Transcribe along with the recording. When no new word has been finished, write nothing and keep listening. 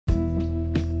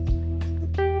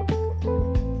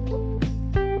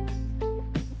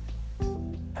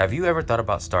Have you ever thought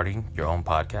about starting your own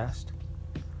podcast?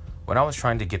 When I was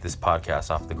trying to get this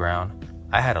podcast off the ground,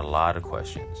 I had a lot of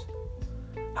questions.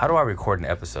 How do I record an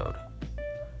episode?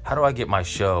 How do I get my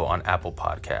show on Apple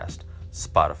Podcast,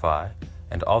 Spotify,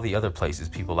 and all the other places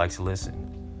people like to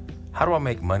listen? How do I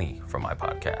make money from my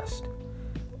podcast?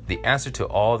 The answer to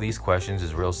all these questions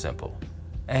is real simple.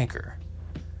 Anchor.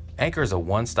 Anchor is a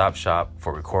one-stop shop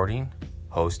for recording,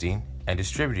 hosting, and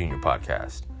distributing your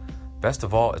podcast. Best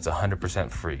of all, it's 100%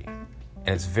 free, and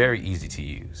it's very easy to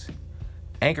use.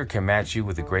 Anchor can match you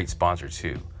with a great sponsor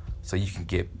too, so you can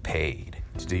get paid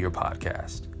to do your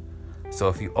podcast. So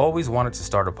if you always wanted to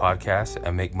start a podcast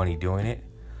and make money doing it,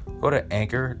 go to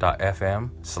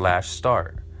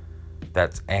anchor.fm/start.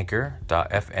 That's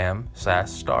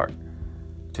anchor.fm/start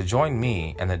to join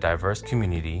me and the diverse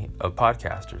community of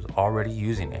podcasters already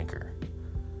using Anchor.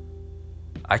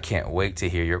 I can't wait to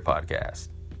hear your podcast.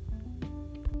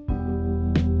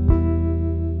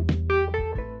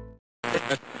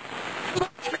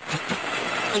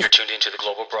 You're tuned into the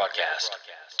Global Broadcast,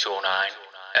 209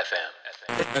 FM.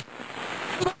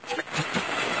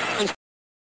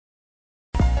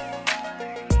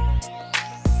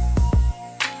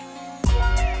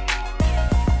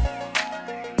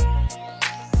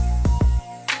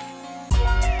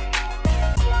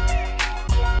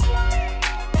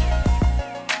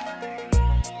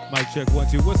 Mic check 1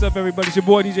 2. What's up, everybody? It's your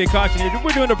boy DJ Caution here.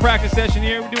 We're doing a practice session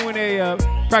here. We're doing a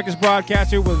practice broadcast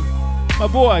here with my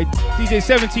boy DJ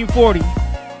 1740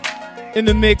 in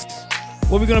the mix.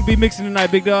 What we gonna be mixing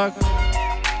tonight, big dog?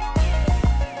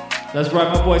 That's right,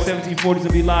 my boy 1740 is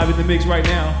gonna be live in the mix right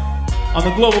now on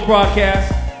the Global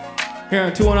Broadcast here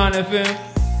on 209 FM.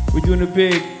 We're doing the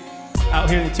big out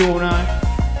here in the 209.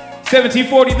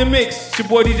 1740 in the mix. It's your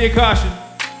boy DJ Caution.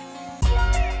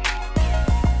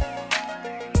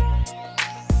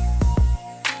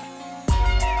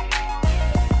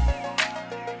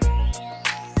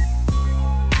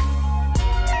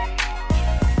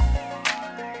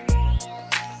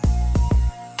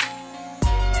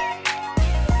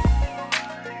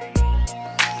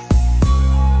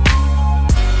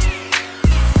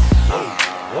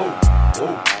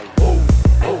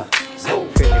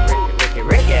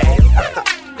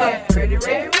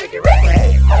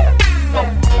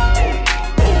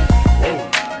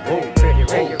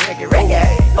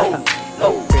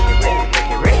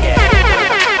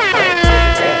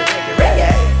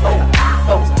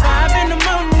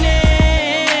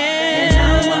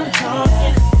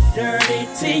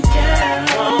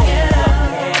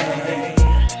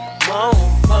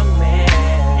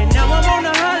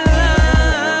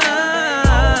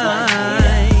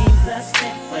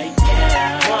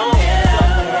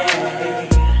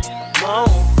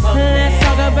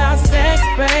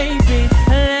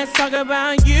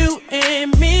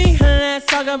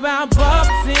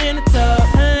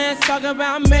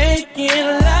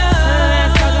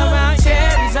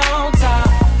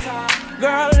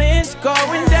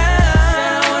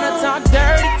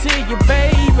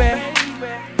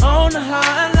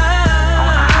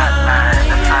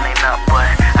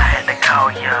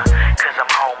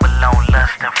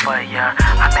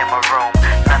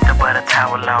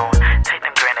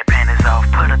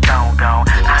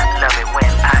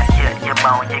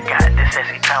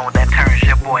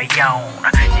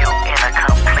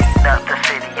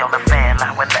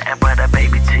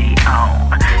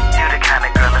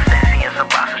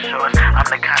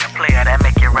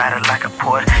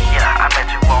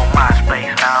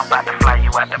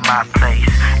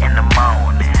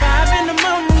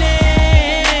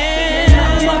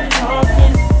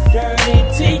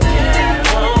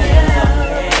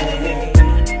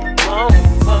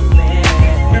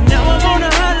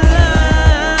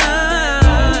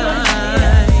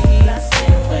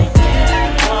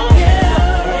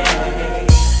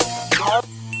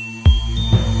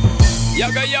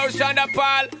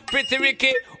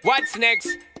 What's next?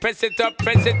 Press it up,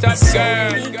 girl. There's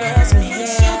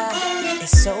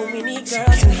so many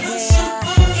girls in here.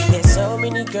 There's so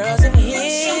many girls in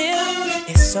here.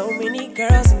 There's so many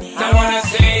girls in here. I wanna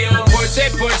see you push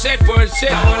it.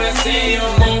 I wanna see you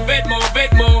move it. I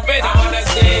wanna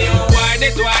see you whine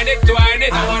it.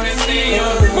 I wanna see you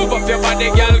move up your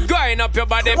body, girl. Grind up your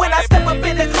body. When I step up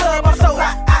in the club, I'm so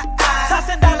hot.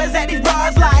 Tossing dollars at these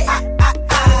bars like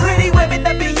pretty women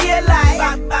that be here like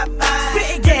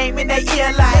spitting game in their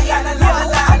ear like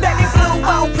I'm Betty Blue,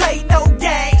 won't play no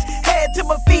games. Head to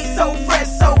my feet, so fresh,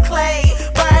 so clean.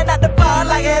 Buying out the bar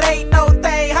like it ain't no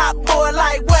thing. Hot boy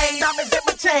like Wayne, diamonds in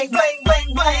my chain, bling,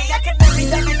 bling, bling. I can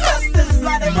never be clusters,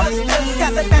 sliding busters.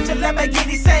 Got the matching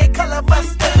Lamborghini, same color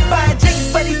buster. Buying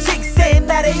drinks for these chicks, saying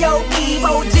that they owe me.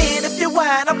 Mo gin, if you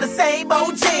wine, I'm the same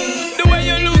OG. jeans. The way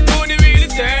you look good, it really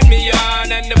turn me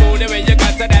on. And the mood, the way you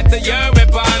got to that's a your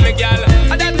weapon, me gal.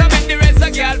 And that's how make the rest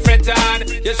of gal fret on.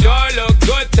 You sure look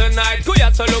good tonight. Go ya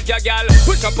so look ya gal.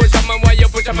 Push up, man, while you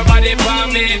push up your body for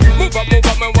me. Move up,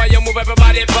 man, while you move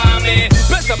everybody for me.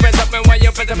 Press up, man, while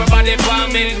you press up your body for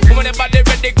me. When the body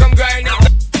ready, come grind it.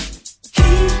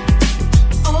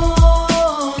 Keep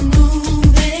on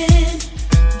moving,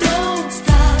 don't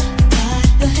stop, got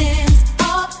the hands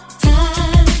up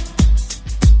time.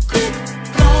 Quick,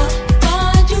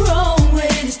 find your own way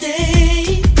to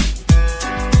stay.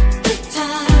 The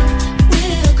time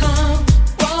will come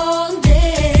one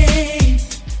day.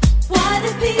 Why do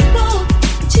people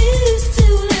choose to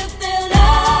live their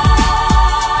lives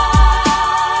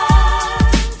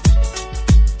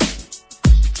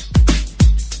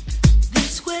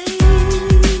this way?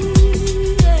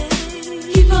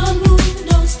 Keep on moving,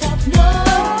 don't stop, no.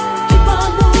 Keep on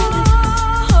moving.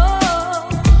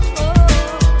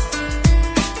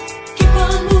 Keep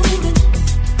on moving.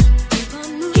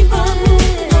 Keep on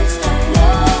moving, don't stop, no.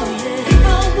 Keep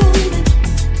on moving.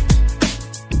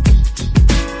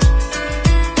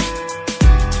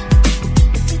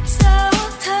 It's our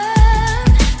time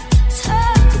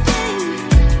today.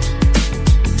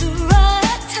 The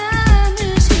right time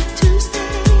is here to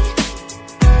stay.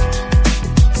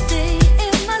 Stay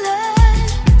in my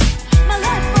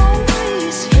life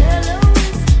always. Yellow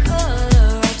is the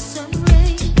color of sun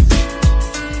rays.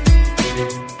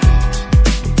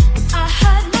 I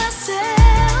hide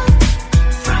myself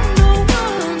from no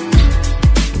one.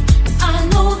 I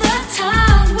know that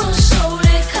time will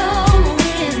surely come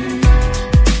when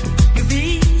you be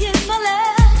in my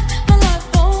life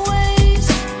always.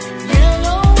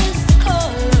 Yellow is the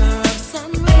color of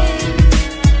sun rays.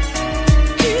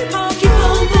 Keep on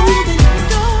moving,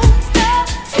 don't stop.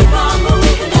 Keep on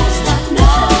moving, don't stop, no.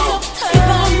 Keep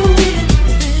on moving,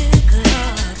 big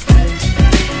love.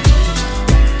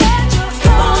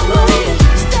 Keep on moving,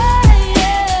 stay.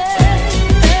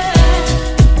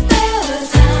 The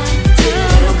time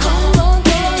to come on,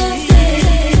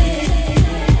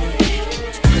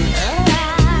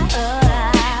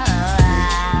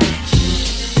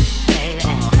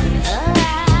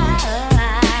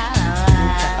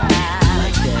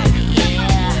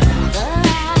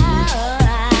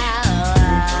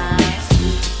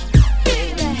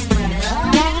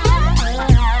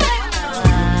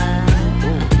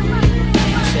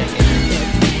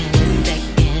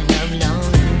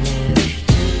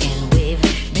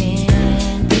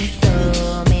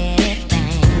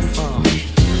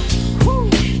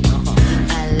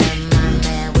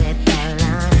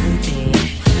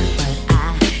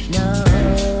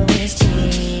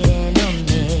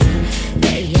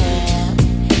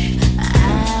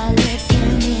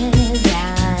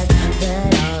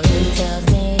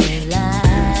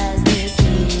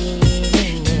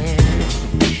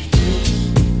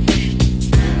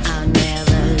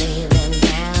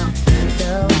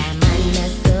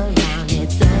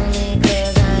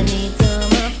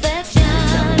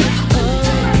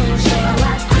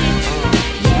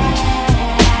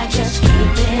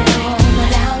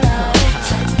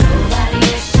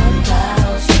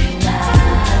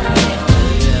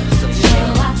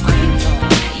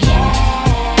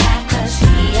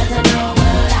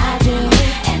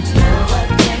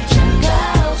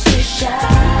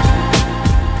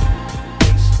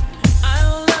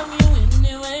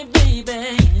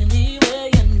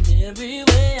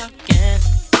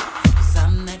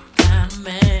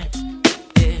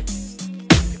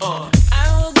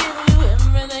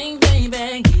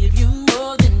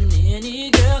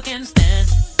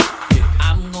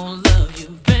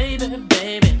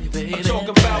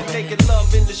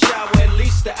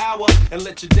 and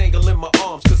let you dangle in my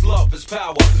arms, cause love is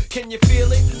power. Can you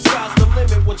feel it? Sky's the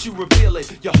limit once you reveal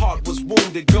it. Your heart was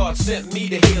wounded, God sent me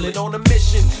to heal it. On a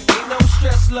mission, ain't no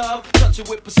stress, love. Touch it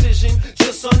with precision,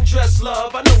 just undress,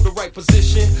 love. I know the right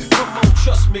position. Come on,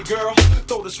 trust me, girl.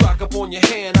 Throw this rock up on your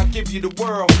hand, I'll give you the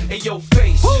world. In your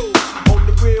face. Woo! On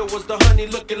the real was the honey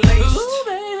looking laced. Ooh,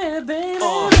 baby, baby.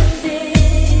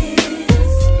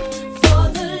 For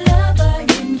the lover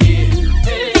in you,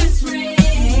 this ring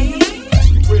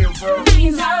Real girl.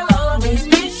 means I'll always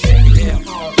be true.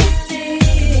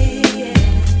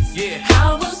 Yeah.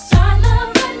 How was our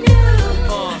love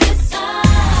anew? This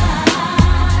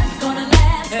time's gonna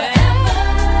last forever.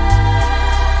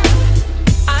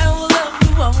 I will love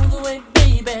you all the way,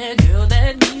 baby. Girl,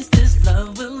 that means this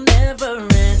love will never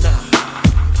end.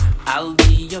 I'll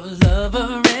be your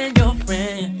lover and your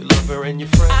friend. Your lover and your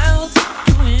friend. I'll take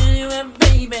you anywhere,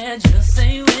 baby. Just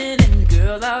say when, and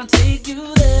girl, I'll take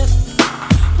you there.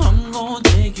 I'm gonna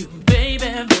take you, baby.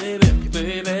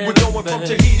 We're going from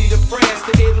Tahiti to France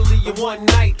to Italy in one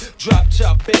night. Drop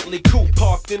top Bentley coupe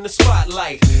parked in the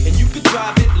spotlight, and you can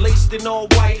drive it laced in all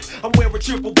white. I'm wearing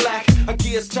triple black, a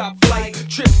gear's top flight.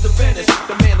 Trips to Venice,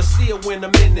 the man of steel when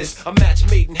I'm in this. A match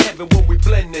made in heaven when we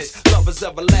blend this. Love is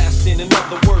everlasting, in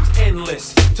other words,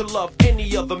 endless. To love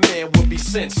any other man would be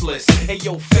senseless. Hey,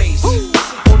 yo, face on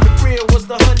the grill was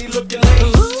the honey looking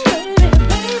laced.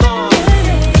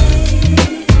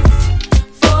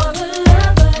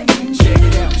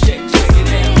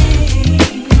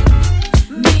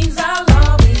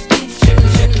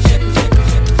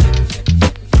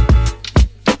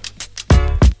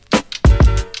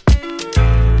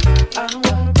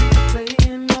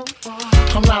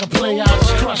 I'm not a player, I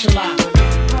just crush a lot.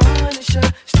 Punisher,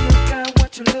 still got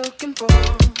what you're looking for.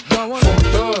 From a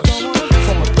thug.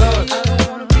 I don't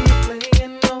wanna be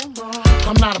playing no more.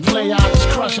 I'm not a player, I just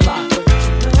crush a lot. No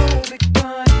big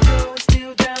party, Joe is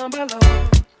still down below.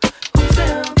 Who's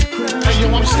down to cry? Hey yo,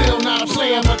 I'm still not a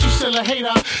player, but you still a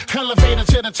hater. Elevator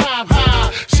to the top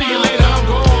high. See you later, I'm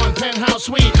gone. Penthouse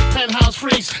suite, penthouse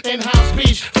freaks, in-house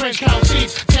beach, French couch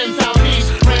seats, 10,000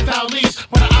 east, rent out lease,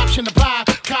 with an option to buy.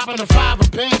 Copping the 5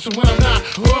 of bands from when I'm not.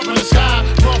 Up in the sky,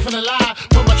 off in the lie,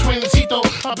 with my twincito,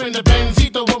 up in the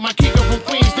Benzito, with my Kiko from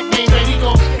Queens, nickname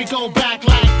Redico. We go back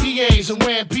like PAs and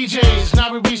wearing PJs.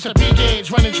 Now we reach the P gauge,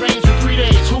 running trains for 3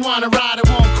 days. Who wanna ride? It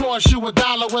won't cost you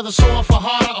 $1. Whether sore for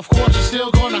harder, of course you're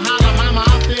still gonna holler. Mama,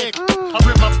 I'm thick. I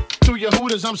rip my through your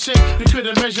hooters, I'm sick. You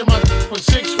couldn't measure my with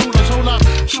 6 rulers. Hold up,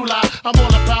 true lie. I'm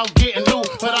all about getting loot,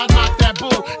 but I knock that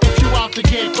boo if you out to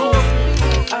get cool.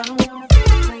 I don't wanna be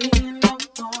playing no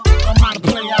more. I'm not a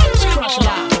player, I just crush a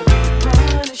lot.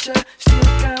 Punisher, still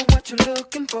got what you're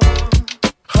looking for.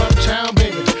 Uptown,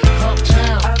 baby,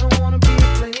 uptown. I don't wanna be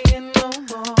playing no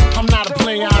more. I'm not a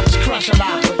player, I just crush a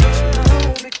lot.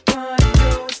 No big party,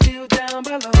 Joe is still down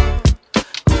below.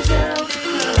 Who's down to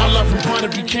cry? I love from point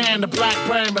of view can, the black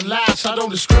brand, but last I don't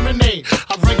discriminate.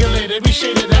 I regulate every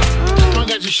shade of that. Long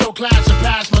as you show class and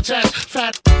pass my test.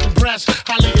 Fat and breasts,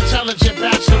 highly intelligent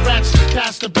bachelorettes.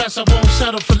 That's the best, I won't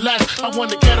settle for less. I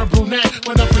want to get a brunette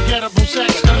with unforgettable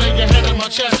sex. I lay your head on my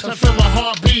chest, I feel my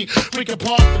heartbeat. We can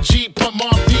park the Jeep, put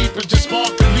more deep, and just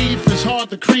spark the leaf. It's hard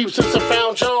to creep since I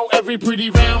found Joe. Every pretty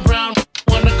round brown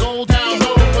wanna go down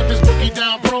low. Put this boogie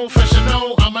down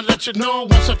professional. I'ma let you know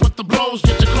once I put the blows.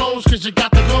 Get your clothes, cause you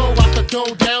got to go out the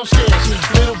door downstairs.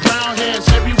 Little brown hairs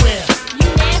everywhere.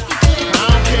 I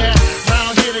don't care.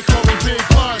 Round here they call me Big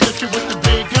Buzz. If you with the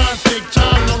big guns, big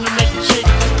time, known to make a chick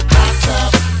hot tub,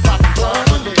 pop a bug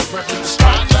with it. Reppin' the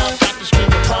spotlight, got the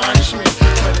scream and punish me,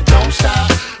 but it don't stop.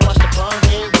 Watch the bun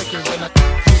get wicked when I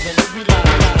even if we lie.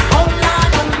 Oh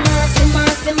Lord have mercy,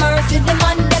 mercy, mercy. The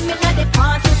man them inna the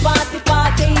party, party,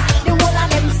 party. The whole of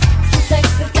them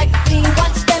sexy, sexy.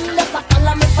 Watch them just a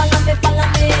follow me, follow me, follow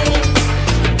me.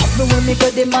 Everywhere me go,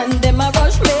 the man them a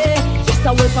rush me. Yes,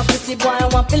 I wait for pretty boy, I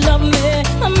want to love me.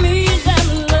 I need them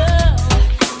love.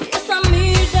 Yes, I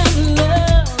need them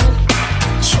love.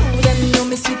 True, them know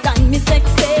me sweet and me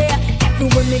sexy.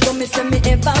 Everywhere me go, me say me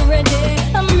ever ready.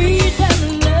 I need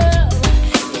them love.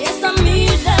 Yes, I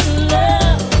need them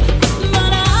love.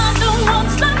 But I don't want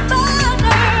somebody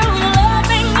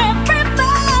loving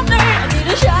everybody. I need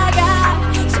a shy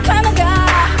guy, some kind of guy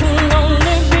who'll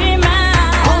only be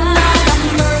mine. Oh Lord have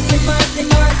mercy, mercy,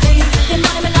 mercy. The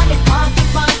man me like the party,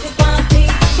 party, party.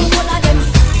 The whole of them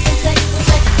sexy, sexy,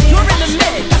 sexy. You're in the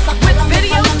mix with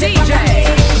Video DJ.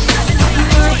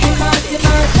 Mercy, mercy,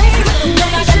 mercy.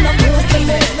 None of them no move me,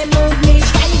 make me move me.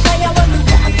 Shine fire when me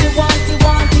want it, want it,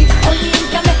 want it. Only you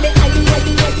can make me high.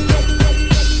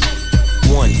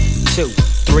 1, 2,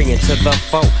 3 into the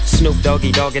 4. Snoop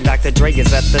Doggy Dogg and Dr. Dre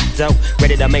is at the door,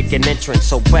 ready to make an entrance,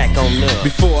 so back on up.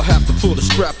 Before I have to pull the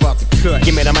strap out the cut.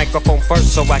 Give me the microphone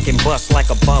first so I can bust like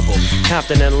a bubble.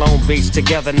 Compton and Long Beach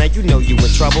together, now you know you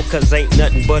in trouble, cause ain't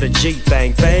nothing but a G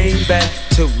thing, baby.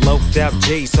 2 loped out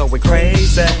G, so we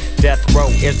crazy. Death Row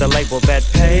is the label that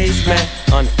pays me.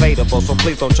 Unfadable, so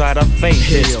please don't try to fake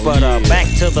this. Hell But yeah. back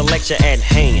to the lecture at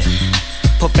hand.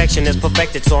 Perfection is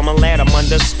perfected, so I'ma let 'em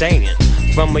understand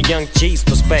from a young G's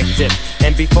perspective.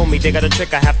 And before me dig out a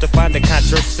trick, I have to find a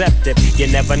contraceptive. You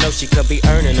never know, she could be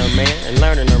earning her man and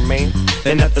learning her man,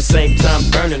 then at the same time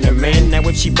burning her man. Now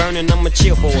if she burning, I'ma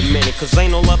chill for a minute, cause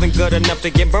ain't no loving good enough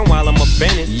to get burned while I'm up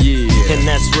in it. Yeah. And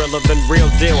that's realer than real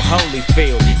deal,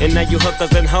 Holyfield. And now you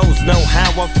hookers and hoes know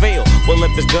how I feel. Well,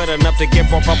 if it's good enough to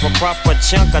get off a proper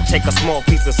chunk, I take a small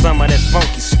piece of some of that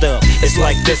funky stuff. It's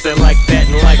like this and like that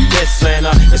and like this, and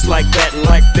it's like that and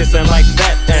like this and like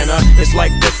that, and it's like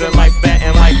like this and like that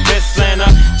and like this. And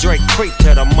Drake creep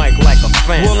to the mic like a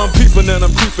fan. Well, I'm peeping and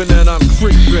I'm creeping and I'm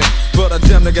creeping, but I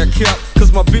damn near got kept,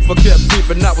 cause my people kept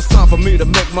beeping. Now it's time for me to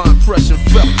make my impression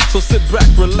felt. So sit back,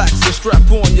 relax, and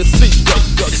strap on your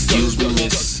seatbelt. Excuse me,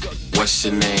 miss, what's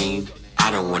your name?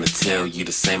 I don't wanna tell you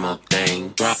the same old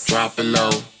thing. Drop it low,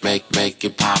 make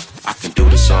it pop. I can do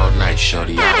this all night,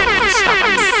 shorty. I don't wanna stop.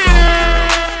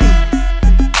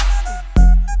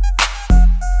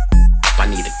 I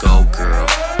need to go, girl.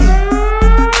 I need to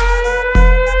go,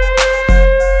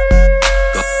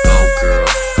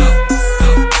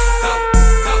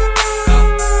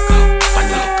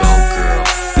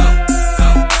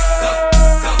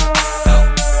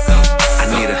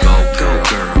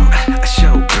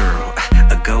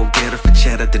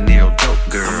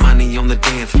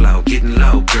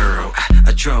 girl.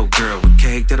 Girl with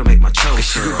cake that'll make my choke.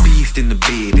 She a beast in the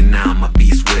bed and now I'm a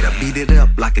beast with her. Beat it up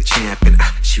like a champion,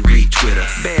 she retweet her.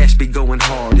 Bash be going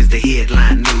hard is the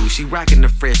headline news. She rockin' the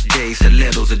fresh J,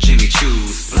 stilettos or Jimmy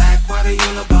Choos. Black, white, or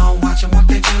yellow bone, watch 'em walk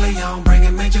that jelly on.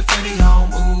 Bringing Major Freddy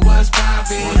home, ooh, what's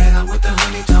poppin'? Well, I'm with the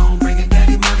honey tone, bringing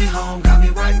daddy money home. Got me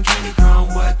writing candy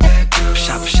chrome, what that do?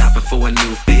 Shopping for a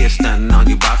new fit, stunning on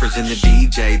you boppers in the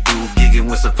DJ booth, gigging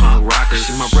with some punk rockers.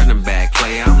 She my running back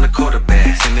player, I'm the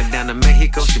quarterback. Send it down to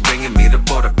Mexico, she bringing me the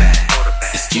border back.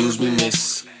 Excuse me,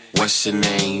 miss, what's your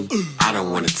name? I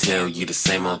don't wanna tell you the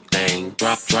same old thing.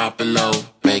 Drop it low,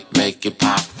 make it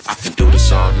pop. I can do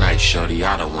this all night, shorty.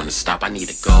 I don't wanna stop. I need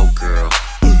to go, girl.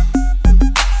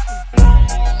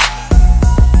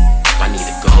 I need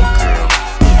to go, girl.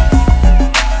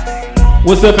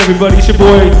 What's up, everybody? It's your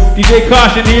boy DJ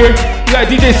Caution here. You got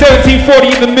DJ 1740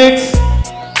 in the mix.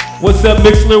 What's up,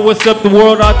 Mixler? What's up, the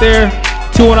world out there?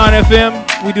 219 FM.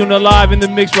 We doing a live in the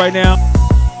mix right now.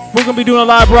 We're gonna be doing a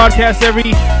live broadcast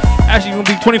actually gonna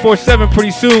be 24/7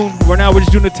 pretty soon. Right now we're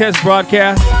just doing a test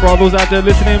broadcast for all those out there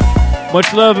listening.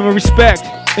 Much love and respect.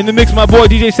 In the mix, my boy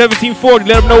DJ 1740.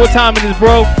 Let him know what time it is,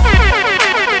 bro.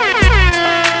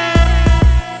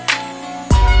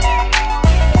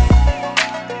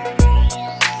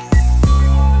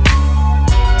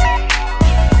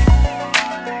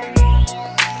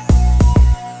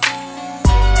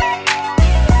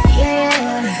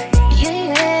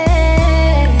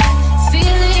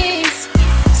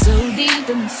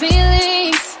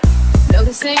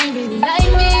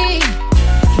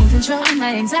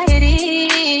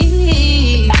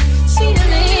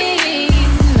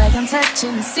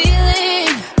 Touching the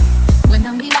ceiling. When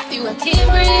I'm with you, I can't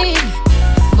breathe.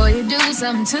 Boy, you do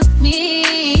something to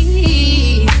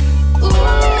me. Ooh,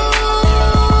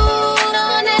 no,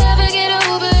 I'll never get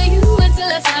over you until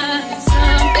I find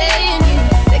something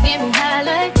that get me high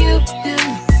like you do.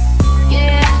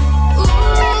 Yeah. Ooh,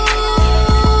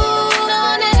 no,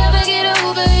 I'll never get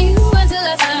over you until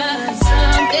I find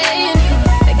something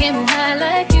that get me high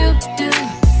like you do.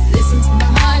 Listen to my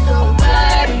heart go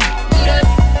body.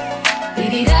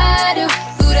 Dee-dee-da-do,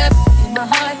 boot up, and my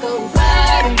heart go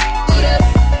body, boot up.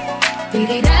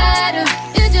 Dee-dee-da-do,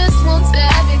 it just won't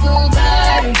stop, it go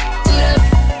body, boot up.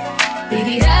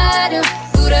 Dee-dee-da-do,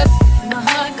 boot up, and my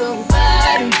heart go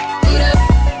body, boot up.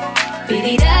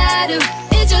 Dee-dee-da-do,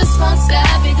 it just won't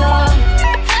stop, it go.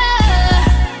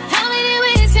 How many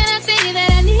ways can I say that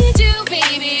I need you,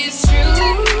 baby? It's true.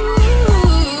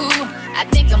 I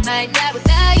think I might die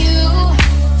without you.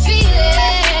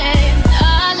 Feeling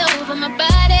all over my body.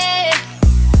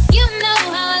 You know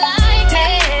how I like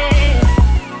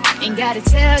it. Ain't gotta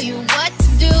tell you what to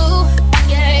do.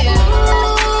 Yeah.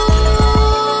 Ooh,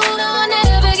 no, I'll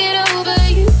never get over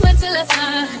you until I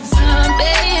find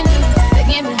something that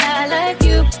get me high like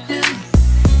you do.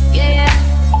 Yeah.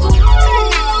 Ooh,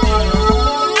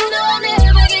 no, I'll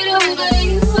never get over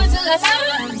you until I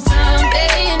find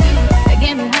something that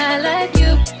get me high like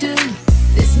you do.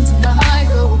 Listen to my heart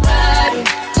go body,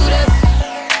 boot up,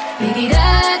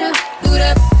 dee-dee-da-do, boot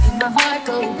up, and my heart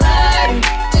go body,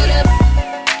 boot up,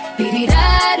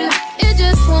 dee-dee-da-do, it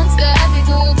just won't stop, it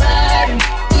go body,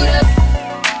 boot up,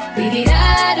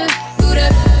 dee-dee-da-do, boot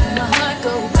up, and my heart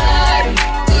go body,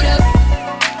 boot up,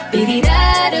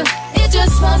 dee-dee-da-do, it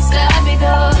just won't stop, it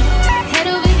go. Head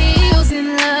over heels in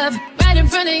love, right in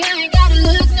front of you, ain't gotta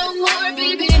look no more,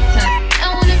 baby. I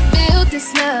wanna build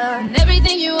this love, and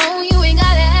everything you own, you ain't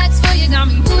gotta ask for. You got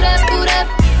me boot up, boot up,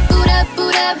 boot up,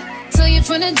 boot up. So you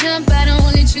from the jump, I don't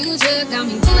wanna choose you. Got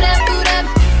me boot up, boot up,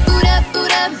 boot up,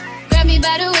 boot up. Grab me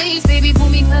by the waist, baby, pull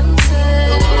me closer.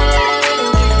 Ooh,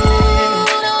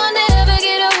 no, I'll never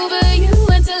get over you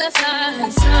until I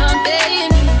find something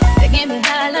that get me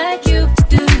high like you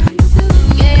do.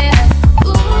 Yeah.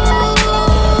 Ooh,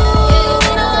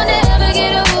 no, I'll never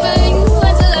get over you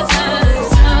until I find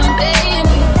something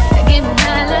that get me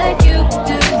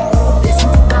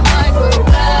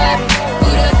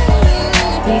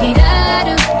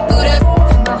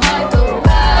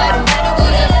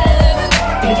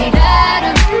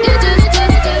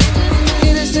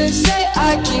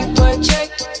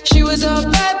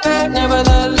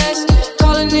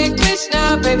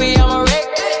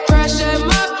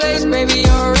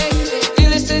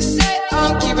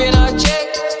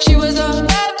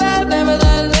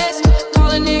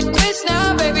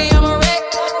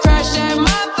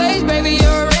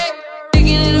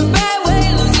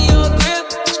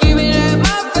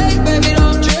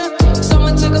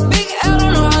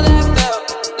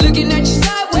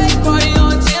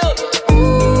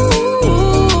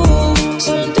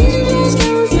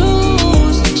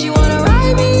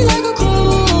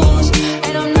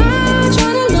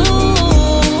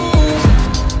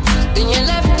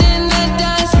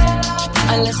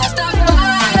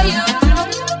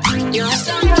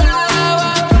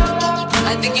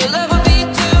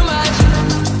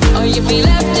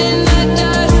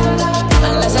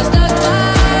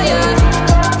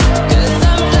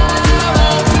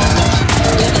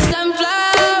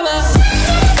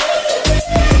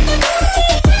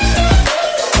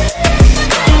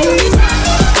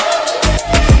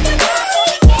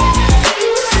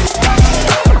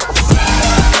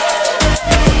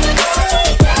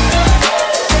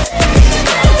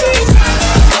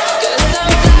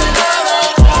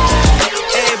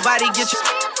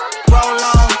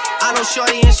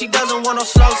want no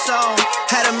slow song.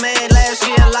 Had a man last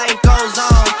year, life goes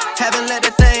on. Haven't let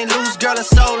that thing loose, girl, in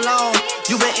so long.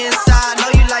 You been inside,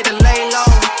 know you like to lay low.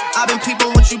 I've been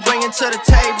peeping what you bringing to the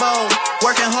table.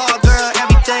 Working hard, girl,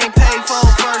 everything paid for.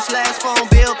 First, last phone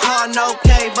bill, car, no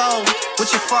cable.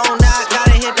 With your phone out,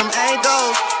 gotta hit them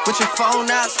angles. With your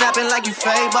phone out, snapping like you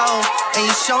Fable. And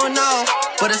you showing off,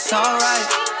 but it's alright.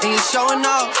 And you showing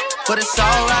off, but it's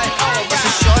alright. It's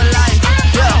a short life,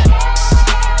 yeah.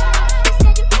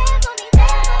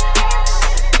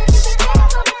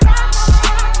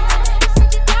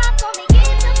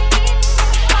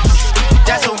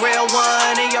 That's a real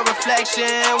one in your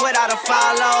reflection. Without a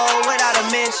follow, without a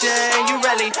mention. You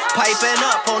really piping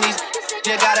up on these.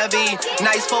 You gotta be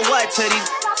nice for what to these.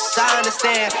 I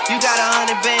understand. You got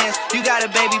 100 bands, you got a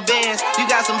baby bands, you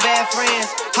got some bad friends.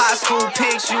 High school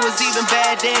pics, you was even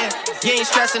bad then. You ain't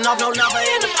stressing off no number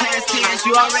in the past tense.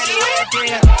 You already had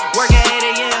them. Work at 8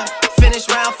 a.m., finish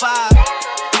round 5.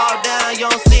 All down, you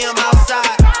don't see them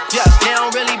outside. Yeah, they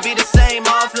don't really be the same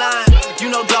offline. You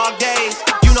know dog days,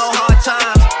 you know hard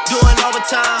times. Doing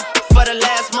overtime for the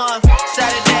last month.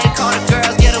 Saturday, call the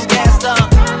girls, get them gassed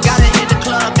up. Gotta hit the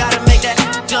club, gotta make that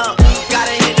jump.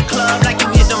 Gotta hit the club like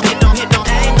you hit them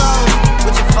angles.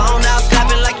 With your phone out,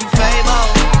 snapping like you Fable.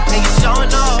 And you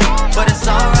showing off, but it's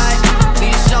alright.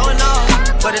 And you showing off,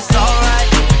 but it's alright.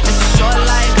 It's a short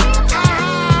life.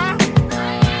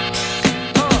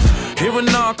 Hear a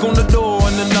knock on the door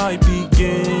and the night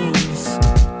begins.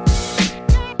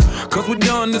 Cause we've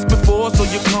done this before, so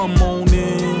you come on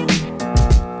in.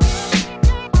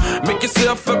 Make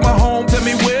yourself at my home, tell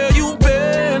me where you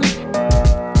been.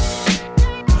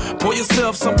 Pour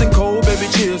yourself something cold, baby,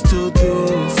 cheers to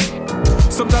this.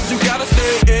 Sometimes you gotta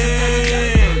stay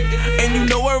in, and you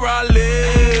know where I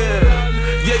live.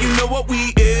 Yeah, you know what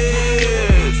we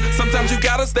is. Sometimes you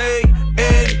gotta stay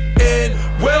in.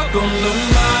 Welcome to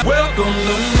my, welcome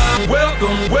to my,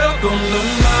 welcome to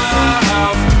my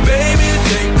house. Baby,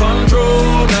 take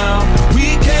control now.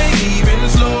 We can't even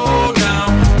slow down.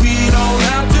 We don't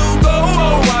have to go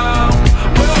a while.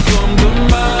 Welcome to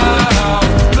my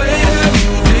house. Play that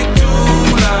music too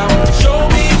loud. Show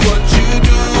me what you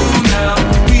do now.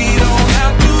 We don't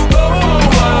have to go a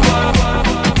while.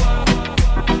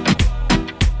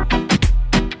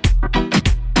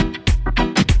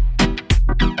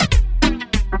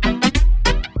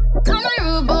 Come on,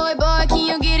 rude boy, boy, can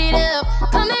you get it up?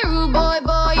 Come here, rude boy,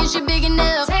 boy, is you big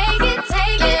enough? Take it,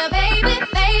 yeah, baby,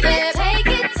 baby. Take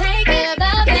it,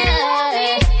 love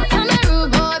it. Come here,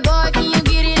 rude boy, boy, can you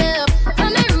get it up?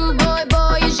 Come here, rude boy,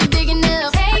 boy, is you big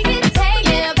enough? Take it,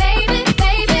 yeah, baby,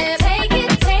 baby. Take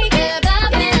it,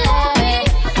 love it.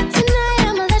 Tonight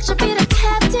I'ma let you be the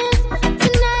captain.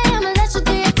 Tonight I'ma let you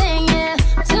do your thing, yeah.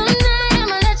 Tonight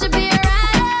I'ma let you be a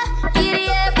rider. Giddy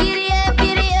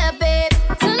up, babe.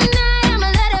 Tonight I'ma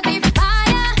let it be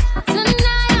fire.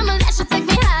 Tonight I'ma let you take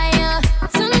me higher.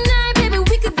 Tonight, baby,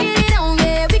 we could get it on,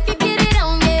 yeah. We could get it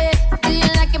on, yeah. Do you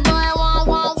like it, boy? I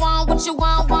want what you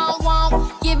want.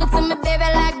 Give it to me, baby,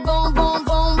 like boom, boom,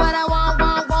 boom. What I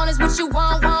want is what you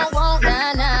want, nah,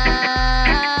 nah.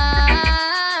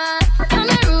 Come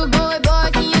here, rude boy, boy,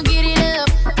 can you get it up?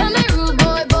 Come here, rude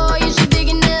boy, boy, is you big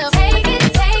enough? Take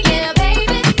it, yeah,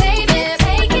 baby, baby.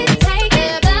 Take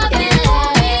it, love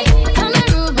it. Come here,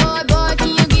 rude boy, boy, can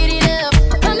you get it up?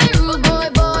 Come here, rude boy,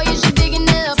 boy, is you big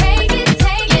enough? Take it,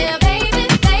 yeah, baby,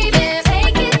 baby.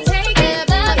 Take it,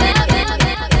 love it.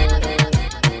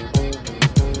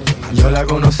 Yo la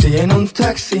conocí en un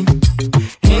taxi,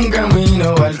 en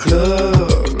camino al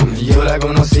club. Yo la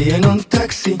conocí en un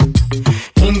taxi,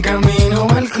 en camino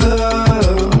al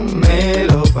club. Me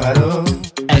lo paró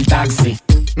el taxi.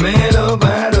 Me lo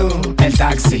paró el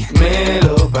taxi. Me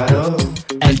lo paró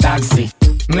el taxi.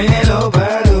 Me lo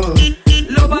paró.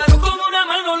 Lo paró con una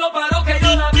mano, lo paró que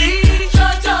yo la vi. Yo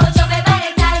me paré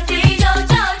el taxi. Yo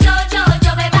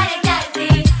me paré el taxi.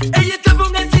 Ella está por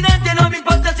un accidente, no me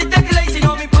importa si te crazy,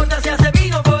 no me importa si hace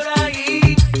vino por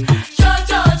ahí. Yo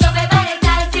me paré el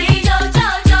taxi. Yo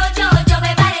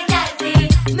me paré el taxi.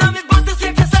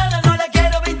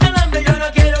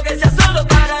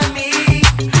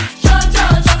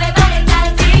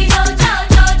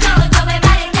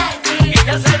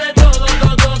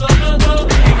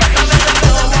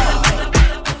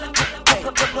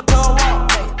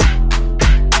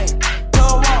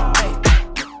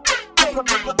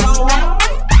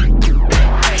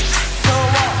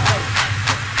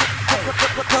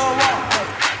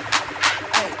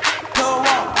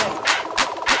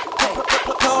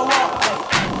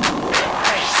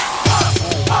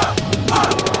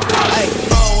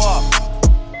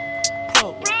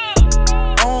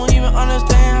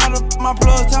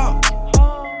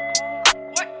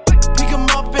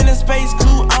 a space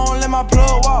coupe, I don't let my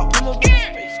plug walk.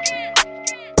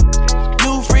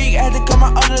 New freak, had to cut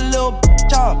my other little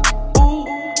bitch off. Ooh.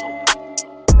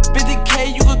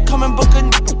 50K, you could come and book a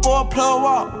nigga for a plug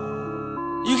walk.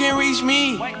 You can reach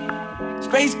me.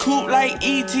 Space coupe like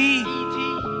E.T.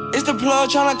 It's the plug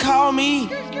tryna call me.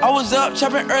 I was up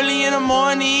chopping early in the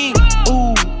morning.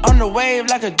 Ooh, on the wave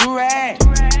like a do-rag.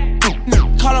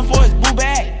 Calling for his boo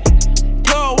bag.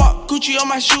 Plug walk, Gucci on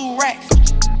my shoe rack.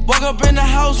 Walk up in the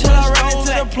house till I ran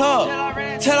into the plug.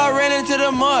 Till I ran into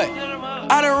the mud.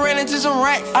 I done ran into some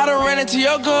racks. I done ran into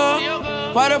your girl.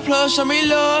 Why the plug show me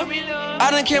love?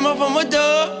 I done came up from a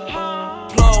dub.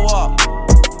 Plug walk.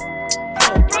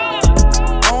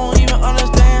 I don't even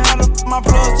understand how the my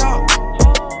plug talk.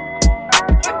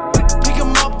 Pick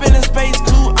him up in a space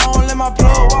coupe, I don't let my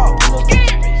plug walk.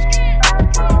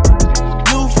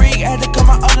 New freak, had to cut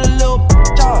my other little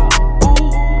bitch off.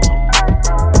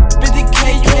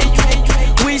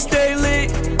 50K, we stay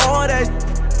lit, all that.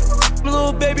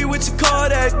 Little baby, what you call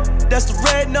that? That's the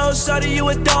red nose, shawty, you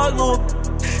a dog, little.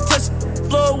 Touch the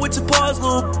floor with your paws,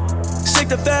 little. Shake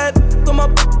the fat on my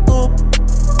little.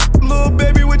 Little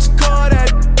baby, what you call that?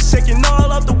 Shaking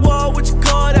all off the wall, what you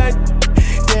call that?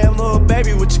 Damn, little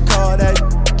baby, what you call that?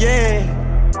 Yeah.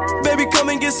 Baby, come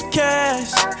and get some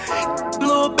cash.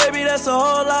 Little baby, that's a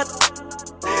whole lot.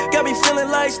 Got me feeling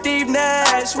like Steve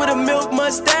Nash with a milk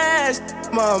mustache.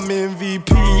 Mom MVP,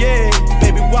 yeah.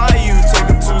 Baby, why you take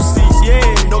up 2 seats,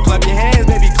 yeah. Don't clap your hands,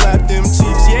 baby, clap them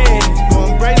cheeks, yeah.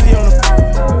 Going crazy on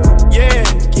the yeah.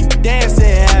 Keep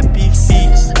dancing, happy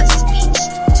feet.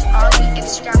 All you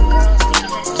Instagram girls think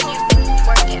that cute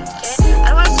twerking, okay? I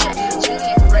want to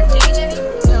Julia, right? Do you, Jenny?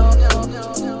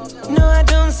 No, I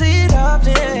don't see it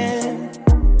often.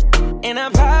 And I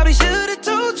probably should have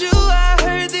told you I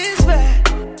heard this back.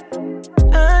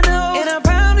 I know. And I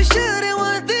probably shouldn't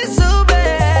want this so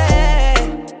bad.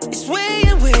 It's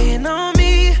weighing on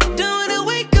me. Don't wanna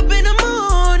wake up in the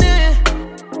morning.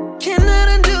 Cannot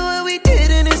undo what we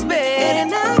did in this bed.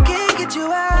 And I can't get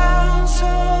you out, so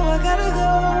I gotta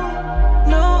go.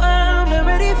 No, I'm not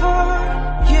ready for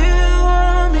you.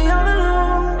 Want me all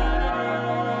alone.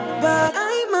 But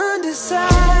I'm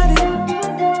undecided.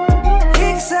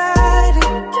 Excited.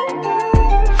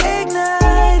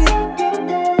 Ignited.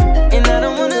 And I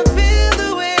don't wanna feel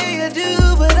the way I do,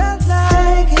 but I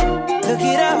like it. Look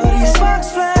at all these sparks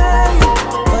flying,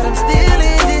 but I'm still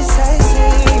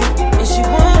indecisive. And she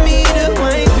want me to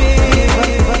wipe it.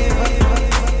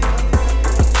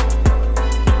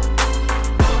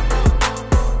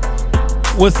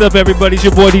 What's up, everybody? It's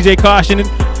your boy DJ Caution and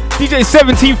DJ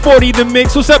 1740 in the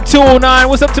mix. What's up, 209?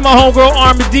 What's up to my homegirl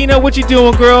Armadina? What you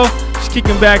doing, girl? Just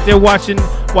kicking back there, watching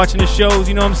the shows.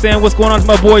 You know what I'm saying? What's going on to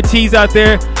my boy T's out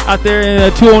there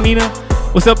in 209?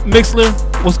 What's up, Mixler?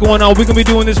 What's going on? We're gonna be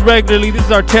doing this regularly. This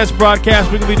is our test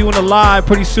broadcast. We're gonna be doing it live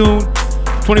pretty soon,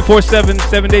 24/7,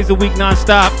 7 days a week,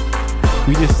 nonstop.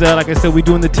 We just, like I said, we're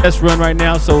doing the test run right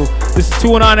now. So this is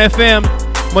 209 FM.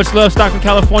 Much love, Stockton,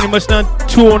 California. Much love,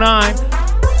 209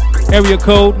 area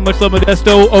code. Much love,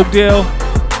 Modesto, Oakdale,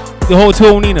 the whole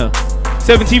 209.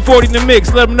 1740 in the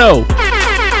mix. Let them know.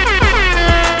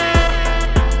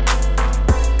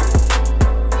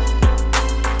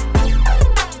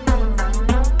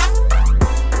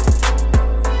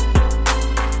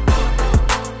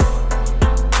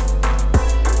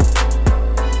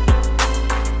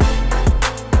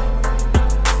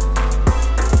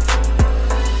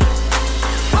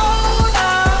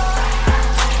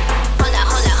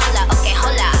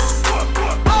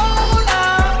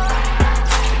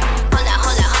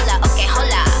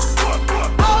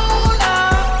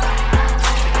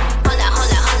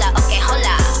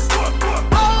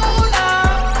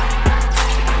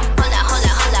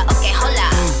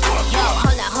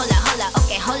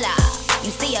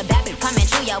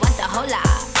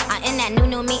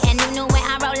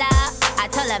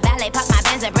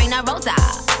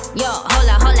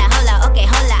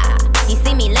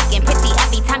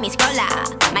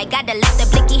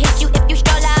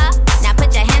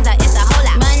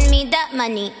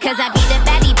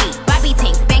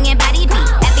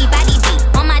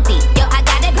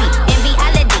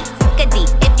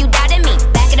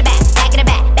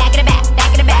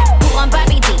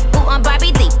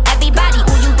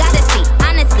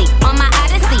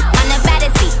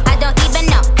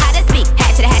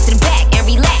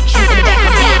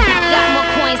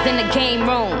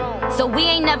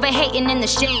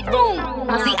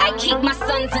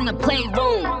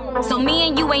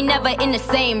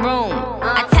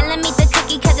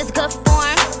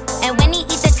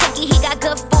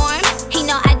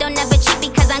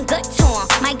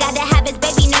 My God, to have his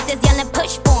baby nurses yelling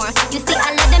push for him. You see,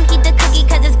 I let him eat the cookie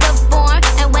cause it's good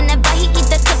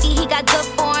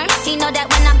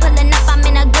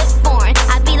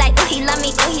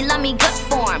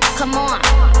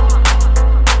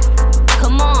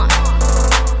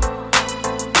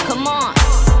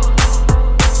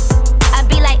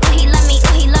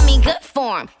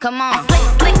form. Come on. Slick,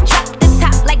 slick, drop the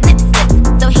top like lip slips.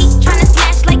 So he tryna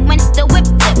smash like when the whip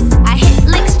flips. I hit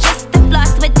licks just to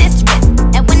floss with this wrist.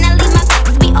 And when I leave my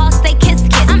cooks, we all stay kiss,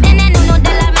 kiss. I'm in that Nuno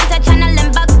de la Renta tryna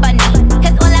limb Bugs Bunny.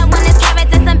 Cause all I want is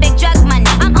carrots and some big drug money.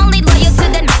 I'm only loyal to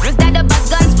the niggas that'll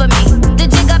bust guns for me. The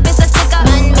jig up is a sticker.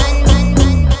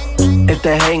 If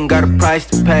they hatin', got a price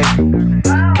to pay.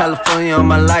 California on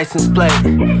my license plate.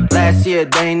 Last year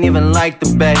they ain't even like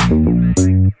the bay.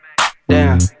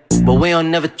 Damn, but we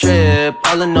don't never trip.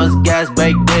 All I know is gas,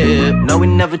 bake, dip. No, we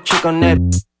never trick on that.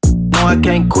 No, I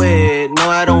can't quit. No,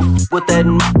 I don't f with that.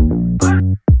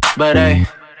 But hey,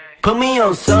 put me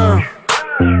on some.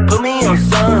 Put me on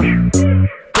some.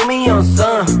 Put me on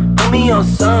some. Put me on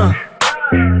some.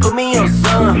 Put me on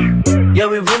some. Yeah,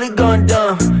 we really going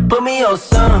dumb. Put me on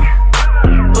some.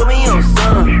 Put me on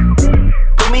some.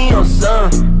 Put me on some.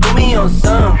 Put me on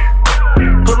some.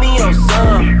 Put me on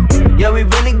some. Yeah, we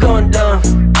really going dumb.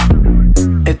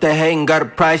 If they hatin', got a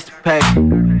price to pay.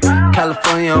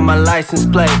 California on my license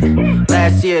plate.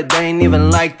 Last year they ain't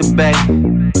even like the bay.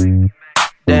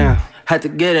 Damn, had to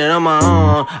get it on my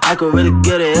own. I could really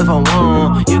get it if I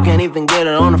want. You can't even get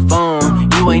it on the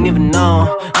phone. You ain't even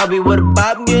know. I'll be with a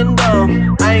bop getting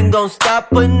down. I ain't gon' stop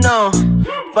putting on.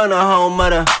 From the home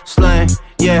of the slang.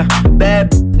 Yeah,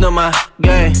 bad know my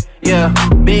game. Yeah,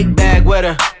 big bag with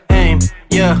a aim.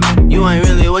 Yeah, you ain't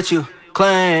really what you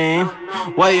claim.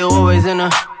 Why you always in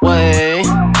the way?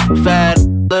 Fat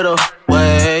little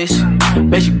waist.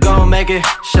 Bet you gon' make it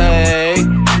shake.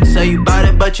 Say you bout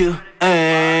it but you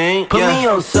ain't. Put me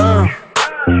on some.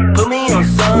 Put me on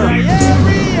some.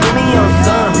 Put me on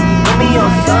some. Put me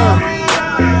on some.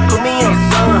 Put me on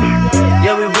some.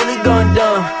 Yeah, we really going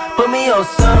dumb. Put me on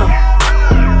some.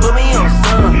 Put me on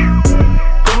some.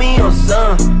 Put me on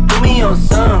some. Put me on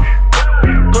some.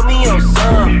 Put me on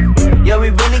some. Yeah, we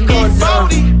really going dumb.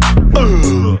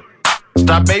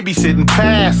 Stop babysitting,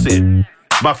 pass it.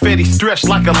 My fetty stretched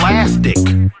like elastic.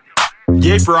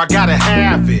 Yeah, bro, I gotta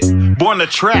have it. Born to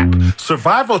trap,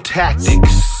 survival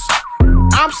tactics.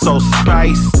 I'm so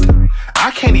spiced,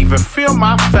 I can't even feel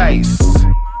my face.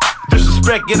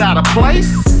 Disrespect, get out of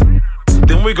place?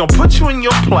 Then we gon' put you in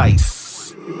your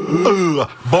place.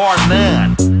 Bar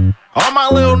none. All my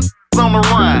little on the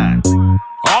run.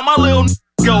 All my little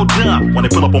go dumb. When they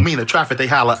pull up on me in the traffic, they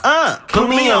holler, Put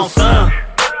me on some.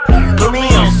 Put me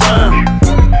on some.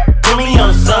 Put me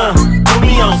on some. Put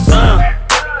me on some.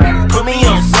 Put me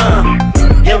on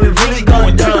some. Yeah, we really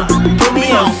going dumb. Put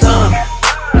me on some.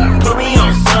 Put me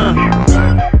on some.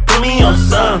 Put me on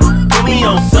some. Put me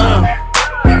on some.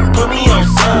 Put me on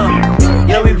some.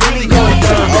 Yeah, we really going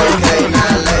dumb. Okay,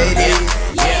 now ladies,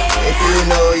 if you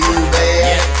know you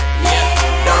bad,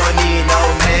 don't need no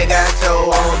man, got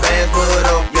your own bands, put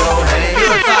up your hand. You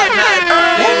a top notch,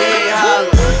 let me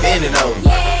holler. Bend it over,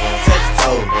 touch your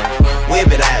toe,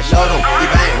 whip it out, show them you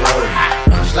bang roll.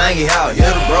 Slang it out,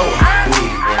 hit the bro,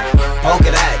 poke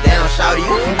it out, down, shout it,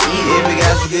 you can eat it. If you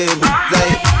got some good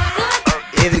thing,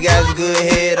 if you got some good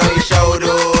head on your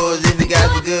shoulders, if you got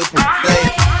some good thing,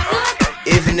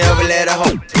 if you never let a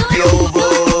hoe be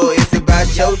over, if you bout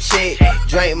your chick,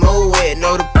 drink more wet,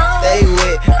 know the stay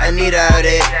wet. I need all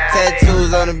that,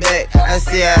 tattoos on the back, I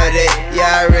see all that.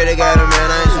 Yeah, I really got a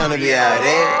man, I ain't tryna be out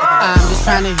there. I'm just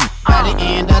tryna hit by the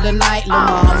end of the night. Lil'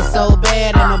 mama so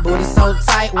bad and my booty so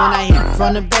tight. When I hit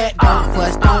from the back, don't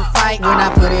fuss, don't fight. When I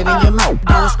put it in your mouth,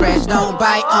 don't scratch, don't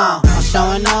bite. I'm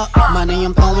showing up, money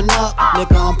I'm throwing up,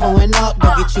 liquor I'm pouring up.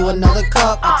 Go get you another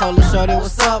cup. I told her shorty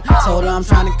what's up, told her I'm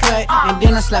tryna cut, and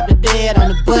then I slapped the dead on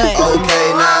the butt. Okay,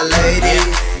 now ladies,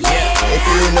 if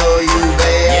you know you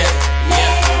bad,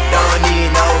 don't need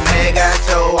no man, got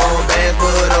your own bands,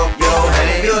 put up your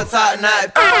hand. You a top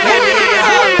notch, let me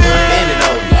holler. Bend it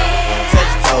over,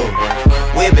 touch your toe,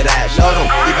 whip it out, show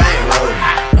them you bang roll.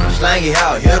 Slang it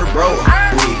out, hit the bro,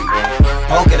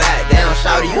 poke it out, down,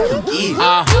 shout it, you can get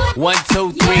it. 1,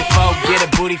 2, 3, 4, get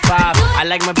a booty 5. I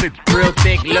like my bitch real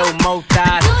thick, little mo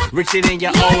thighs. Richer than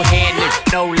your old hand,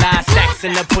 no lies. Stacks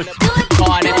in the push,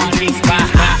 hard at the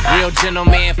G-spot. Real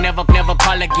gentleman, never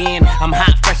call again. I'm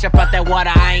hot, fresh up out that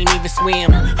water, I ain't even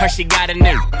swim. Hershey got a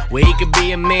nigga, where he could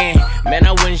be a man. Man,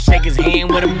 I wouldn't shake his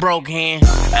hand with a broke hand.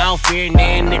 I don't fear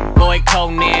nan, nigga, boy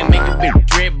Conan. Make a bitch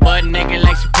drip, butt naked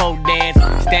like she pole dance.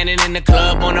 Standing in the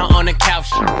club on the couch.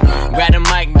 Grab the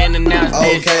mic, then announce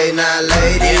this. Okay, now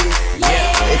ladies,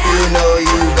 if you know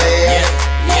you bad,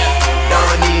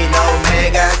 don't need no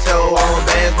man, got your own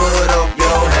bands, put up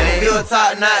your hand. You a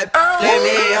top notch, let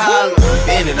me holler.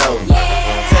 Bend it over,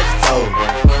 touch your toe,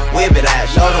 whip it out,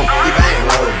 show them you bang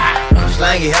roll.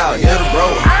 Slang it out, hit the bro,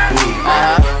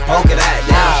 poke it out,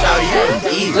 down, shout it, you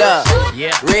can eat it.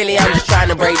 Yeah. Really, I'm just trying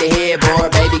to break the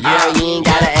headboard. Baby girl, you ain't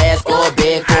gotta ask for a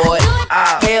bed for it.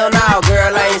 Hell no,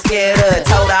 girl, I ain't scared of it.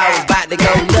 Told her I was about to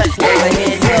go nuts, gave her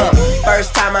heads up.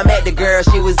 First time I met the girl,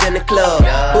 she was in the club.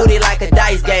 Booty like a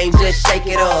dice game, just shake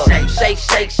it up. Shake,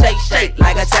 shake, shake, shake,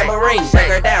 like a tambourine. Break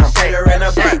her down, put her in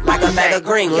her butt like a bag of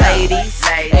green. Ladies,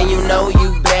 and you know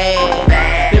you bad.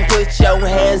 Then put your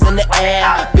hands in the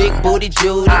air. Big booty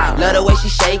Judy, love the way she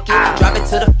shake it. Drop it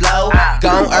to the floor,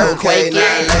 gon' earthquake it.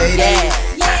 Yeah.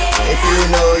 If you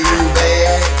know you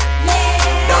bad,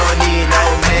 don't need no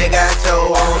man. Got your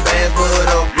own bands, put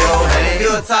up your hand. If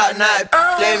you a top notch,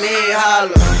 let me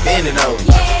holler. Bend it over,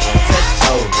 touch your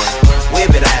toes,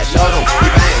 whip it out, show them you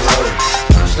ain't roll.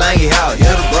 Slang it out, hit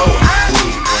the road,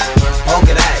 poke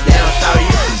it out, down, shout you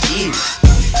can get it.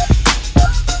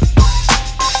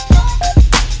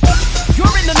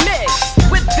 You're in the mix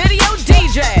with Video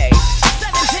DJ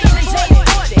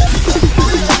 1740.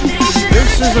 This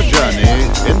is a journey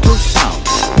into sound.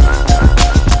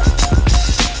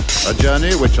 A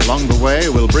journey which along the way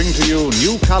will bring to you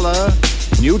new color,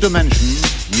 new dimension,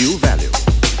 new value.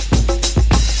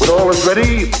 When all is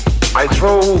ready, I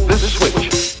throw this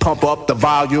switch. Pump up the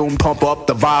volume, pump up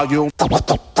the volume. Pump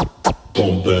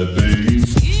that bass.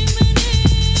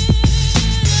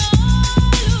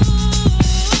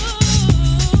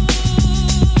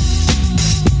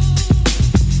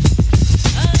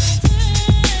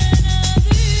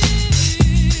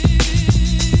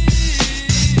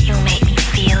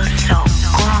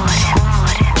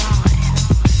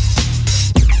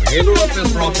 We interrupt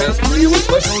this broadcast to bring you a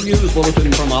special news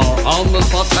bulletin from our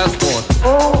on-the-spot passport.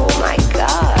 Oh my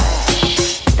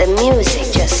gosh, the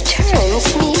music just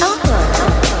turns me on.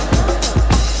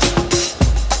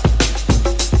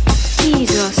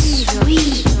 He's a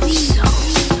sweet soul.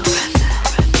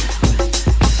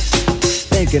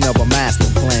 Thinking of a master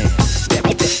plan.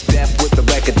 Death with the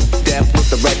record, death with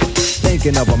the record.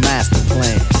 Thinking of a master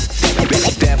plan.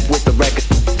 Death with the record,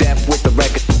 death with the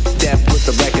record, death with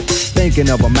the record. Thinking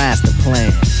of a master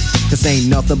plan. This ain't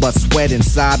nothing but sweat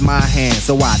inside my hands.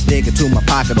 So I dig into my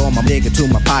pocket, all my dig into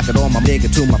my pocket, all my dig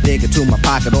into my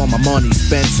pocket, all my money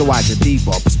spent. So I get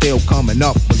deeper, but still coming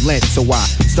up with lint. So I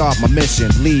start my mission,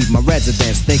 leave my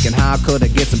residence, thinking how could I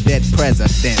get some dead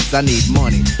presidents? I need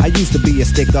money. I used to be a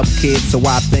stick-up kid, so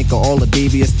I think of all the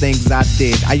devious things I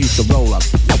did. I used to roll up,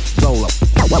 roll up,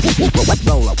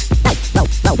 roll up.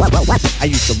 I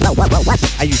used to roll up,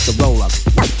 I used to roll up,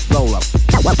 roll up.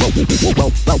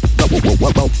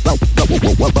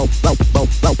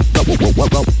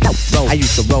 I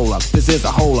used to roll up, this is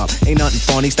a hole up. Ain't nothing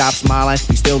funny, stop smiling.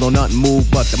 We still don't nothing move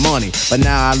but the money. But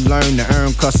now I learn to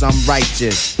earn cause I'm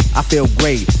righteous. I feel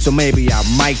great, so maybe I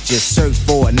might just search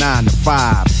for a 9 to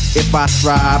 5. If I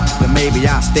strive, then maybe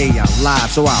I'll stay alive.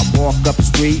 So I walk up the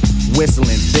street,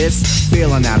 whistling this,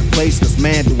 feeling out of place, cause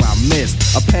man do I miss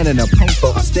a pen and a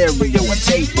paper, a stereo and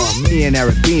taper. Me and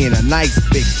Eric being a nice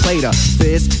big plate of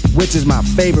fish, which is my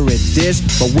favorite dish.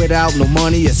 But without no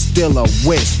money, it's still a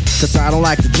wish. Cause I don't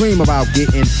like to dream about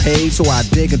getting paid, so I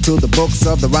dig into the books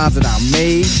of the rhymes that I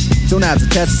made. So now to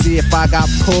test to see if I got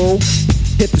pulled,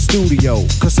 hit the studio,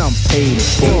 cause I'm paid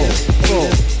in full.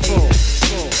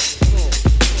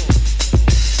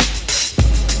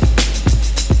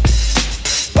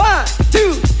 1,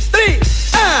 2, 3,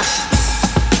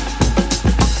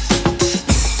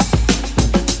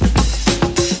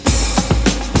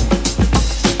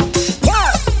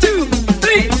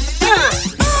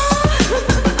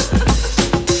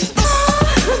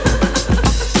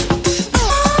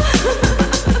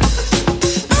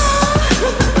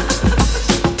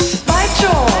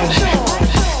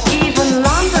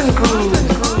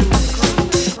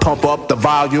 Pump up the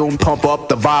volume, pump up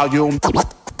the volume.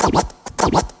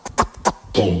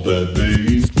 Pump that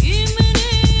bass.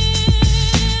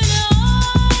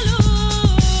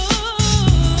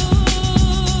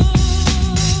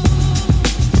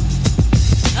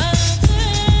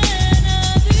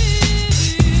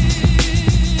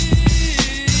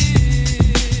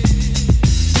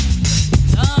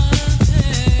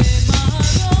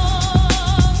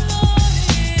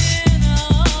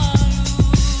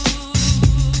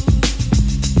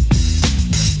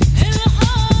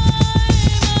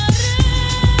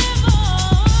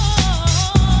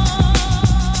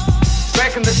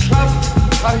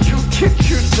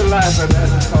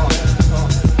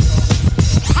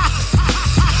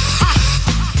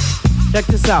 Check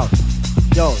this out.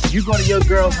 Yo, you go to your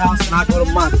girl's house and I go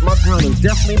to mine. My girl is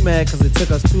definitely mad because it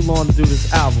took us too long to do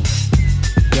this album.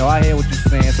 Yo, I hear what you're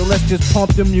saying. So let's just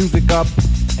pump the music up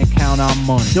and count our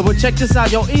money. Yo, but check this out.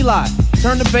 Yo, Eli,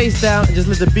 turn the bass down and just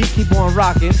let the beat keep on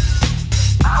rocking.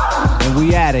 And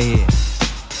we out of here.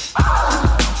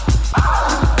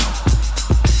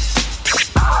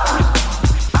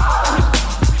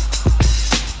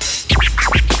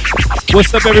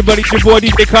 What's up, everybody? It's your boy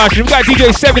DJ Caution. We got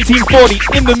DJ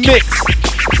 1740 in the mix,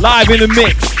 live in the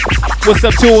mix. What's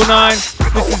up, 209?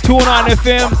 This is 209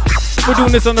 FM. We're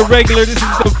doing this on the regular. This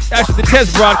is actually the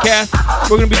test broadcast.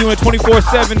 We're going to be doing it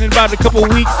 24/7 in about a couple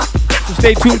of weeks, so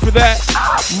stay tuned for that.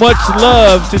 Much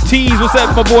love to Tease. What's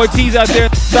up, my boy Tease out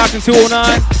there, Stockton 209.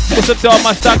 What's up to all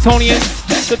my Stocktonians?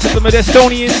 What's up to the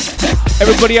Modestonians?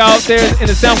 Everybody out there in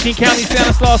the San Joaquin County,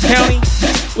 Stanislaus County.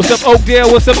 What's up,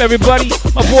 Oakdale? What's up, everybody?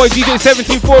 My boy DJ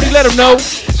 1740. Let him know.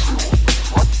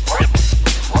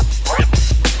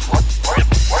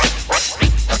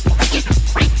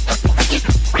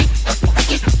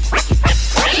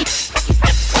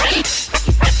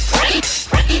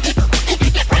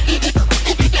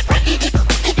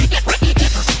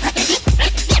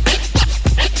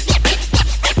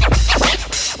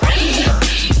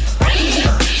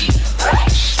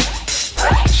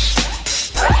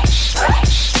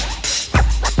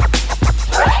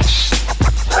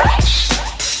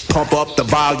 Pump up the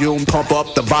volume, pump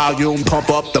up the volume, pump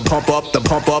up the pump up the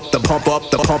pump up the pump up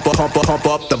the pump up pump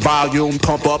up the volume,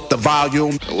 pump up the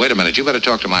volume. Wait a minute, you better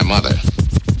talk to my mother.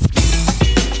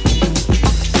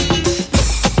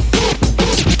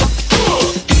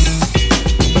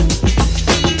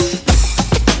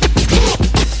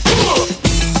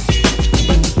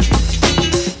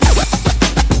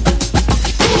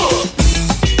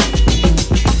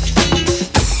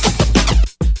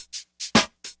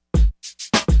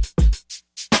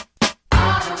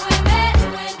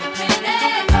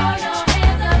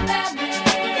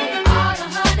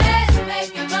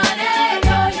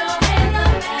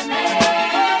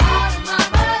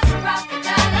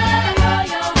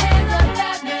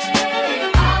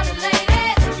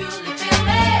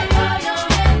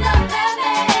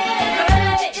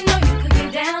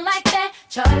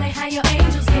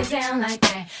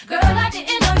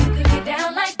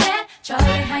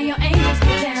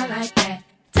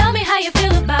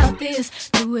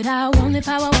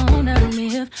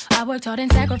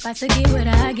 To get what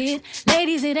I get.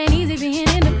 Ladies, it ain't easy being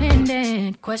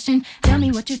independent. Question, tell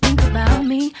me what you think about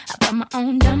me. I buy my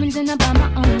own diamonds and I buy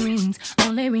my own rings.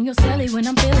 Only ring your celly when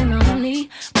I'm feeling lonely.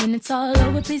 When it's all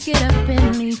over, please get up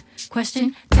and leave.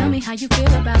 Question, tell me how you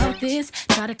feel about this.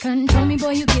 Try to control me,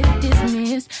 boy, you get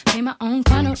dismissed. Pay my own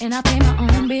condo and I pay my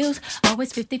own bills.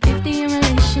 Always 50-50 in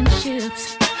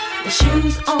relationships. The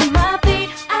shoes on my feet,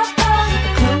 I buy.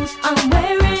 The clothes I'm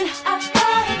wearing, I buy.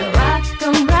 The rock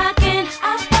I'm rocking,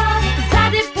 I buy.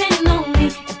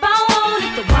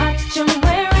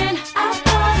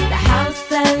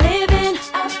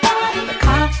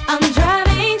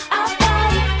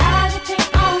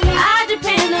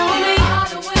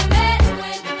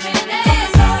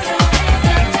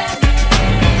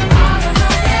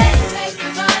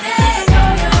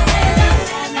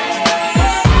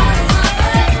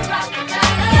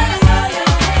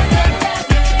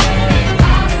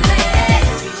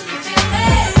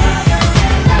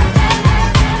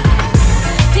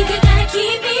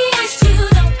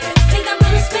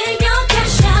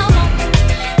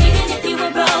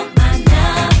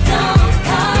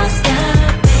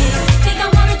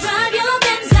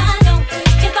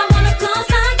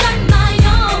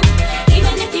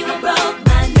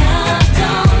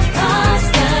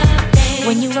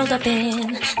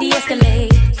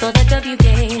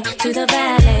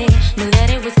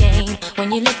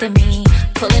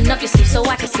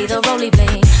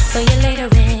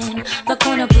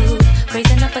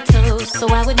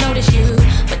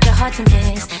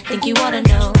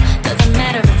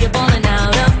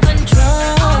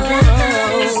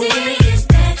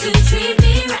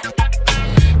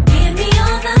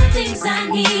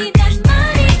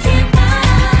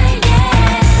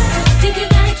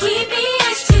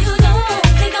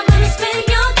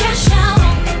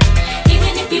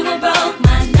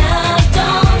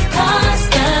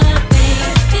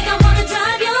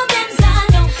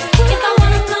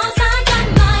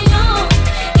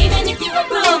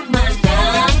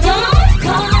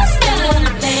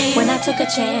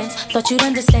 Thought you'd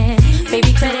understand,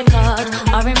 baby, credit cards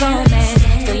are in romance.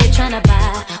 So you're trying to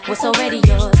buy what's already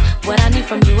yours. What I need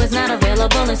from you is not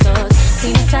available in stores.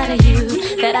 Seen a side of you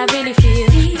that I really feel.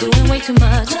 Doing way too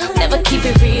much, never keep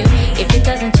it real. If it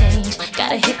doesn't change,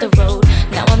 gotta hit the road.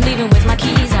 Now I'm leaving with my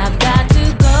keys, I've got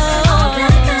to go. All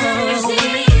that matters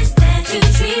is that you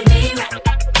treat me right.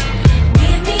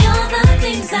 Give me all the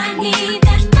things I need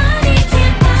that money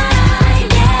can't buy,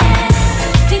 yeah.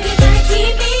 Think you're gonna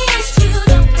keep me as you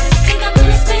don't. Think I'm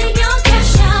gonna spend your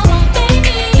cash out on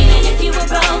baby. Even if you were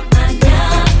broke, my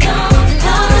love don't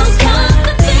cost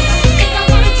nothing. Think I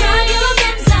wanna drive your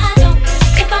Benz, I don't.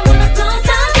 If I wanna close,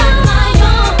 I got my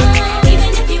own.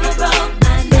 Even if you were broke,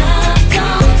 my love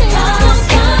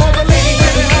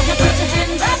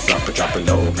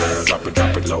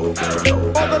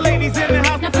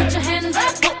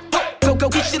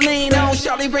what you lean on,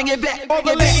 shawty, bring it back. All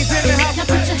the ladies in the house, Now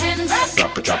put your hands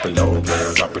up. Drop it low,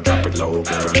 girl. Drop it low,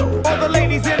 girl. all the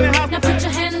ladies in the house. Now put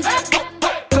your hands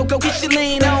up. Go get your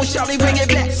lean on, shawty, bring it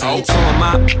back. So two of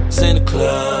my in the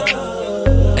club,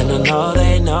 and I know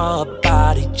they know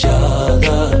about each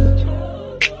other.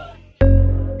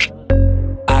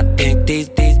 I think these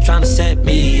tryna set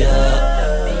me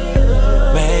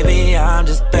up. Maybe I'm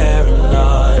just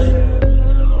paranoid.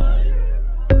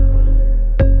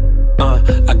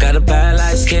 I got a bad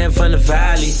light skin from the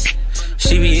valley.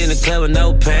 She be in the club with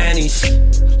no panties.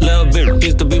 Little bit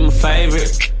used to be my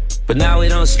favorite, but now we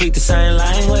don't speak the same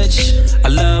language. I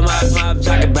love my vibes,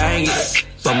 I can bang it,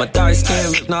 but my dark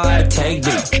skin know how to take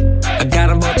it. I got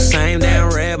them both the same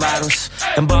damn red bottoms,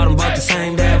 and bought them both the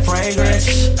same damn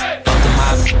fragrance. Both of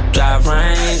my drive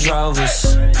Range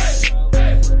Rovers.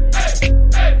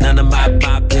 None of my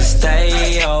pop can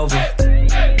stay over.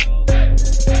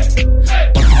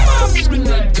 Both of my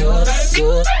look good.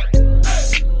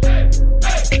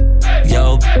 Yo,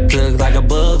 look like a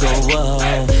booger wolf.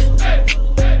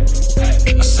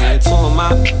 I seen two of my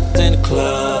in the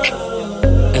club,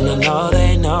 and I know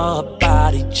they know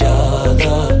about each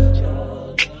other.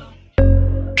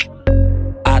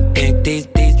 I think these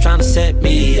tryna set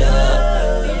me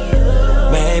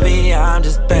up. Maybe I'm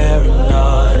just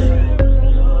paranoid.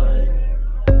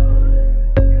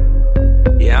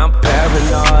 Yeah, I'm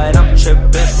paranoid, I'm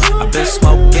tripping. I've been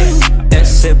smoking and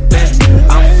sipping.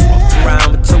 I'm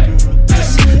around with two,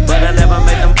 but I never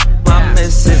made them my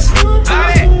missus.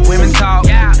 Women talk,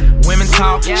 women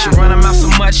talk. She run her mouth so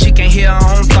much she can't hear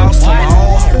her own thoughts. So my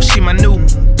old, she my new,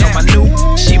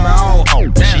 she my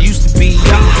old. She used to be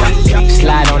young.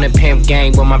 Slide on the pimp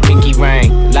gang with my pinky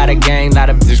ring. Lot of gang, lot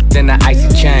of bitch, then the icy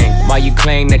chain. While you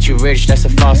claim that you rich, that's a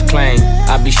false claim.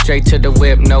 I be straight to the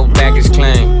whip, no baggage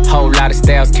claim. Whole lot of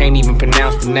styles, can't even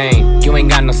pronounce the name. You ain't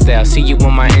got no style, see you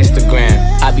on my Instagram.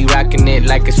 I be rocking it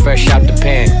like it's fresh out the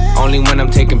pan. Only when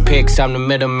I'm taking pics, I'm the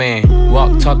middleman.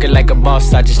 Walk talking like a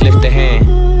boss, I just lift a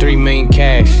hand. 3 million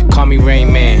cash, call me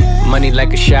Rain Man. Money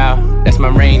like a shower, that's my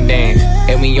rain dance.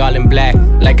 And we all in black,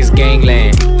 like it's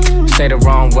gangland. Say the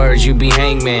wrong words, you be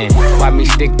hangman. Why me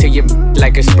stick to you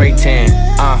like a spray tan?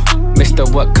 Mister,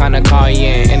 what kind of car you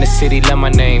in? In the city, love my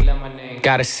name.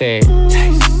 Gotta say it.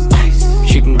 Taste,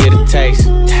 taste. She can get a taste.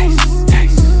 Taste,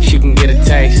 taste. She can get a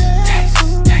taste.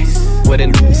 Taste, taste. What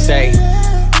a say?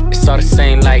 It's all the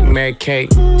same like Mary Kate.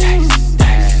 Taste,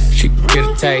 taste. She can get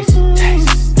a taste.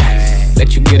 Taste, taste.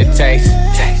 Let you get a taste.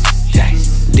 Taste,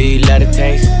 taste. Do you love the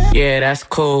taste? Yeah, that's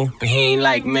cool, but he ain't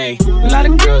like me. A lot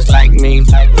of girls like me,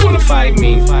 wanna fight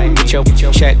me. Get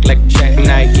your check like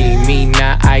Nike. Me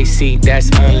not icy, that's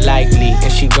unlikely.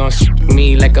 And she gon'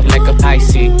 me like a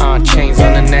icy. Chains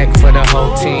on the neck for the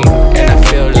whole team. And I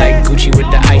feel like Gucci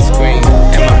with the ice cream.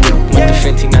 And my whip with the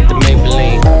Fenty, not the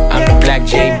Maybelline. I'm the black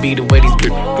JB, the way these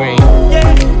green.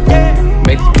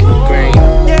 Make this green.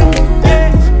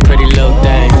 Pretty little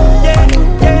thing.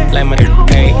 Like my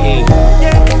AE.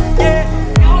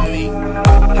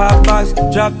 Hot box,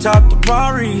 drop top the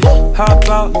Rari. Hop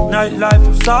out, nightlife,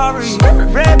 I'm sorry.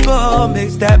 Red Bull,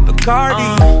 mix that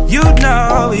Bacardi. You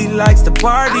know he likes to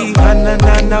party.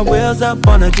 Na wheels up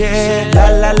on a jet.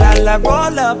 La,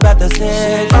 roll up at the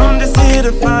set. I'm just here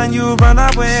to find you, run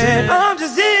away. I'm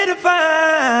just here to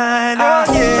find, oh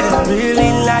yeah.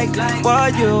 Really like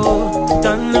what you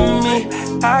done to me.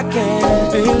 I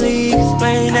can't really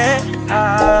explain it.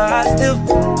 I still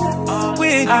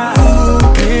with you.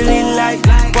 Really like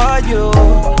what you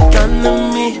done to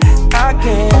me. I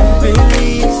can't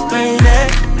really explain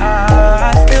it.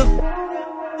 I still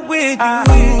with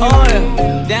you. Oh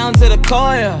yeah, down to the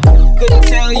core, yeah. Couldn't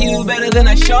tell you better than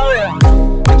I show ya.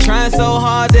 I'm trying so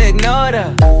hard to ignore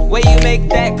the way you make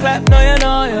that clap, no you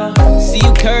know ya. See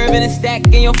you curving and stack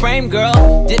in your frame, girl.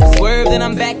 Dip swerve, then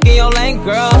I'm back in your lane,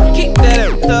 girl. Keep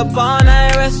that up all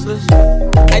night restless.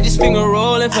 I just finger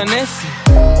roll and finesse.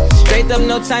 Straight up,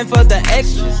 no time for the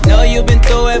extras. Know you been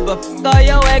through it, but f*** all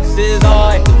your exes.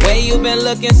 Oh, the way you been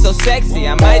looking so sexy,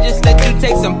 I might just let you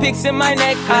take some pics in my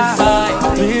necklace.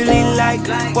 I really like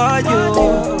what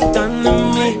you done to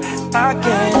me. I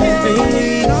can't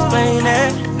really explain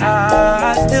it.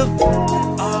 I still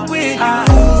with you.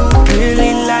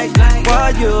 Really like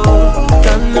what you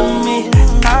done to me.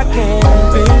 I can't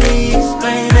really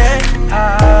explain it.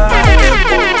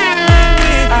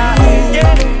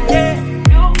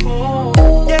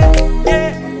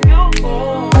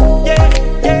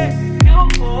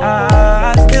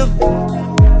 I still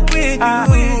with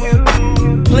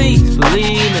you. Please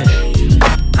believe me,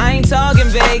 I ain't talking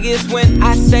Vegas when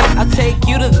I say I'll take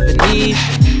you to the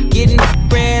Venetian. Getting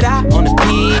spread out on the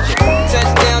beach.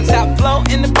 Touchdown top flow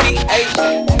in the PH.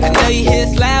 I know you hear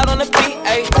it's loud on the beat,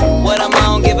 ayy. What I'm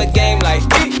on, give a game like,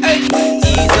 ayy.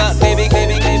 Ease up, baby,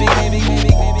 baby, baby, baby,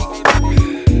 baby, baby.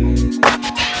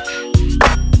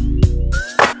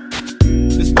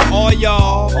 This for all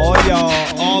y'all,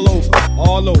 all over.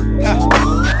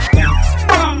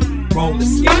 Bounce, roll the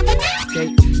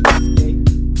skate,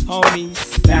 homies.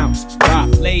 Bounce, rock,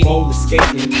 lady, roller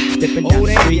skating, dipping down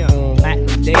the street on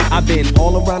platinum day. I've been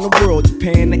all around the world,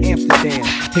 Japan to Amsterdam.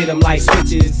 Hit them like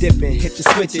switches, dipping, hit the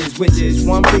switches, which is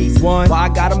one reason why I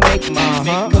gotta make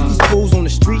mine. Cause these fools on the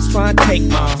streets trying to take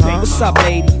mine. What's up,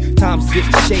 lady? Time's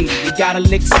getting shady. You gotta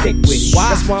lick stick with it.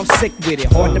 That's why I'm sick with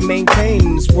it. Hard to maintain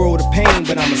in this world of pain,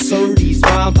 but I'ma serve these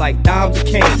rhymes like dimes of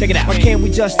cane. Check it out. Why can't we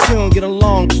just chill and get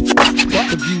along? What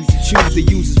the views you choose to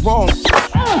use is wrong.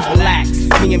 Relax,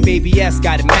 me and Baby S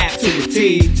got it mapped to a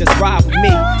T. Just ride with me,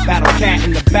 battle cat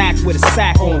in the back with a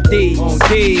sack on D.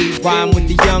 Rhyme with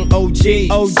the young OG,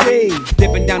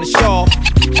 dipping down the shawl.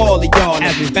 All of y'all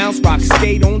as we bounce, rock,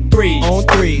 skate on three. We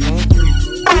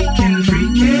can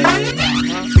freak it,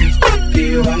 if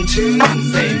you want to,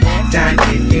 baby. Die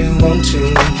if you want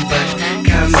to, but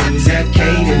come and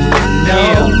arcade and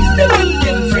know that we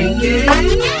can freak it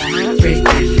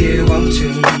if you want to.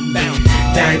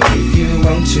 Die if you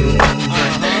want to,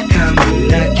 but come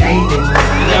and arcade and know.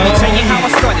 Let me tell you how I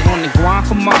started on the grind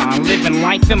for mine. Living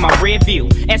life in my rear view.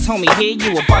 As homie here,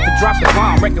 you about to drop the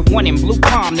bomb. Record one in Blue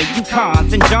Palm, the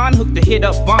Yukons. And John hooked the hit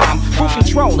up bomb. Full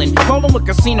controlling, rolling with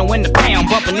casino in the pound.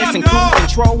 Bumping this in cruise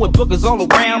control with boogers all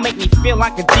around. Make me feel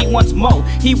like a G once more.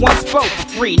 He once spoke for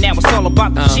free, now it's all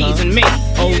about the G's and me.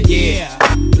 Oh yeah,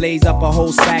 blaze up a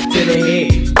whole sack to the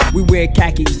head. We wear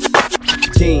khakis.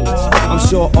 I'm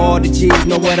sure all the G's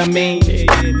know what I mean.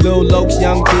 Lil Lokes,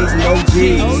 young G's, and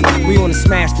OGs. We wanna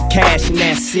smash the cash and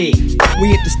that's it. We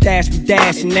hit the stash, we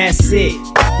dash and that's it.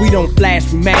 We don't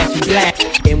flash, we mash, we black.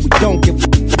 And we don't give a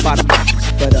about a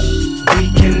but we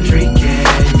can freak it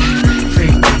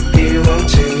if you want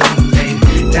to,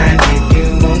 baby. Die if you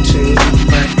want to,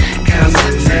 but come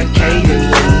to arcade and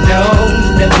you know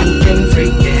that we can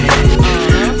freak it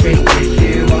if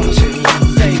you want to,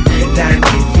 baby. Die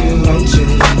if you want to,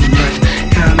 but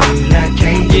come to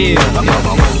arcade. Yeah.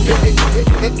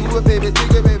 Do it, baby,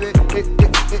 take it, baby.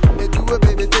 Do it,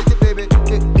 baby, take it, baby.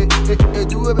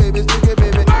 Do it, baby, take it,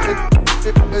 baby.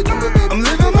 I'm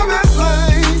living my best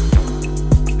life.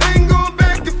 Ain't going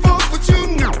back and forth with you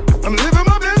now. I'm living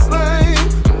my best life.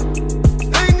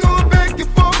 Ain't going back and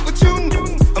forth with you now.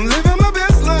 I'm living my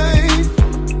best life.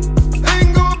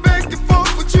 Ain't going back and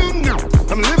forth with you now.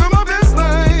 I'm living my best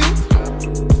life.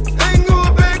 Ain't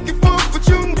going back and forth with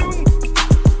you now.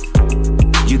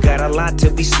 You got a lot to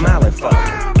be smiling for.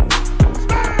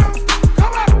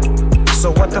 So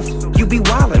what the you be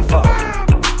wildin' for?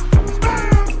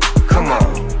 Come on,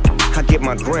 I get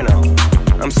my grin on.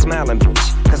 I'm smiling,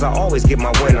 bitch, cause I always get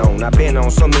my win on. I've been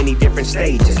on so many different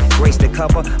stages. Graced the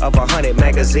cover of 100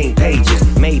 magazine pages.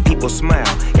 Made people smile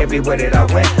everywhere that I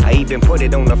went. I even put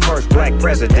it on the first black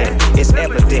president. It's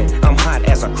evident I'm hot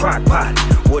as a crock pot,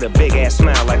 with a big ass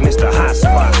smile like Mr. Hot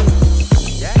Spot.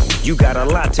 You got a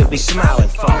lot to be smiling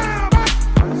for.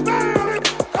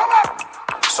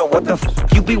 So what the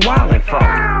you be wildin' for?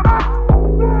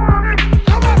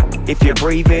 If you're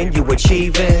breathing, you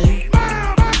achieving.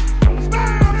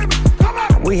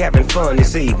 We having fun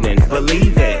this evening,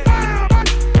 believe it.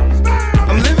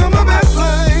 I'm living my best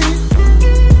life.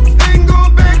 Ain't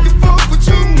going back and forth with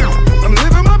you now. I'm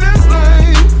living my best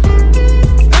life.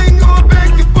 Ain't going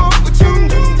back and forth with you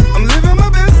now. I'm living my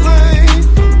best life.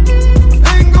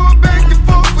 Ain't going back and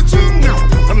forth with you now.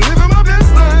 I'm living my best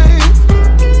life.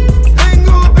 Ain't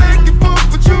going back and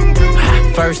forth with you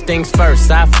now. First things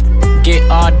first, I get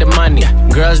all the money.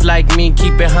 Girls like me,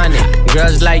 keep it honey.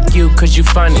 Girls like you, cause you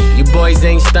funny. You boys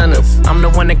ain't stunners. I'm the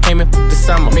one that came in the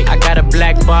summer. I got a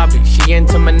black Barbie, she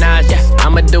into Minaj.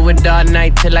 I'ma do it all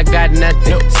night till I got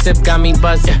nothing. Sip got me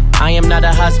buzzing. I am not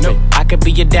a husband. I could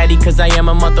be your daddy, cause I am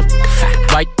a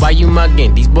motherfucker. Why you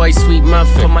mugging? These boys sweet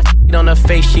muffin. Put my shit on her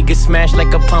face, she get smashed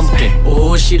like a pumpkin.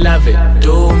 Ooh, she love it.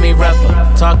 Do me rougher.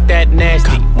 Talk that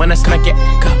nasty. When I smack it,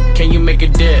 can you make a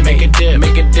dip? Make a dip,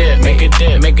 make a dip, make a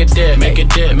dip, make a dip, make a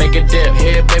dip, make a dip.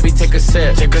 Here, baby, take a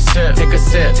sip, take a sip, take a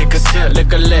sip, take a sip.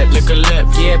 Lick a lip, lick a lip.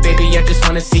 Yeah, baby, I just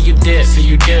wanna see you dip, see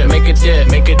you dip. Make a dip,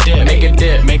 make a dip, make a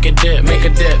dip, make a dip, make a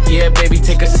dip. Yeah, baby,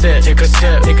 take a sip, take a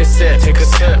sip, take a sip, take a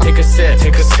sip, take a sip,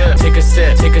 take a sip, take a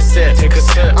sip, take a sip, take a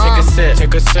sip, take a sip,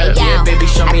 take a sip. Yeah, baby,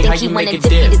 show me how you make a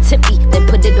dip. Tippy, then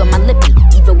put it on my lippy.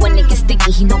 Even when it gets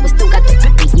sticky, he know it still got the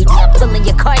drippy. You not pulling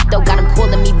your card though, got him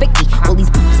calling me Vicky. All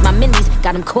these my minis got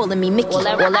got him calling me Mickey. Well,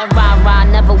 that rah-rah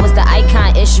never was the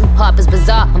icon issue. Harper's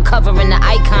Bazaar, I'm covering the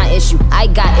icon issue. I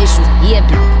got issues, yeah,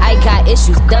 I got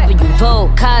issues. W,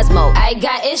 Vogue, Cosmo, I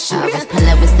got issues. I was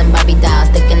pulling with some Barbie dolls,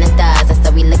 sticking the thighs. I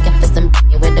said we looking for some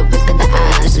with the whisk of the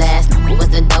eyes. Last night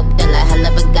was a dope dealer, hell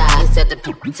of a guy. He said the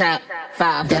top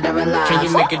 5 dead or alive. Can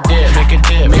you make a dip, make a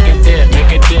dip, make a dip,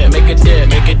 make a dip, make a dip,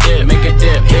 make a dip, make a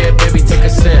dip? Yeah, baby, take a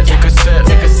sip, take a sip,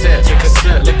 take a sip, take a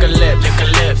sip. Lick a lip, lick a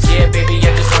lips. Yeah, baby,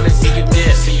 I just wanna see you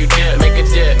dip, see you dip. Make a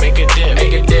dip, make a dip,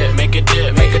 make a dip, make a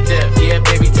dip, make a dip. Yeah,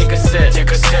 baby, take a sip,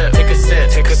 take a sip, take a sip,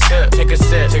 take a sip, take a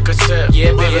sip, take a sip.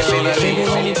 Yeah, baby, Baby,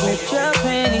 when you put your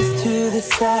panties to the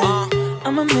side,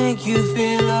 I'ma make you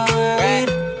feel alright.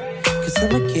 Cause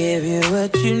I'ma give you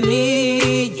what you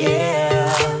need,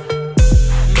 yeah.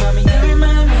 Mommy, you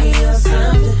remind me of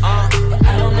something, but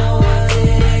I don't know what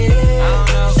it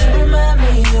is. You remind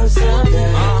me of something,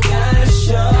 you gotta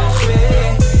show me.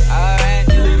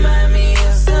 You remind me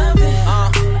of something,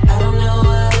 I don't know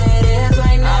what it is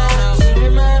right now. You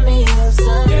remind me of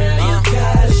something, you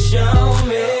gotta show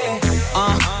me.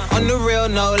 On the real,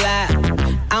 no lie,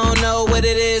 I don't know what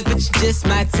it is, but you're just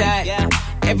my type.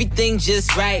 Everything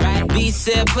just right. B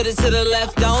said put it to the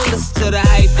left, don't listen to the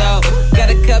hype though. Got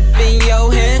a cup in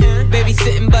your hand, baby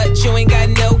sitting but you ain't got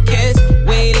no kiss.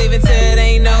 We ain't leaving till it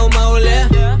ain't no more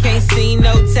left. Can't see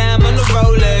no time on the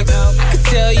Rolex. I can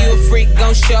tell you a freak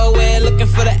gon' show it. Looking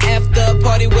for the after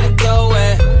party with a dough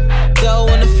at. Dough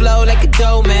on the flow like a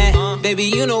dough man. Baby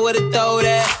you know where to throw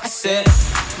that. I said,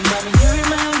 mommy you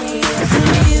remind me of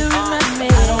something. You remind me. I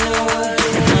don't know what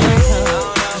it is.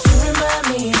 You remind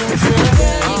me of something.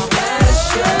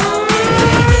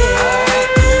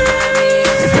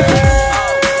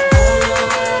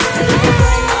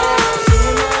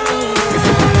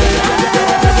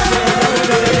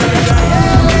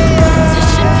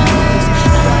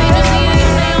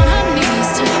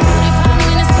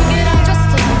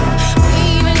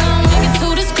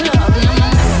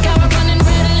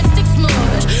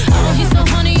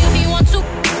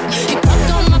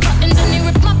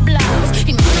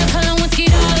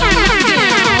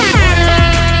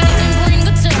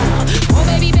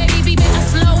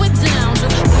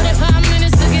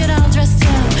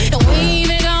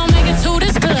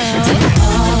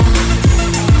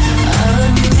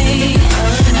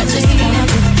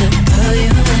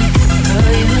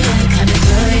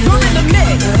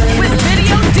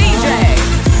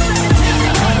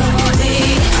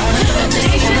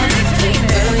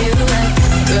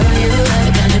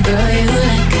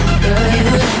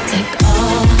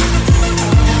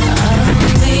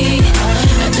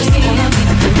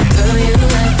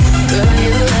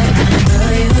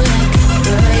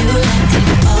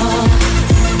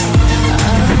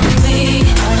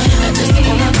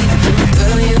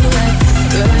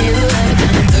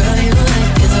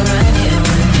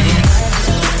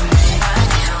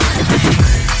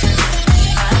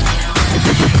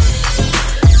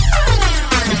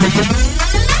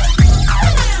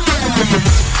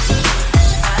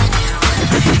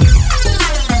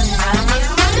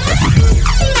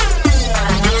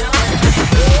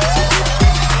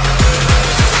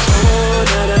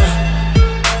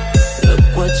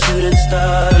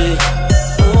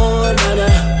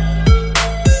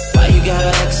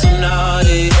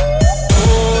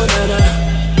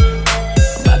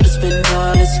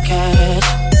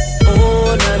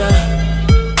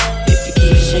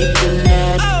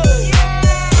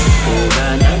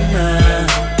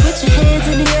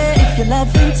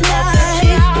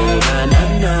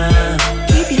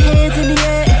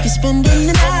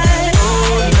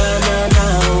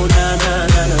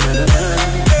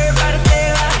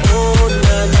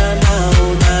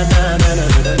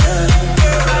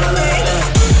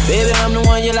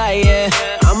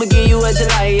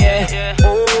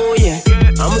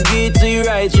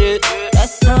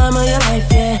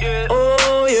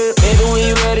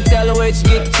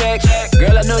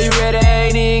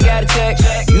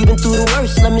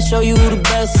 Show you who the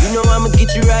best. You know I'ma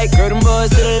get you right. Girl, them boys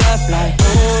to the left like,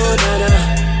 oh, na-na.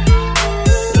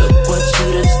 Look what you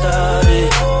done started.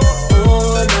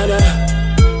 Oh, na-na.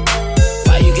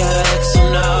 Why you gotta act so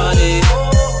naughty?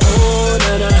 Oh,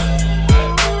 na-na.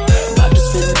 About to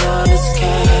spend all this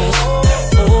cash.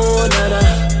 Oh, na-na.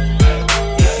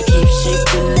 If you keep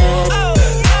shaking that. Oh,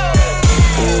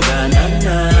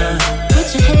 na-na-na. Put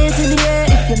your hands in the air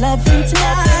if you're loving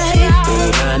tonight.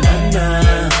 Oh, na-na-na.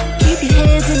 Keep your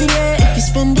hands in the air if you're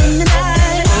spending the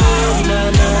night. Oh, na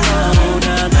na na, oh,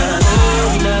 na na na,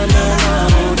 oh, na na na,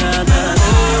 oh, na na na,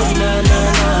 oh, na na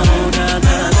na, oh, na na na, oh, na na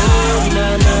na, oh, na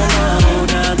na na, oh,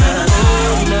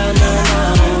 na na na,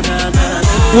 oh, na na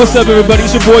na. What's up, everybody?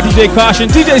 It's your boy DJ Caution.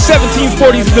 DJ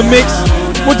 1740's in the mix.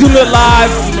 We're doing it live,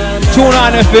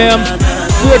 209 FM.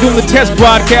 We are doing the test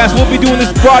broadcast. We'll be doing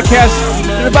this broadcast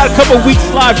in about a couple of weeks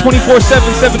live,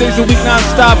 24/7, 7 days a week,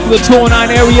 non-stop for the 209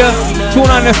 area.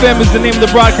 209 FM is the name of the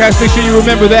broadcast. Make sure you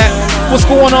remember that. What's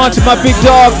going on to my big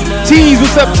dog, Tease?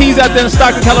 What's up, Tease, out there in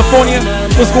Stockton, California?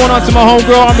 What's going on to my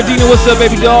homegirl, Armadina? What's up,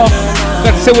 baby doll?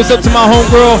 Got to say what's up to my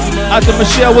homegirl out there,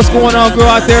 Michelle. What's going on, girl,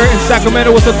 out there in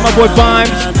Sacramento? What's up to my boy Bimes?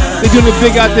 They're doing it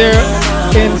big out there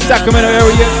in Sacramento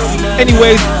area.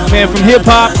 Anyways, man, from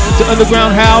hip-hop to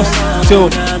underground house to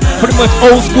pretty much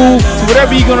old school to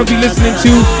whatever you're going to be listening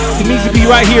to, it needs to be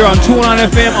right here on 209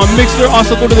 FM on Mixer.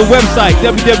 Also go to the website,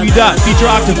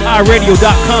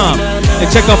 www.featureoctaveradio.com, and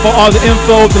check out for all the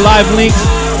info, the live links,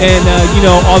 and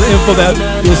all the info that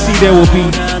you'll see there will be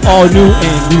all new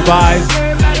and revised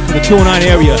for the 209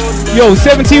 area. Yo,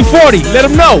 1740, let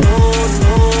them know.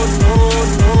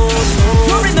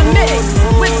 You're in the mix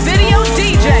with Video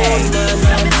DJ.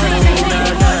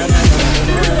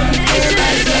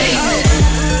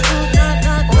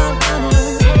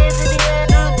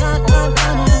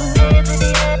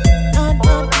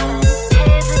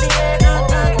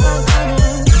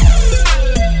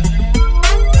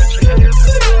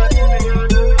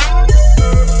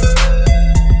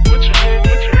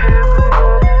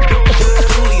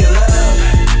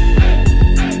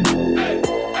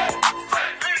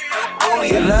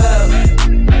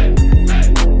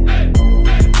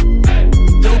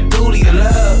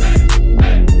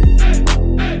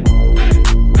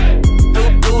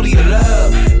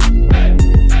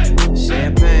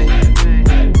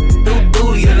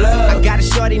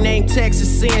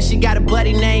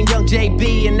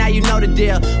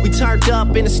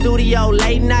 Up in the studio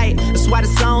late night. That's why the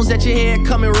songs that you hear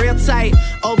coming real tight.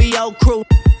 OVO crew,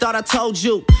 thought I told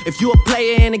you. If you a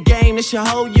player in the game, this should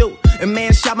hold you. And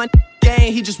man shot my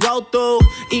game, he just rolled through.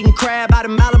 Eating crab out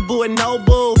of Malibu and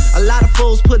Nobu. A lot of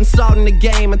fools putting salt in the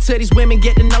game. Until these women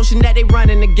get the notion that they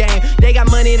running the game. They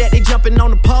got money that they jumping on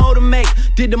the pole to make.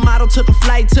 Did the model, took a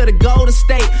flight to the Golden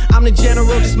State. I'm the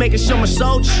general, just making sure my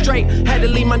soldiers straight. Had to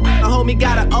leave my homie,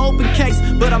 got an open case.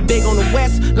 But I'm big on the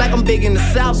west, like I'm big in the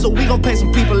south. So we gon' pay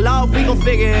some people off, we gon'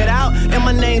 figure it out. And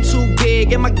my name too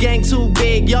big, and my gang too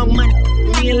big. Young money,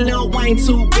 me and Lil Wayne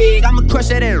too big. I'ma crush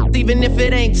that air, even if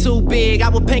it ain't too big. I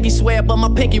would pinky swear, but my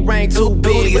pinky ring too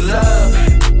big. What's up?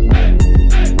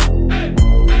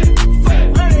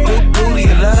 Who do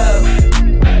you love?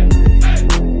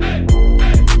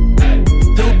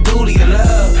 Who do you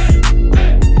love?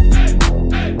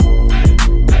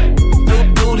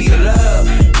 Who do you love?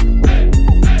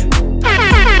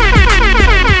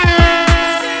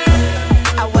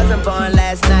 I wasn't born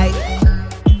last night.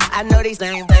 I know these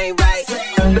things ain't right.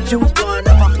 But you was blowing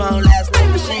up my phone last night.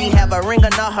 But she ain't have a ring or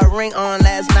not her ring on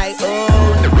last night. Ooh,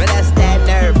 that's that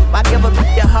nerve. Why give a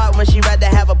bitch your heart when she rather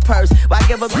have a purse? Why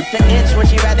give a bitch an inch when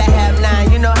she rather have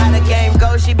 9? You know how the game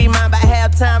goes. She be mine by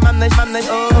halftime. I'm the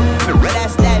ooh,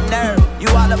 that's that nerve. You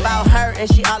all about her and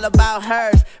she all about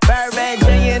hers. Birdman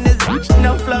Jr. and this bitch,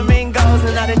 no flamingos.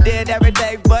 And I done did every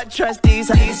day but trust these.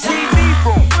 See me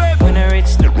when I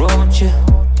reach the road, you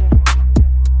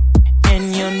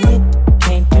and your knee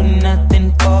can't do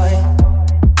nothing for you.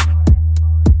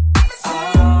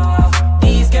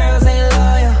 These girls ain't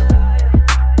loyal.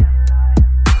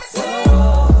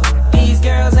 These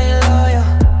girls ain't loyal.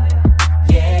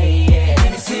 Yeah, yeah.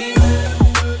 Let me see.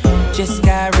 Just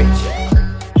got rich.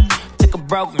 Took a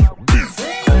broke man.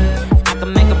 I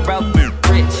can make a broke man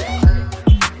rich,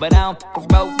 but I don't fuck a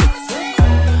broke bitch.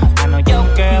 I know your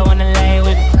girl wanna lay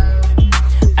with me.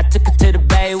 I took her to the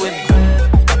bay with me.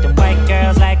 Got them white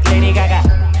girls like Lady Gaga.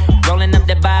 Rolling up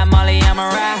that by Molly, I'm a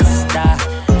Rasta.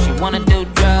 She wanna do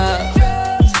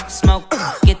drugs, smoke,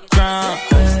 get drunk.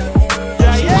 She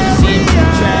wanna see me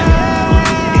trap.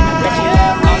 I bet she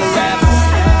love all the rappers.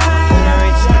 When I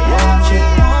reach the want you,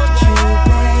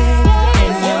 baby.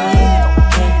 And you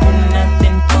can't do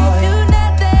nothing for you.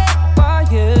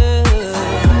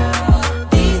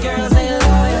 These girls ain't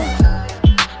loyal.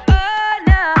 Oh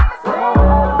no.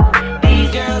 These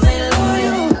girls ain't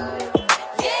loyal.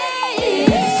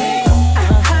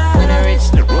 When I reach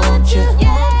the road, you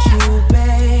want you,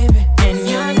 baby, and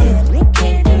you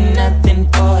can't do nothing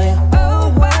for you.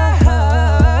 Oh wow,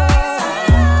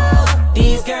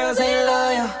 these girls ain't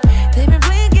loyal. They been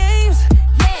playing games.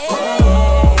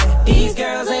 Yeah, these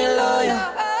girls ain't loyal.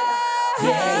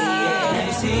 Yeah, let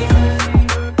me see.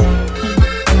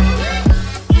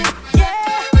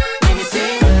 Yeah, let me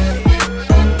see.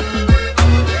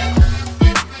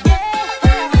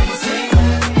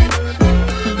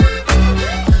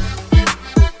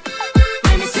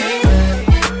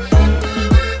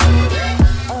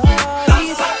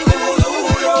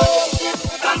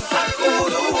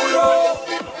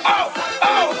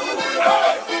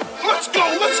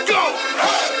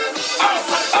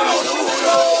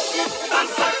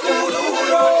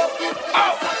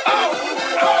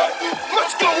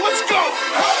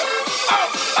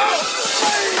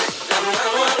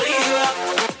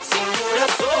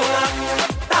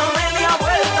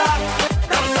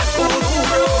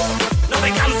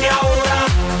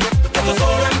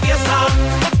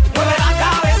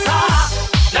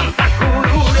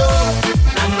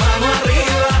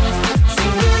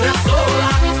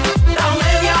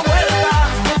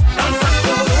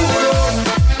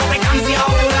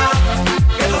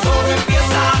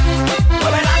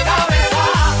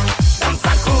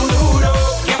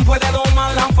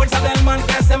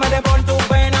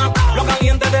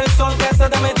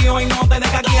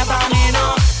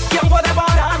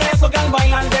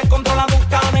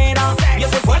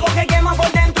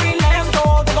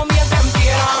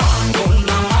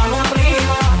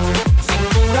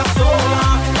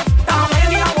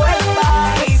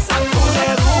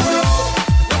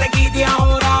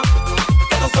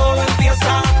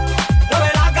 empieza.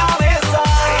 Mueve la cabeza.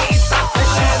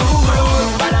 Eche duro,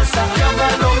 balanza, llama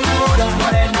locura.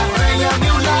 Morena, ven a mi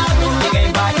lado.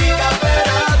 Ninguém vai ficar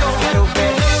parado. Quero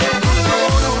ver esse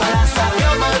futuro. Balanza,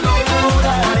 llama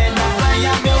locura. Morena, ven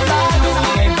a mi lado.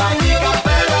 Ninguém vai ficar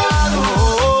parado.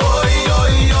 Oi,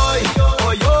 oi, oi,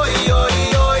 oi, oi,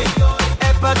 oi, oi.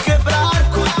 É pra quebrar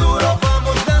com duro.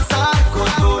 Vamos dançar com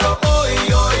duro. Oi,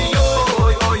 oi,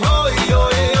 oi, oi, oi,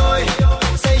 oi, oi.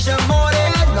 Seja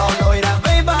morena, loira,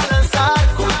 vem balançar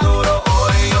com duro.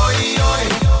 Oi, oi, oi.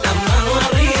 La mano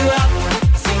arriba,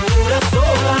 cintura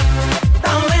sola.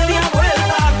 Da media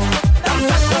vuelta,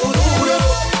 danza con duro.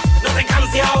 No te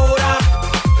canses ahora,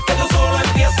 que tú solo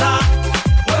empieza.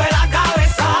 Mueve la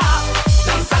cabeza,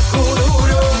 danza con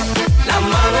duro. La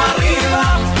mano arriba,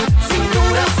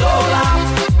 cintura sola.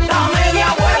 Da media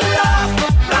vuelta,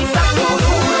 danza con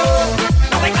duro.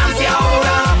 No te canses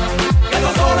ahora, que tú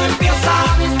solo empieza.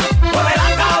 Mueve la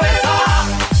cabeza,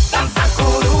 danza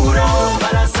con duro.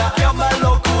 Balanza, llama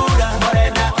locura.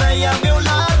 Morena, vem a meu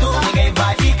lado. Ninguém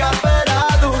vai ficar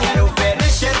parado. Quero ver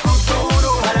esse futuro.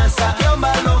 Balança,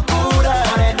 llama loucura.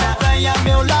 Morena, vem a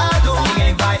meu lado.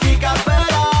 Ninguém vai ficar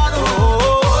parado.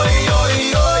 Oi, oi,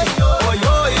 oi, oi,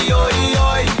 oi, oi,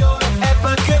 oi. É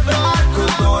pra quebrar com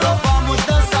duro. Vamos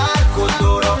dançar com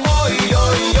duro. Oi,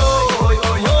 oi, oi,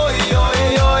 oi, oi,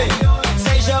 oi, oi.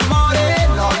 Seja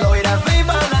morena, loira, vem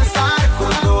balançar com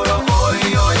duro. Oi,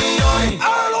 oi, oi.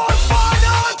 Alô,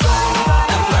 palhaço!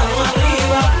 La mano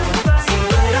arriba,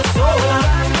 cintura sola.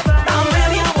 Da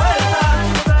media vuelta,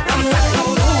 danza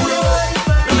con duro.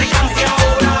 No te canses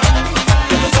ahora,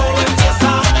 que tú solo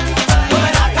empieza.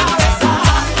 Mueve la cabeza,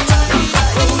 danza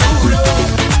con duro.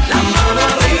 La mano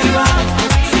arriba,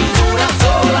 cintura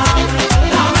sola.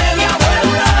 Da media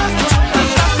vuelta,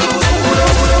 danza con duro.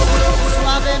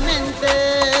 Suavemente,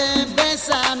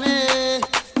 bésame,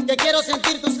 que quiero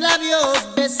sentir tus labios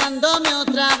besándome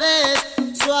otra vez.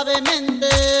 Suavemente,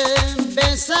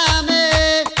 bésame,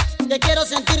 que quiero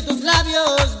sentir tus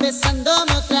labios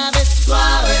besándome otra vez.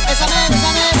 Suave, bésame,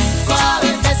 bésame, suave,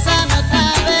 bésame otra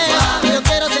vez. Suave, yo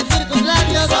quiero sentir tus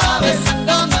labios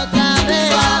besándome otra vez.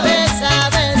 Suave, besa,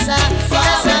 besa,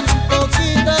 bésame un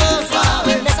poquito.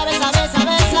 Suave, besa, besa, besa,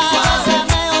 besa,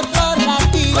 bésame otro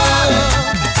ratito.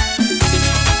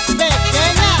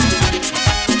 Pequeña,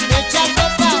 échate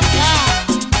pa' acá.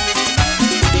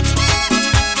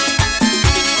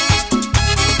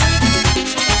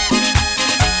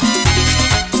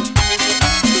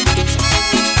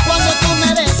 Cuando tú me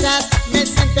besas, me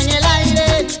siento en el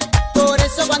aire. Por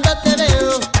eso cuando te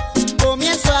veo,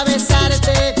 comienzo a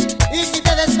besarte. Y si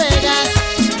te despegas,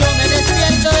 yo me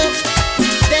despierto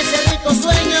de ese rico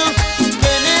sueño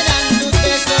que me dan tus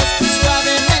besos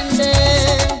suavemente.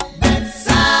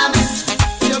 Bésame,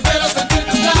 yo quiero sentir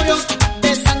tus labios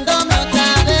besándome otra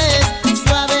vez.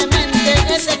 Suavemente,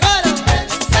 ese coro.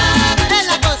 Bésame, es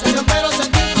la cosa, yo quiero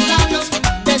sentir tus labios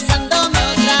besándome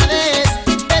otra vez.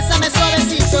 Bésame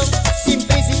suavecito, sin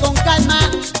prisa y con calma.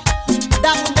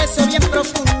 Dame un beso bien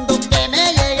profundo que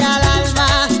me llega al alma.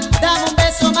 Dame un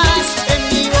beso más, en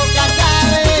mi boca cae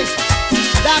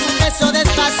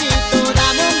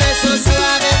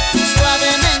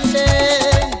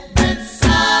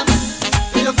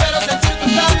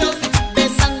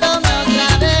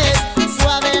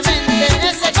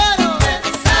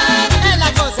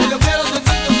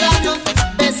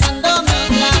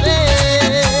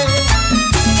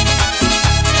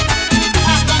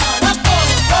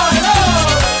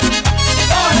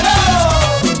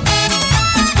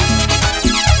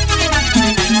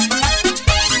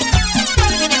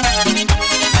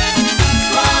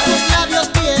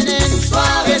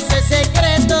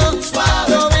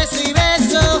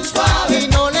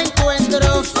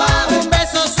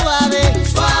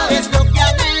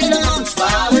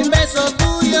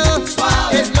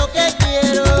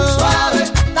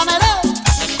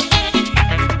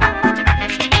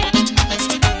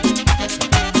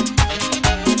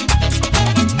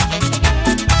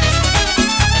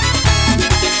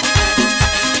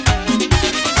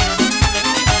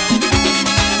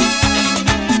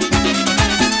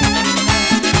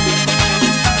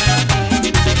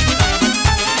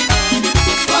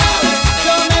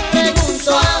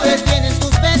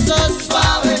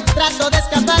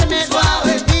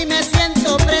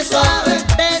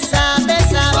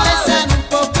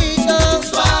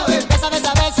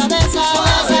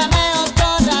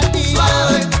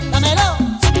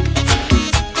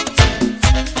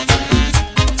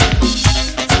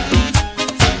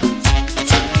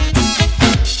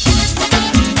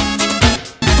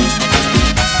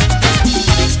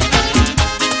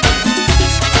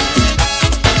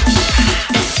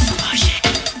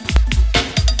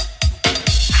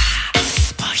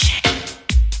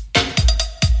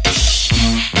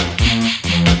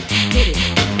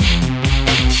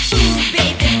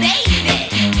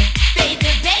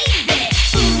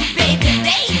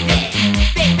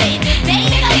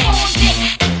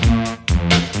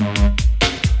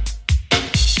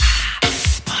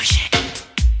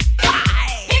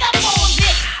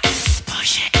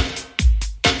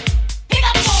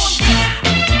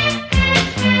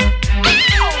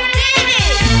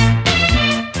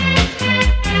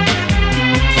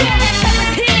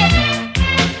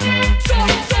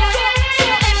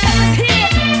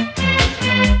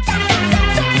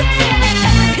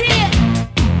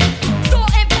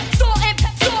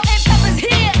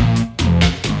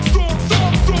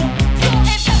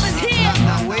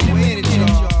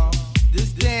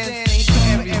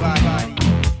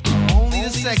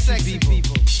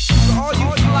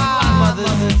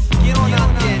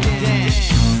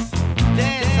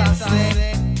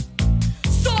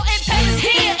Salt and pepper's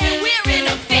here and we're in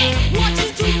effect. Want you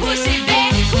to push it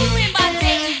back. Cooling by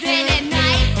day and then at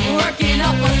night, working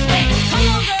up a sweat. Come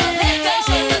on, girls, let's go.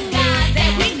 Show the guys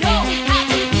that we know how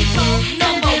to become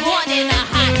number one in a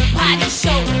hot body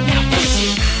show. Now push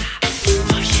it.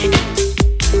 Push it.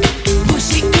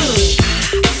 Push it good.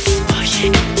 Push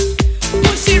it.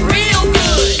 Push it real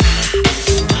good.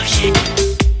 Push it.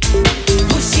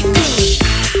 Push it good.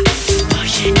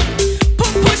 Push it.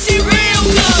 Push it real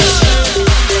good.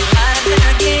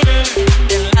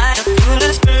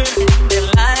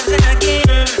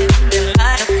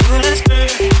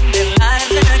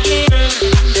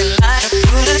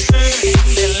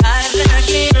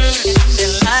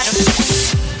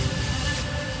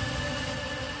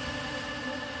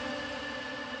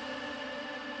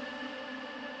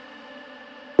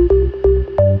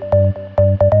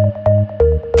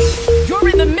 You're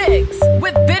in the mix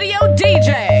with Video DJ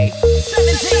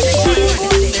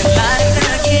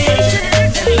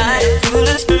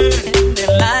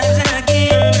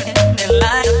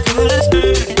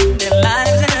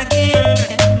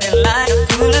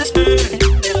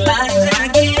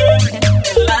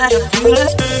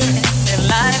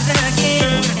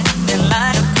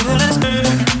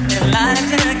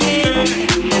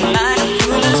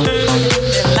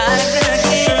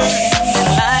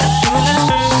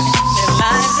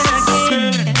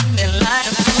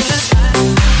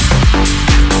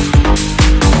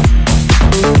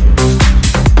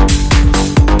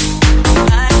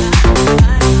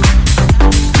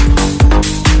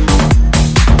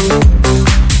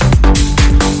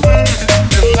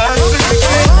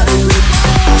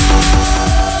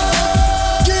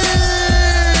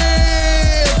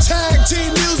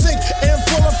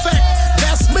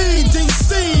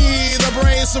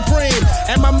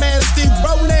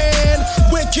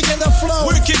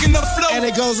 'em the flow. And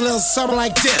it goes a little something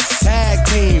like this. Tag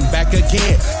team, back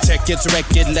again. Check it to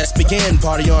record, let's begin.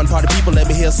 Party on, party people, let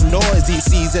me hear some noise.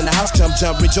 DC's in the house, jump,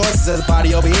 jump, rejoices. There's a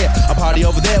party over here, a party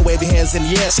over there. Wave your hands in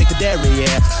the air, shake the dairy,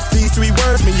 yeah. These three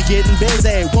words mean you're getting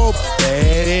busy. Whoop,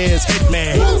 there it is,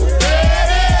 Hitman. Whoop, there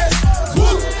it is.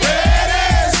 Whoop, there it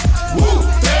is. Whoop,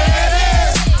 there it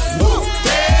is. Whoop,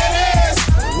 there it is.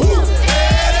 Whoop,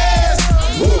 there it is.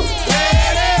 Whoop, there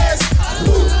it is.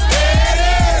 Whoop, there it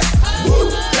is.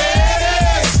 Whoop, there it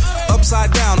is.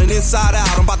 Upside down and inside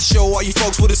out, I'm about to show all you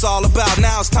folks what it's all about.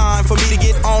 Now it's time for me to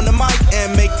get on the mic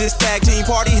and make this tag team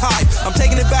party hype. I'm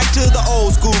taking it back to the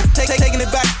old school. Taking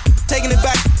it back, taking it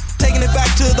back. Taking it back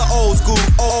to the old school,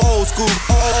 old school,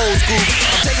 old school.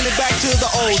 I'm taking it back to the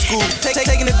old school.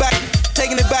 Taking it back,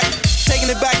 taking it back, taking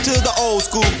it back to the old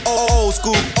school, old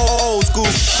school, old school.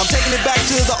 I'm taking it back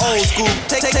to the old school.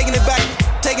 Taking it back,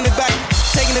 taking it back,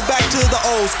 taking it back to the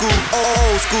old school,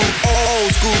 old school,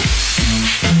 old school.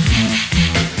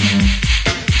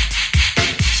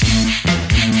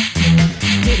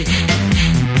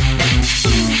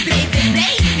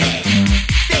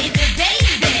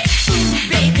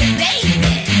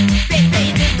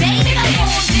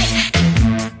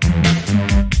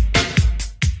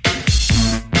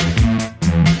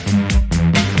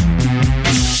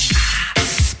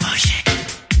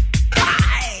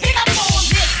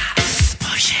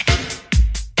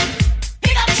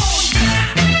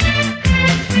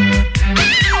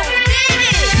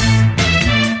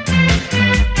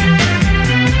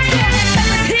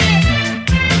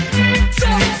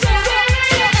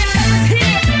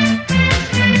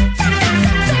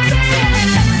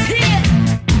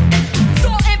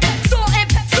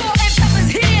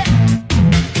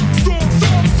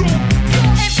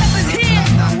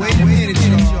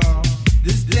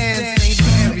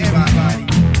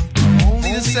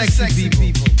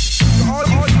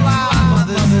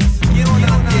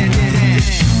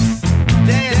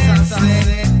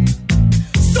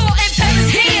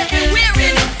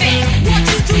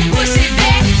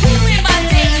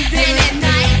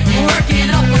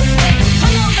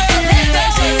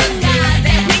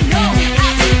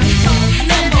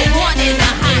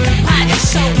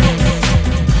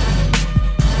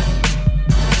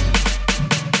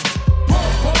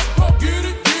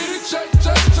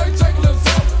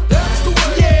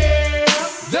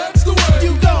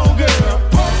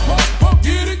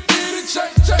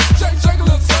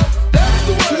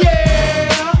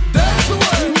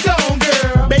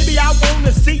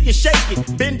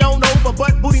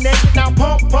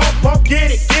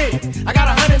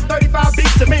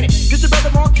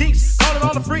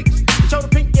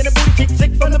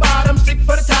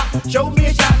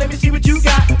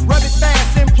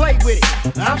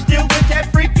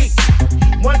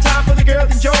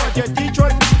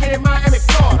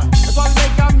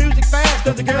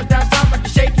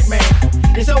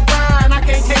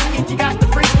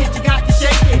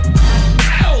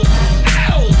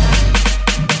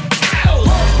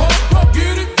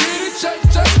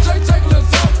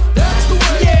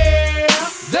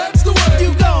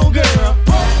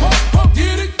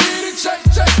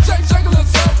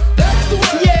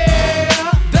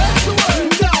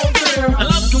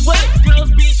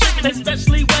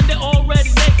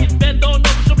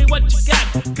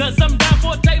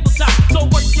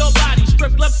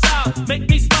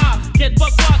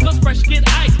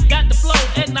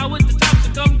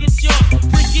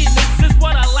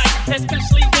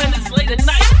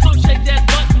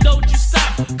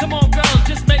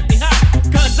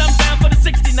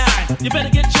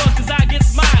 get yours, cause I get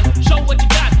mine. Show what you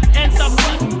got and some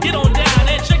fun. Get on down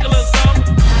and shake a little some.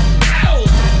 Ow,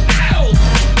 ow,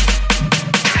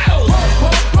 ow.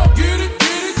 Pump, get it,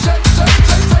 shake, shake,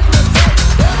 shake, shake, let's go.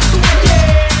 That's the way,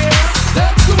 yeah,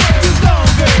 that's the way it's done,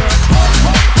 girl.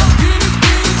 Pump, get it,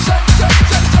 shake, shake,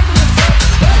 shake, shake, let's go.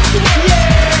 That's the way,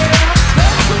 yeah,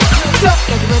 that's the way it's done.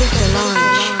 Get ready for the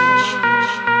launch.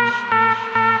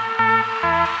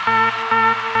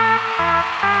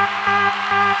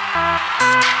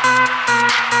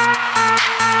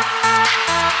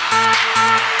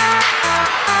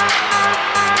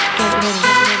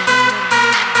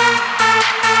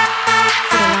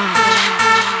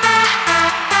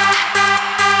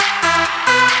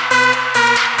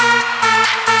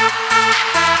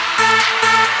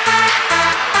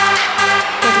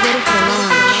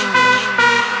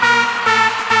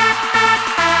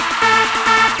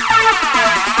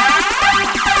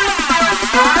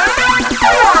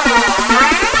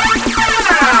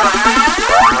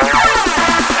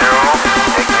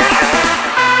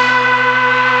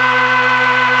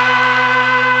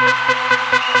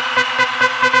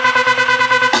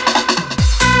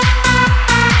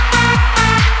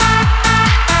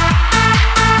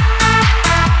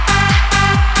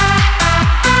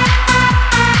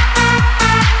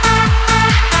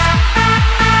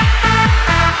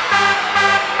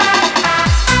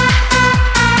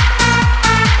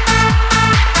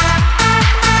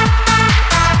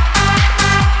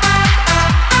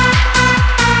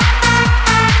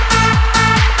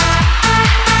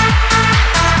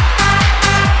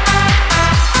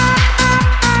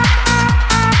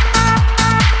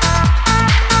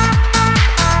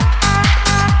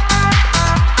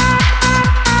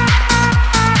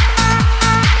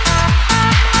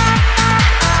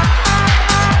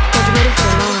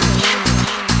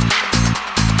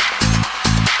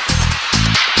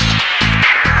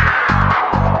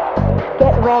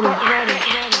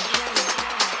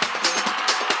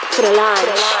 For the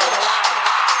launch.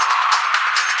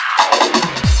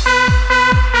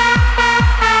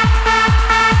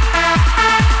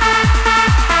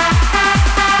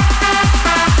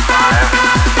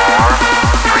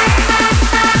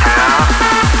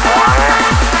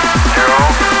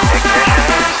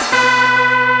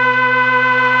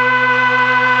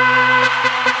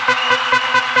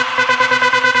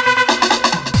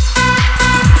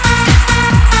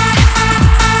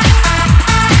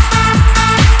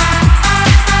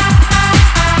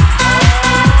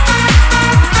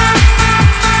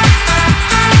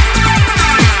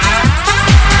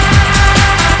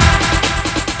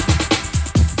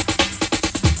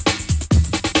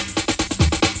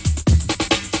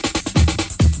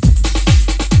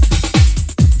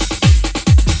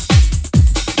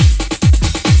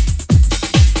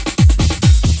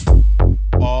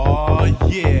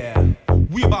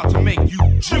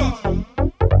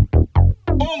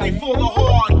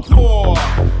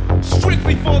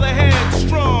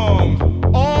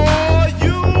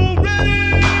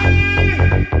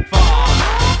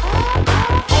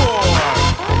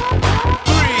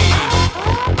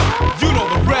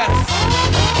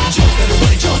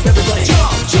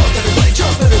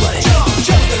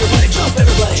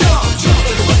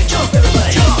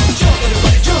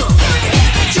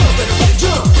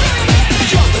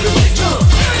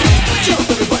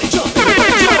 Everybody jump.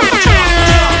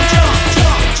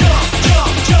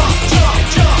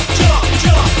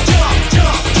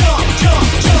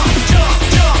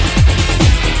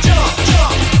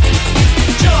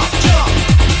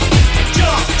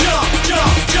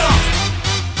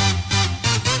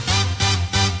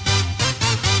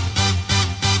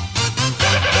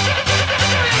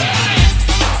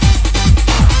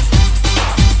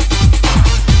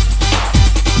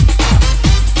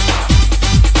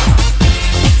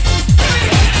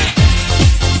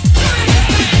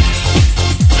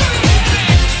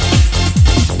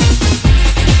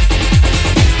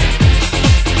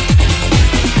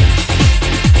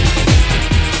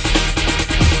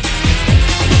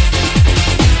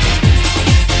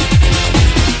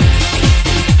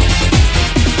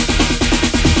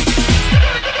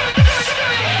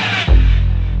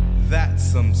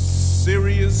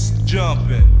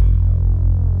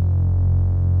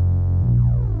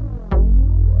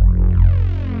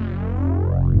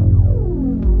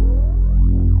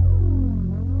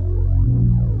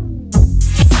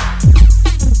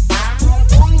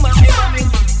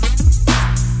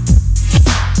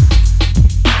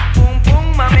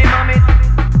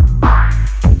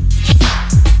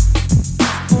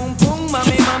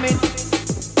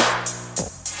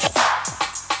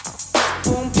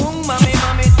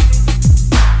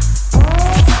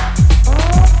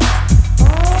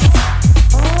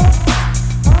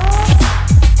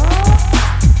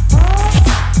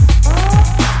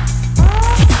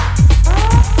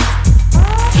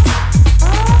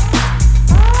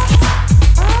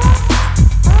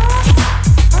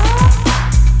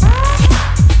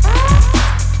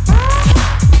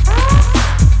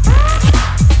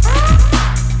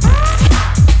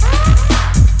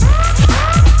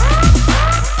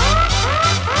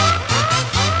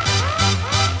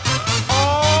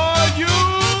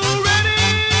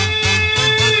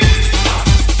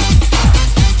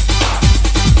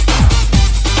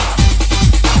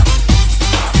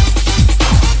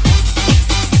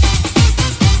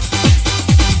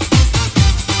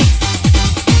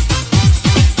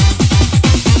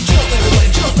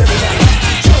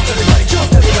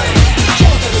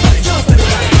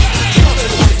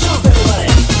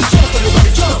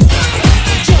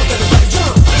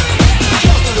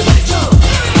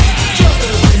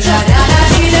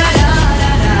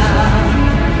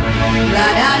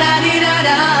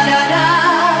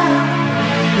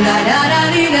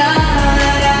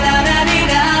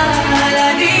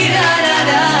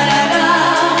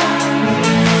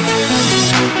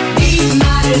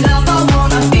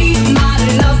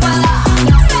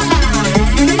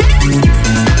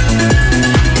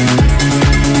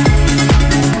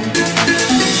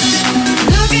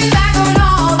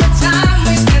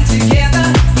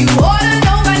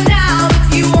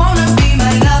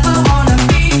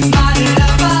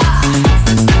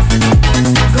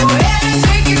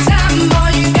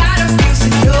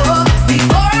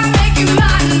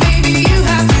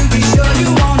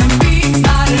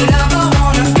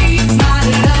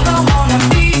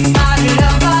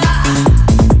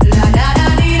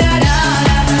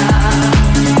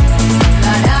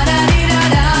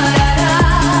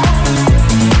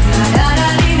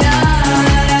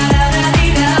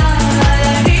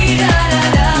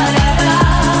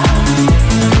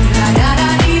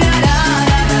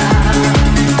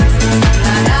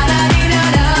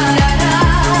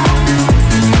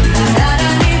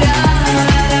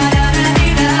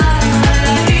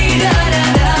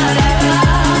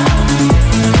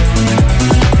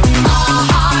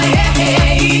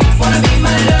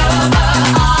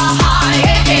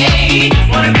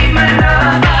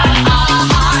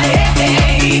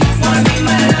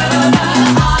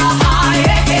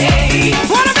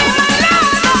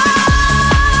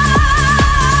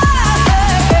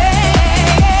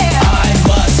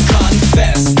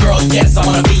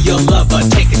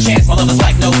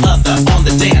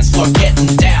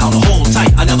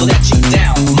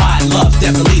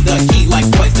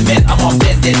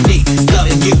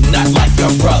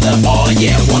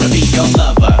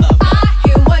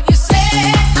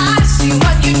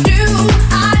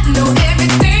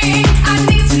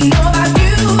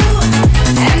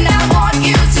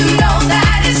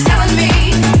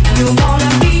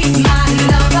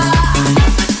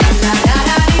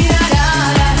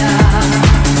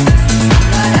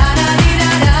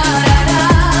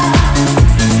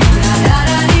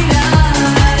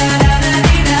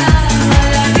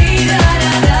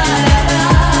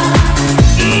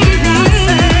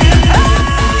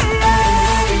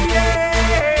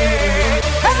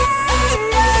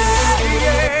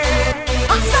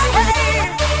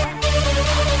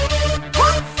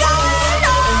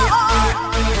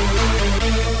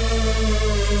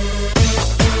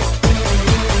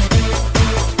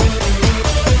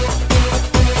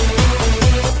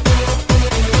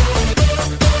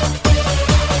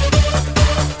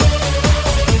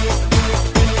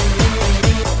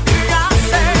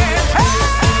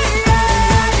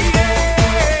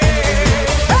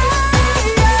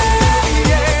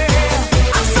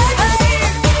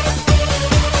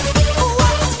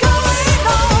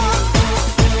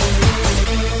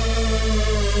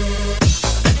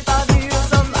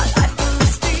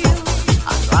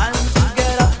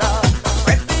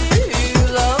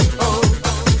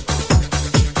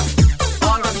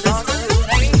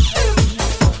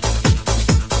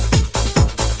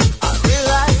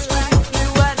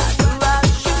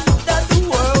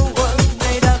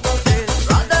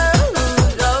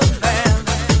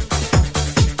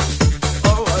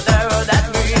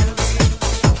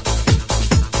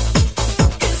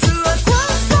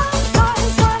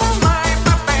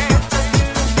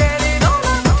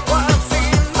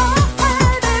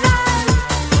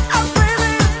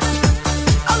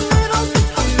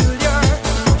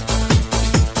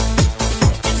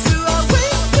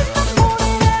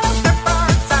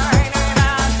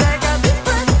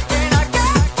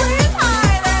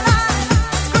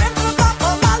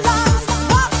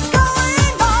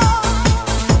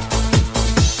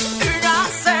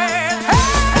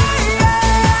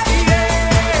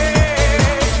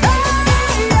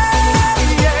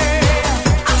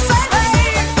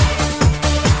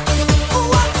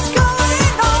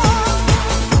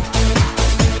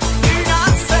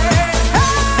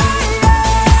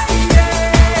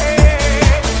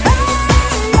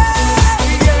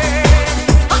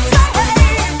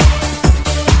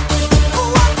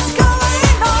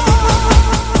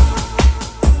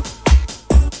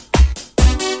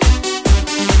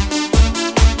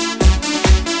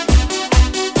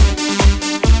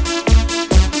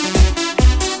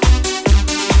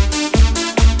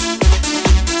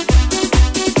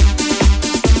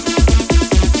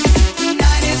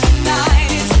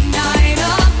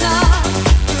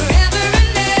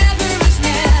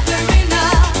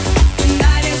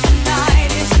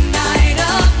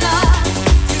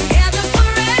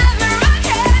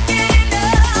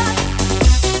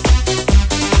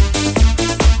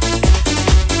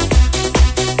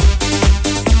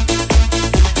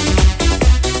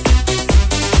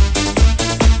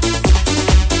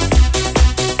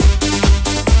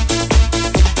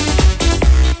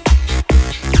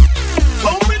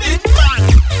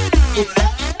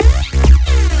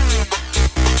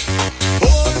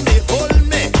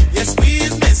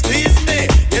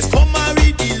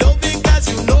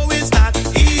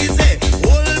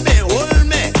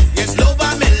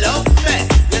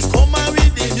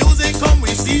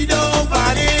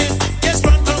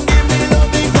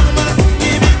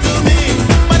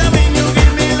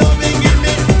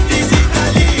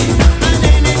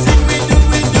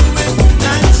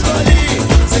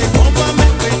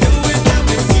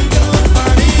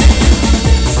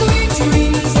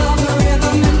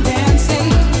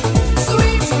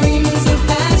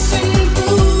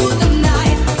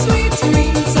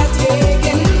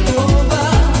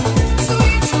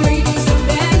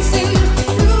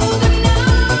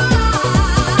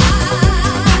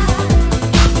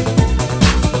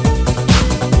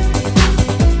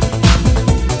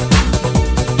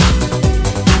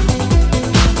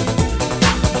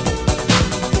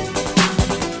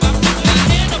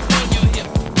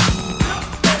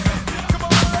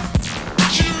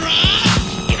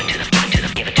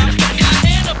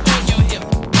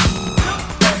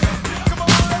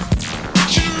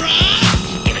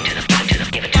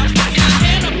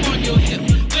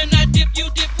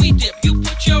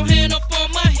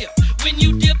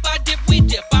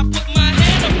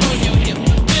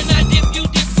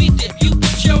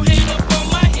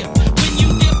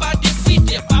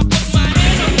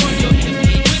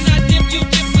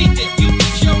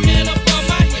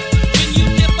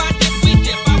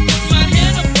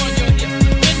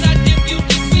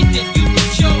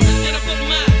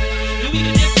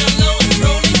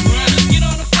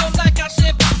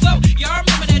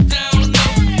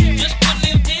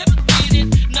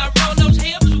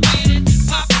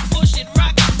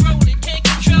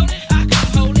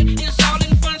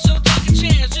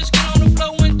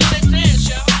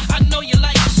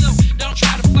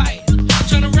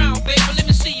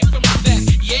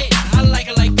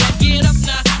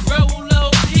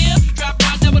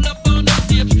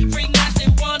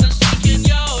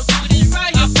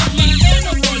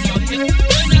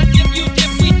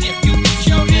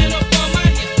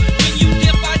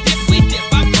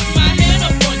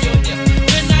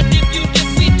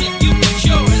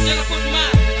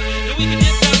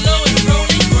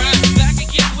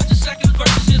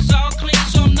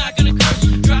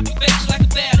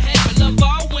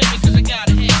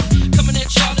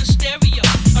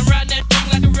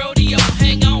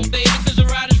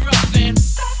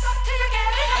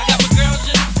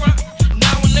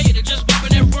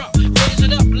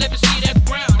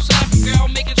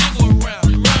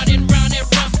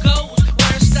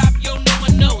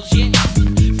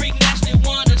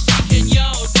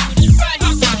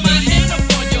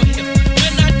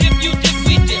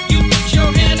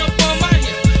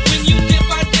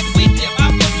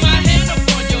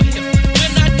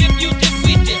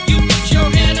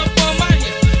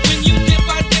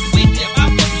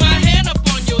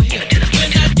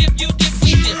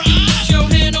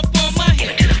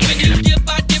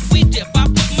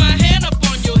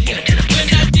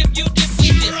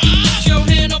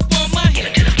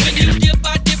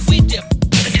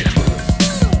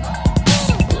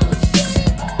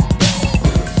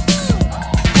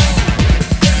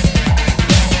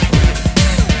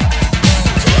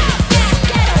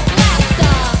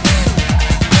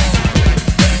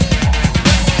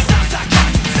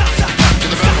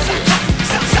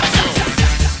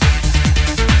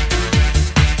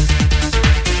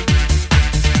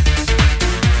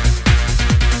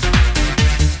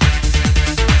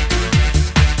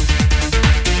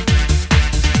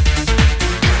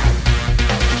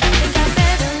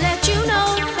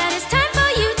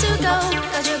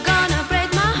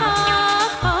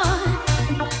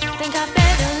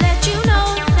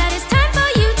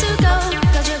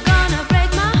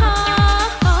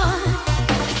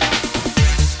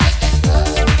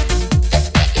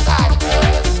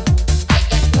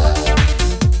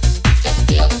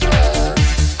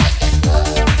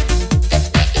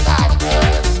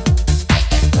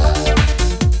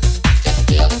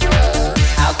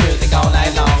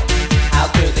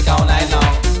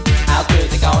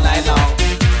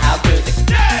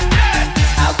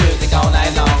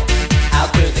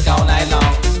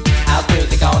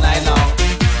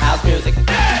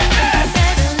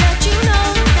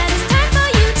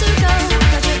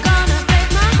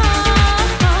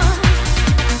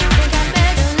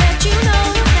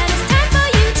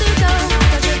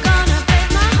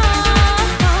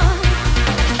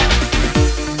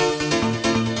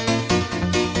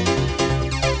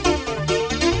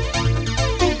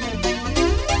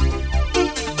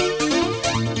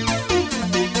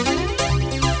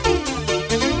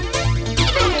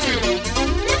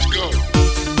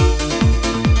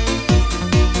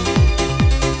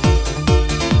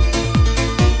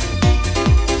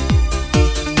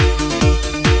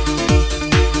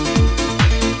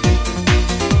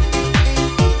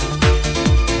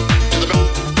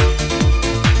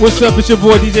 What's up? It's your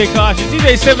boy DJ Caution,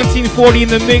 DJ 1740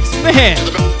 in the mix. Man,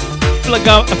 I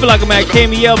feel like I'm at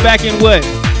KMEL back in what?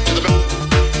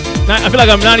 I feel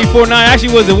like I'm 94.9.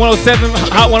 Actually, was it 107?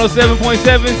 Hot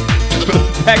 107.7?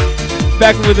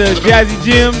 back with a Jazzy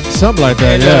Jim. Something like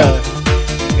that, and,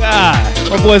 God,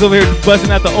 my boys over here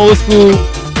busting out the old school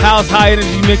house high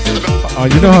energy mixes. Oh,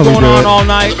 you know how we do it. Going on all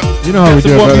night. You know how we do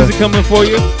it, more brother. music coming for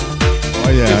you. Oh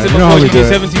yeah, you know how we do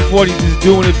it. 1740 just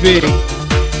doing it big.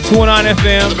 219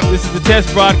 FM. This is the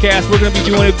test broadcast. We're going to be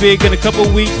doing it big in a couple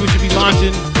of weeks. We should be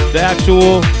launching the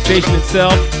actual station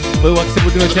itself. But like I said,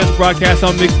 we're doing a test broadcast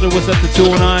on Mixler. What's up to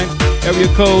 209 area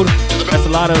code? That's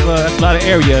a lot of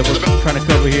area we're trying to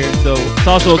cover here. So it's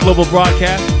also a global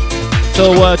broadcast.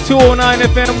 So 209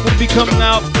 FM will be coming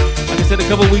out, like I said, a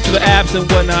couple of weeks of the apps and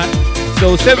whatnot.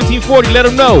 So 1740, let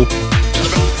them know.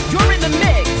 You're in the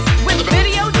mix with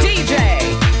Video DJ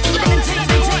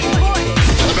 1740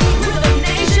 with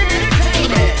Nation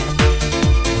Entertainment.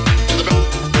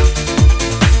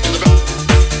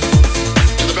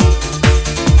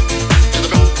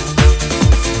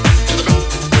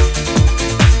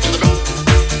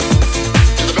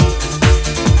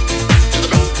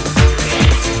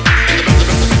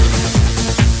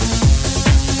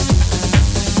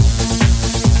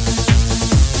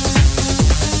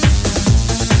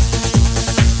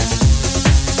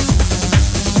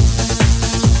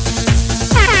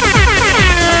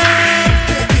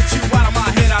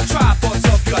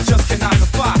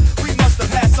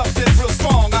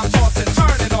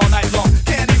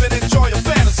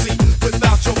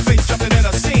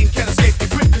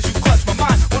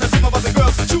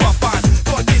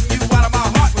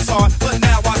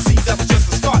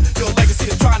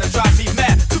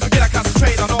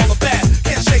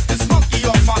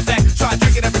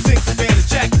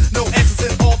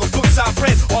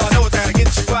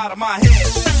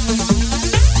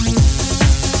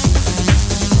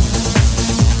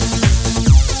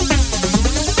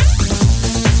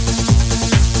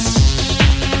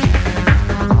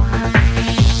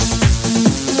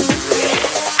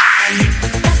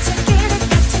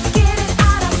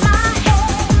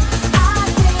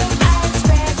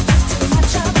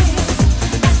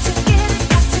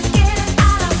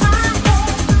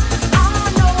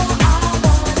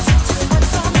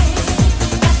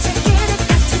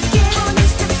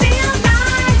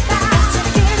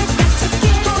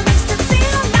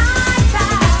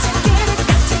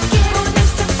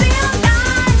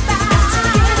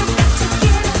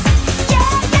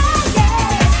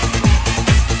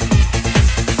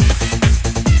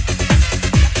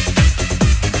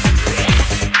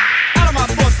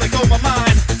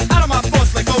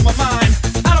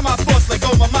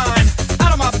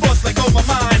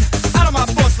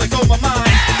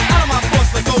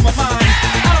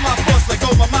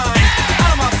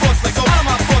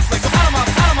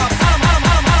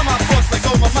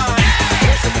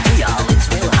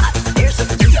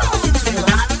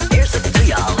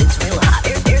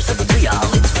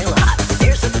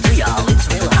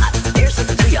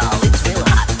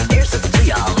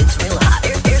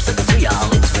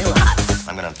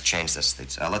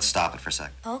 Let's stop it for a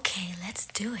sec. Okay, let's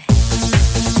do it.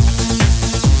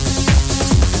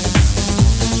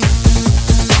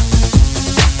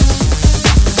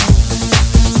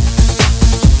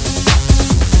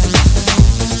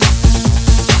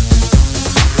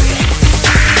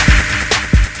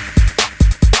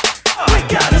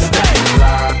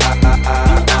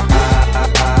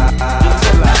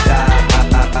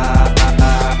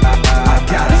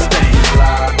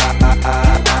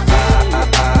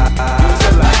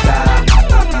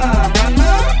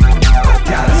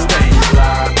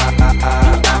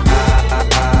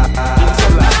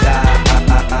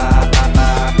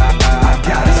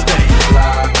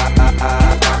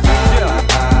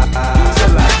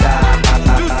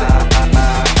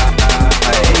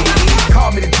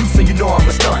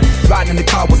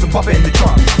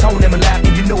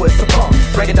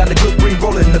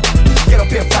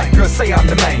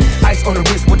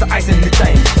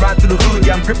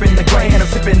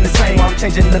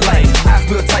 Changing the lane, eyes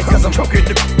real tight cause I'm choking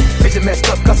the vision messed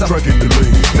up cause I'm tracking the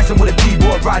lane. Messing with a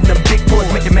D-boy, riding them big toys,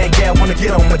 make your man gal wanna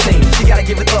get on my team. She gotta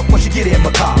give it up when she get in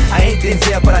my car. I ain't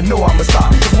Denzel, but I know I'm a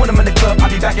star. Cause when I'm in the club, I'll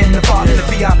be back in the bar, in the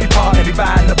VIP bar, and be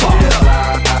buying the bar.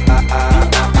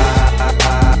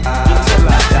 Till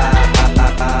I die,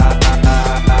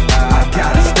 I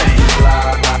gotta stay.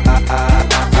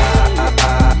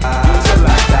 Till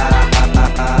I die, I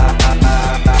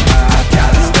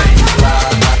gotta stay.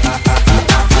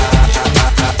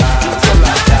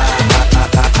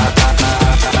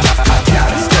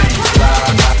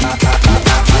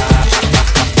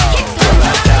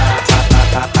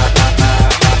 I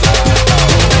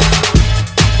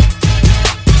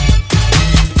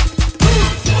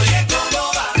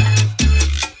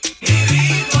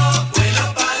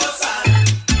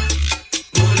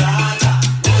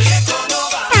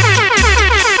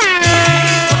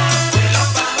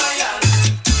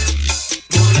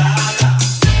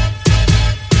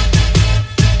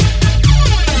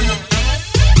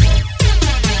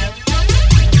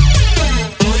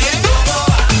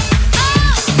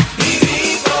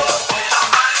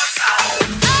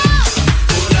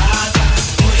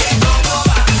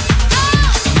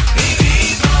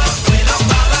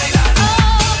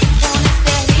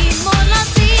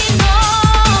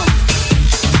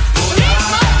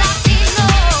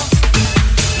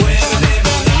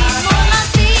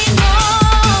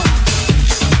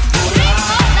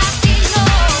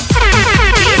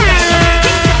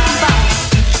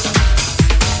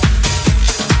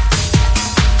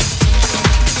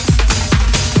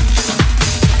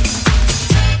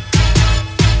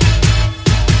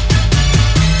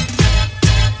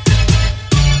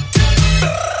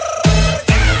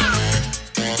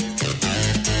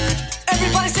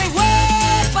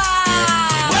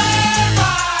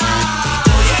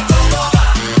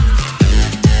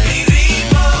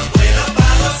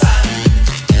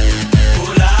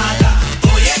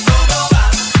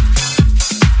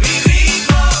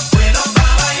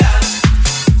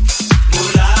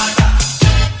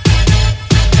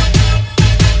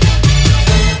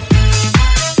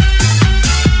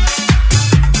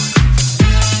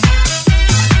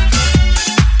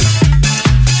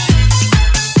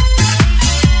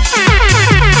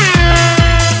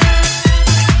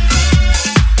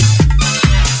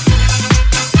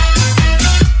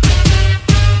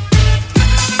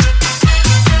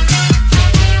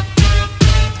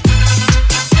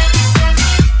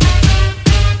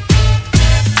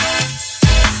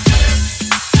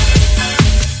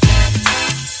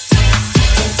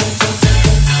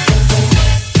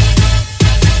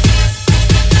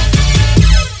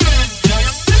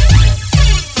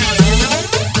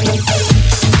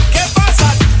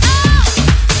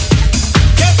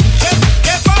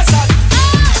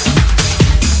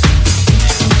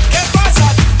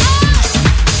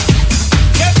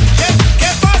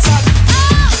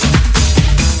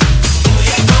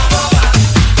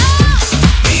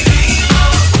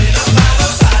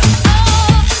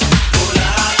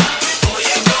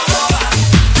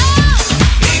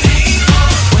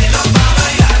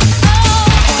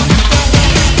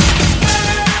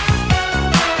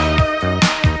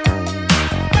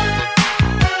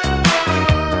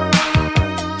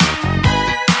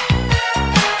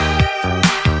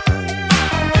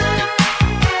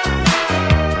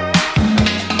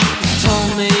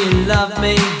love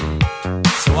me,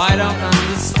 so I don't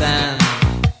understand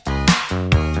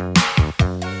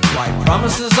why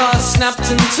promises are snapped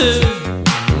in two,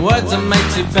 words are made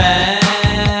to bend.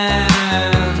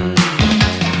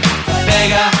 The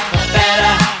bigger, the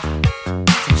better,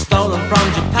 some stolen from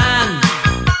Japan,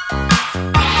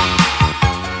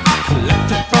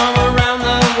 collected from around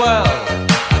the world,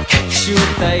 I'll catch you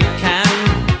if they can.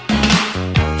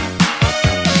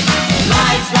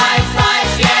 Lies, lies,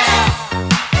 lies, yeah.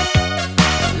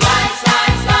 Lies,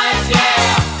 lies, lies, yeah.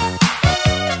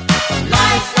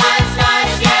 Lies, lies,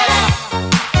 lies, yeah.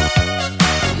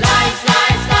 Lies,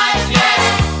 lies, lies, yeah.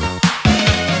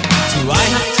 Do I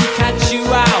have to catch you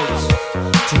out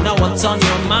to know what's on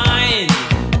your mind?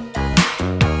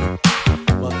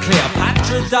 Well,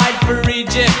 Cleopatra died for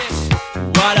Egypt.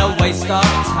 What a waste of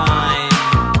time.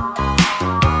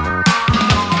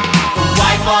 The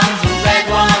white ones and red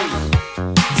ones,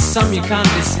 some you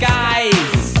can't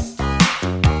disguise.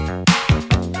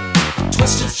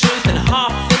 Twisted truth and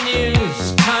half the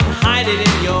news, can't hide it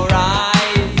in your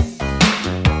eyes.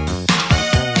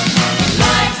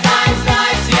 Lies, lies,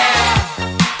 lies, yeah.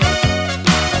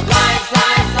 Lies,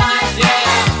 lies, lies,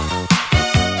 yeah.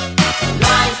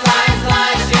 Lies, lies,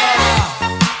 lies, yeah.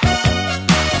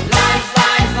 Lies,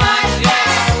 lies, lies, yeah.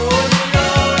 Oh, no,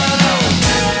 no,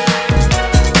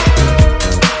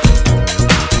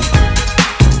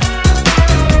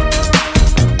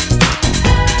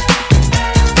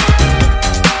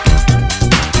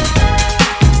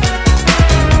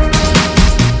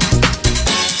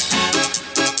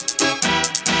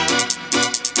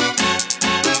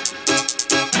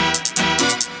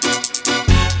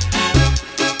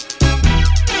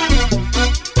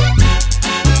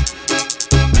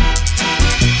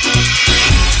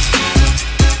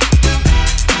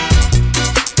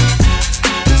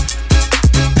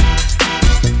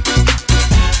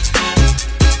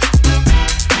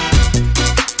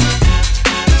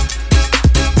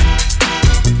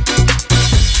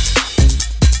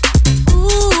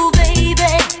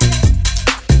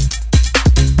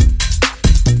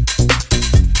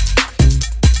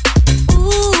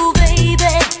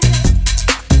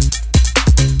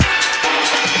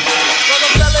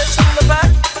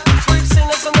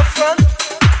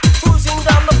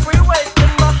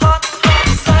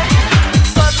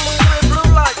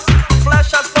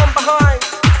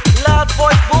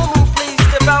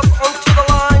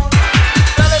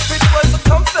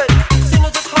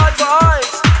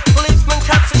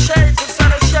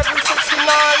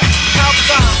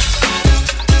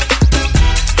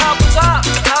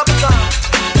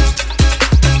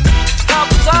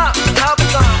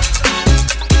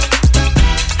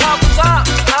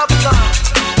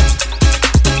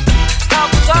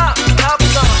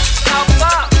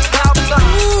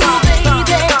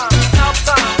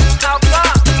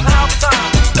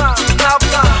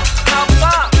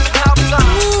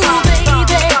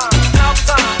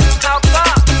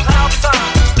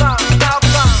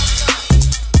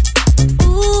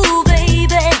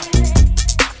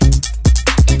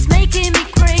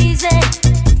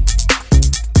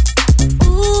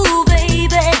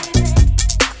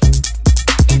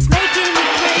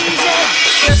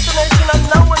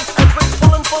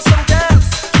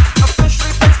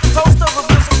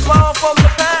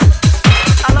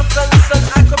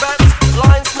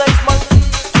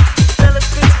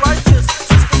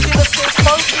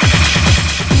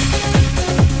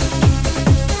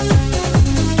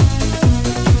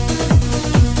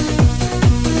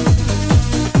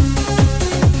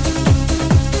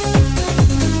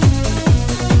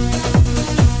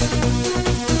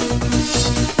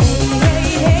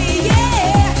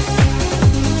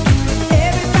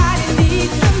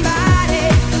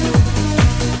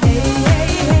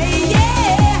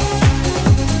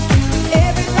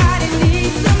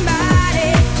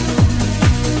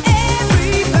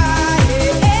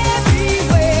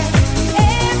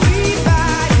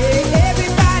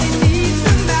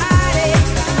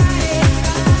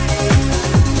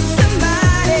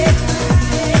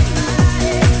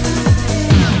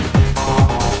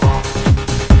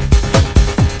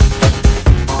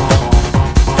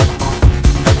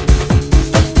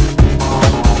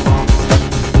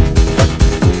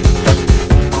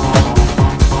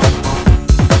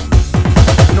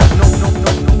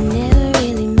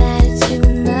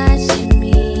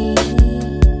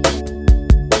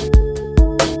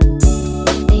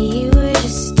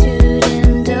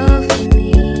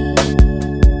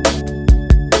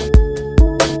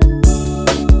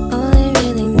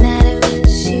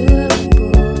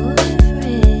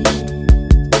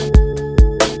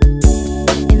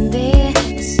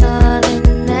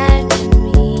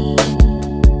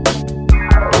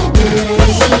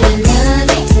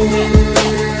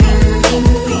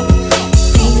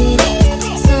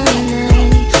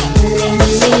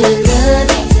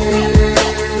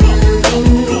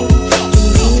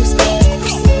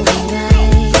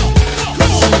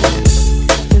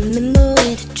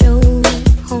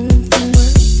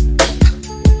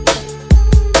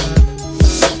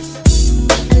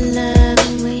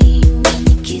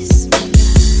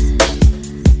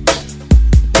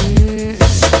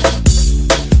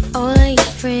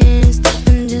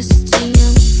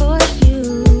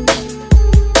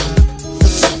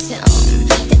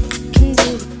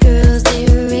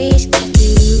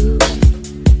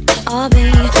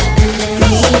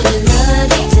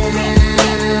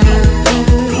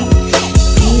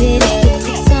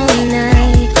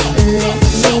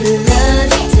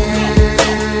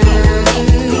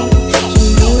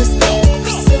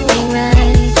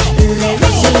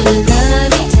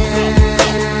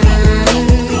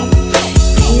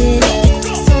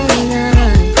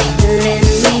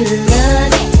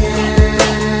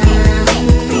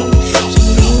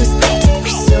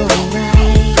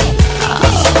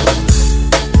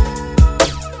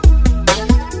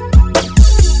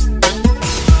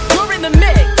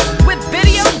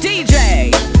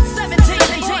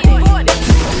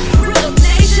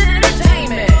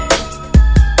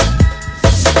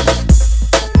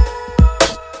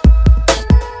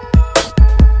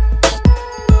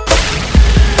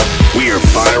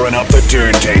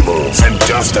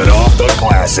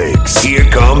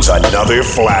 another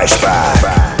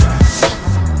flashback.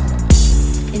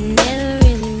 It never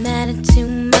really mattered too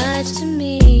much to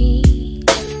me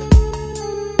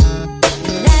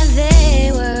that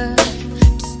they were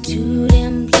just too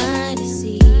damn blind to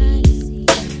see.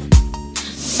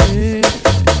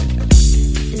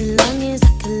 As long as I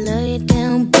could love you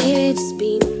down, baby, just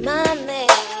be my man.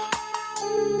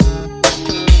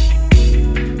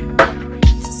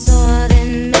 That's all that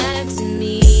mattered to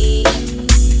me.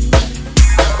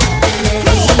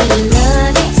 Let me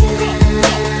love you down.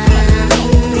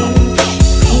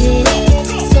 Baby, it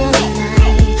takes all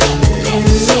night. Let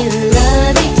me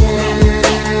love you down.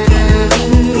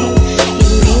 You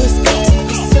know it's got to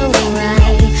be so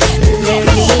right. Let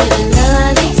me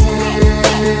love you down.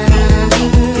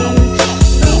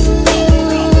 Ooh,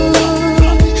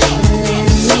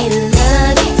 let me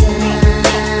love you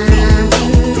down.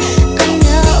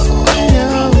 I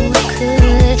know I could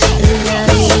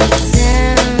love you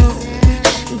down,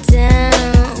 down.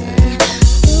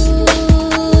 Ooh,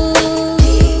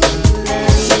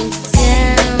 love you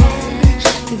down,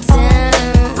 down.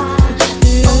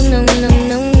 No, no, no, no,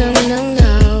 no, no,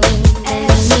 no.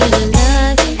 Let me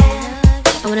love you.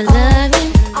 I wanna love you.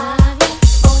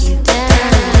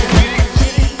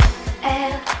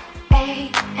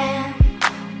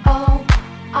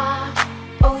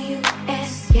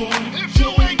 L-A-M-O-R-O-U-S, yeah.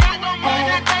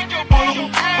 G-L-A-M-O-R-O-U-S,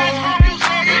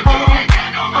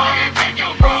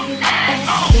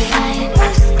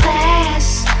 first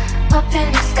class, up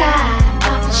in the sky,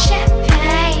 popping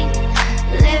champagne,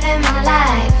 living my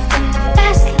life in the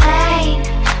fast lane.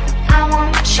 I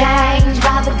want to change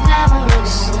by the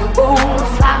glamorous, ooh, the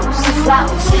flowers, the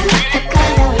glamorous,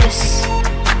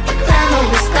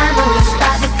 glamorous,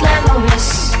 by the glamorous,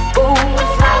 ooh, the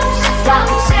flowers, the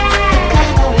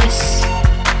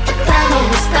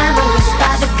glamorous,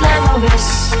 by the glamorous,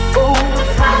 ooh, the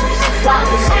flowers,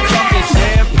 Talking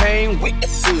champagne with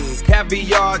scenes,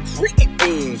 caviar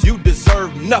dreams. You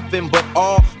deserve nothing but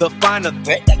all the finer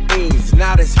things.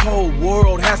 Now this whole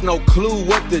world has no clue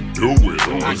what to do with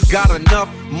us. I got enough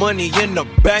money in the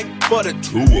bank for the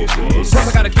two of us. Plus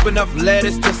I gotta keep enough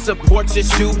lettuce to support your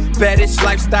shoe fetish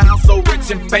lifestyle. So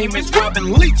rich and famous,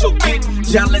 Robin Leach will get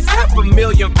jealous.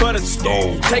 $500,000 for the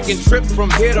stove, taking trips from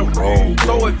here to Rome.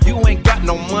 So if you ain't got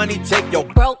no money, take your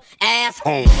broke ass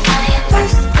home.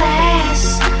 first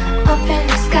class, up in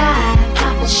the sky,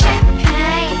 popping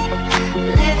champagne,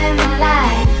 living my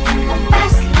life in the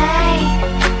fast lane.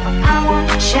 I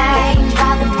wanna change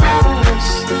by the glamorous,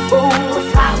 ooh, the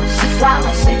flowers, the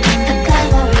glamorous, by the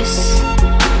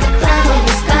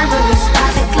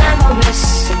glamorous,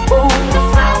 ooh, the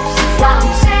flowers,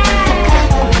 the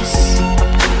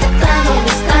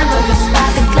glamorous,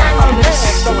 by the glamorous,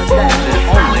 ooh, the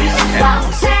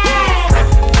flowers.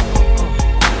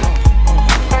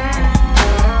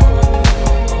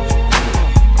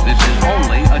 This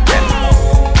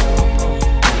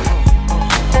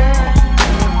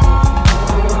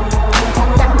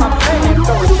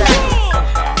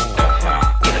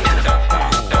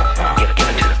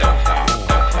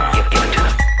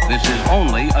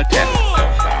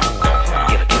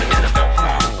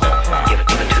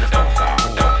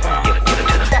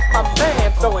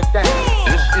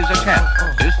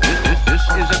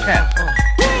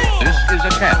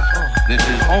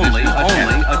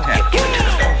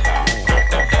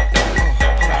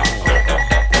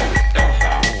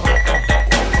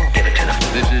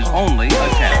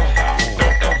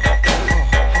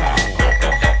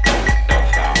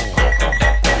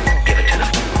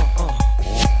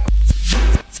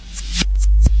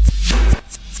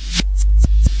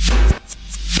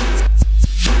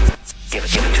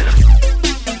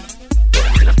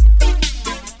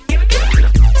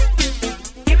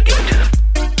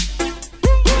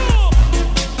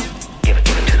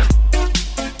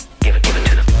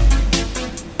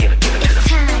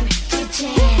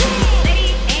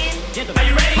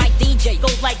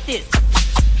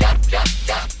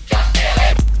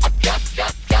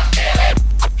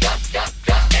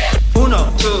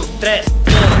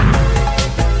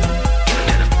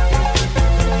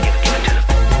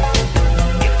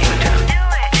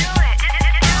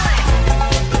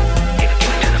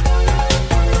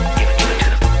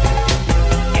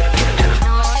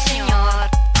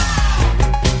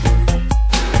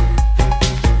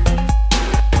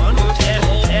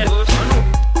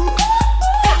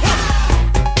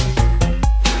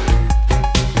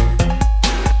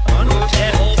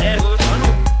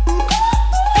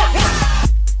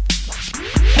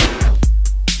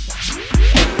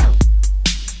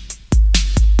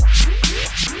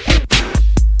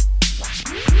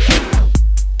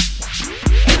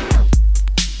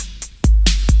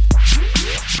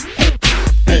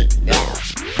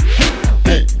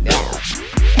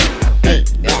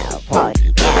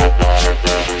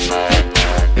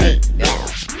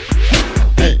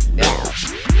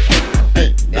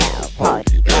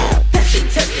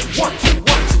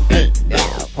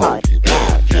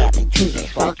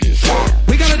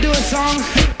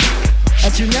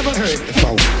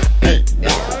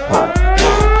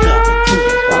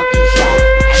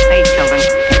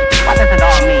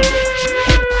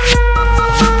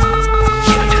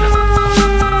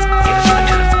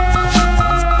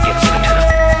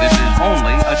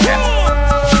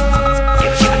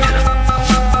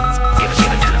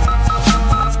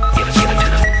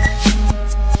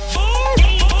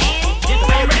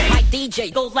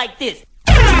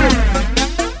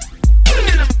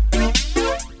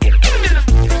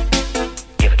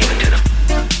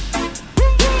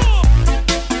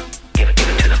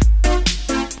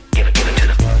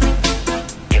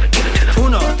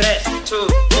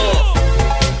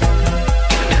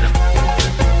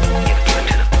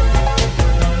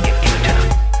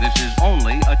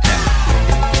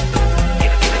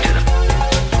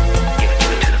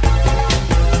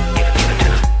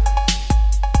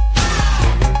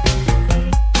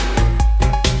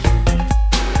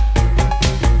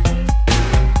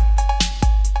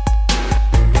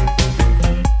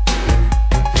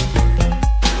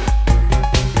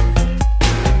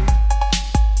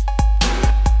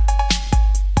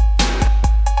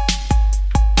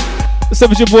What's up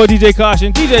with your boy DJ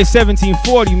Caution? DJ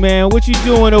 1740, man. What you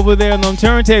doing over there on them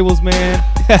turntables, man?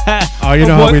 Oh, you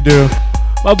know how we do.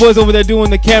 My boy's over there doing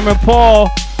the Cameron Paul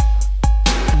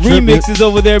remixes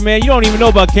over there, man. You don't even know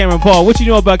about Cameron Paul. What you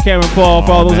know about Cameron Paul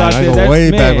for all those out there? I go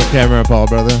way back with Cameron Paul,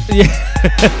 brother. Yeah.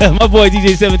 My boy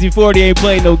DJ 1740 ain't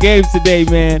playing no games today,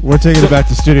 man. We're taking it back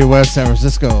to Studio West, San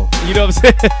Francisco. You know what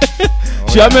I'm saying?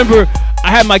 I remember I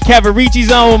had my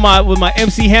Cavaricis on with my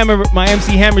MC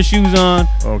Hammer shoes on.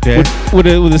 Okay. With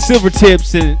the silver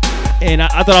tips and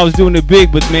I thought I was doing it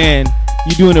big, but man,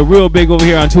 you're doing it real big over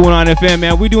here on 219 FM,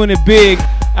 man. We're doing it big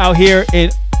out here in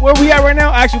where we at right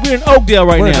now? Actually, we're in Oakdale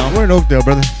now. We're in Oakdale,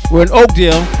 brother. We're in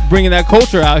Oakdale, bringing that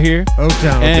culture out here.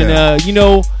 Oaktown. And you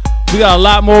know, we got a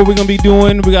lot more we're gonna be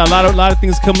doing. We got a lot of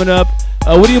things coming up.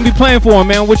 What are you gonna be playing for,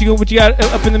 man? What you got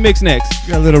up in the mix next?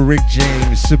 We got a little Rick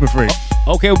James, Super Freak.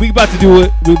 Okay, we about to do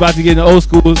it. We about to get in the old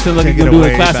school. Sounds like we're gonna do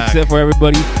a classic set for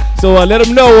everybody. So let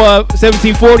them know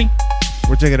 1740.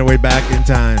 We're taking it way back in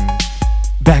time.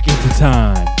 Back into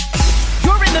time.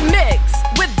 You're in the mix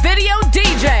with Video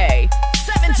DJ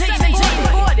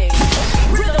 1740.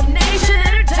 Rhythm Nation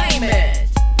Entertainment.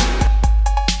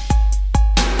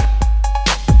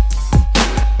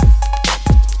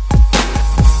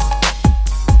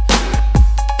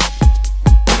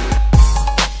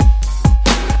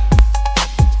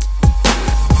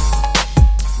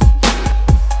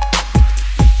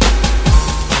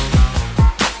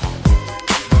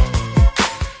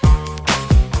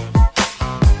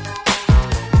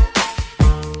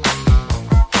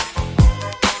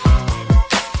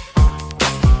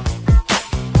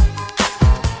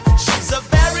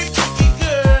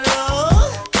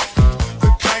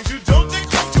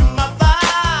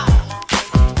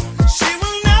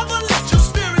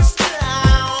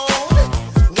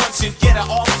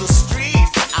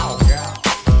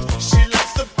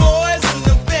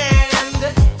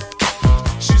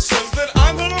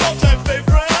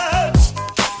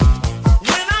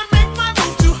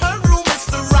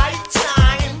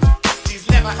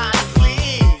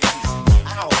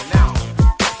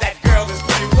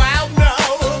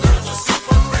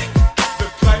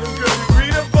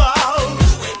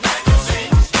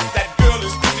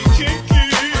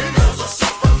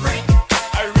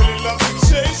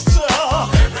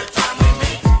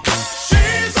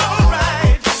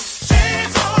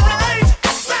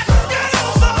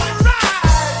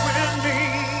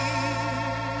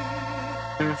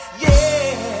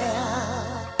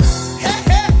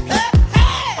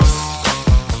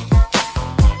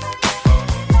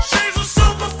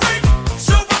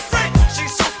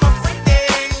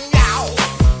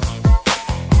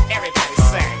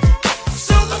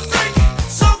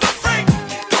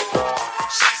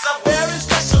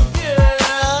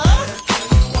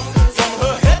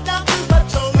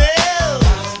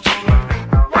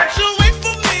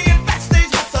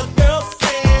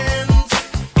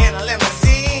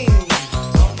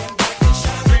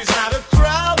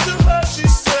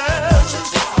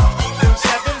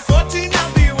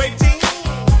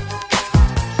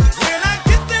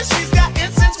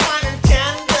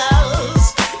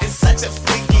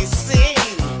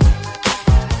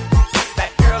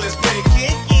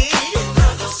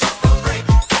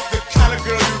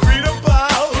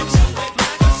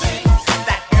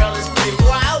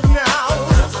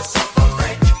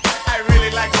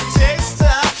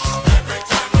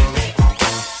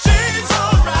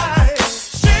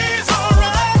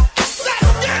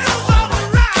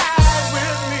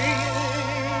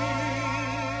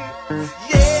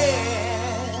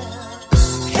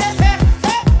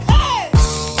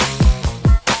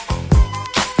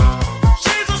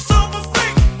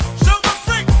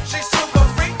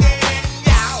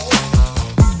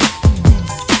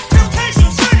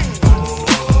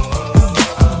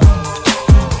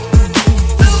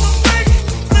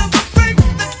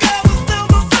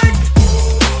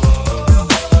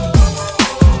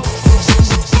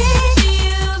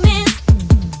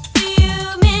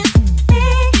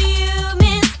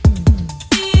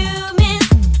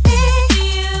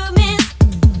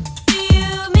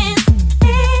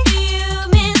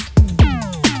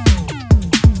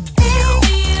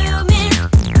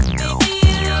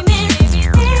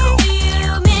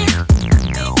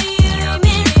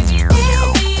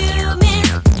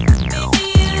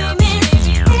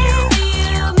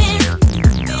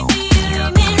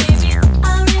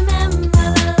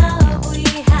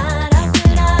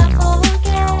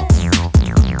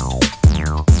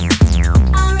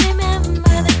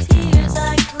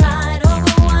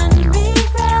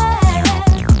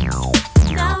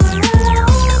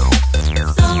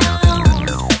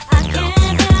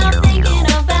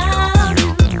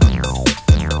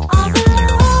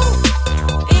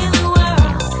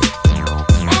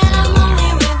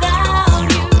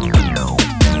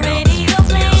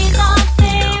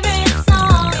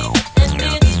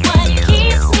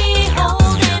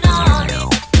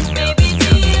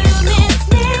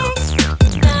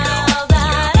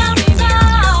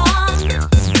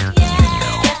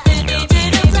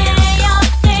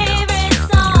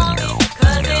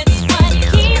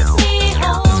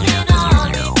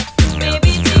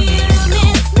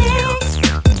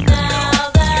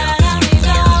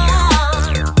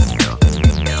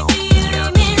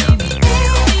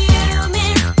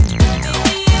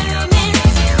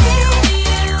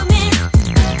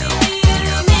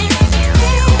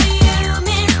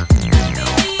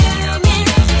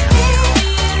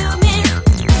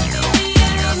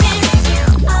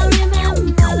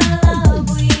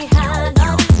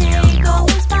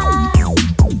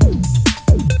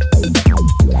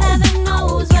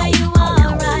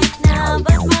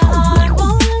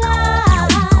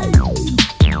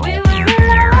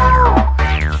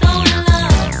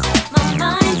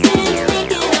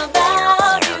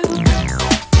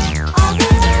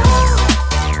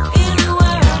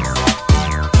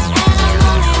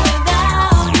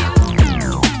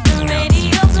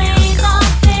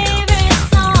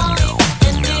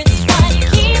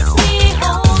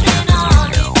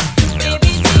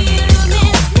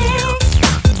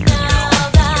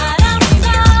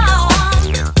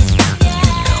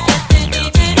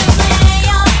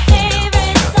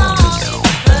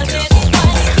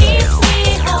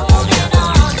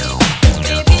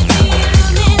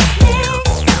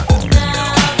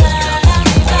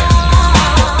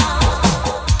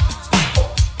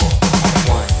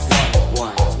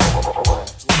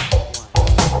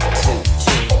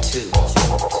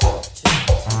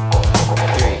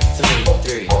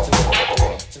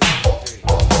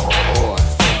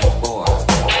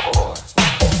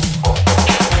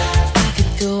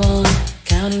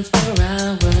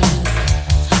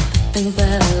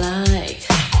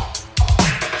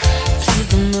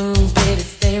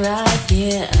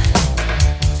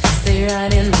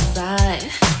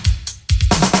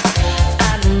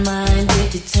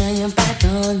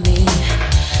 on me,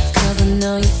 'cause I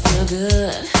know you're still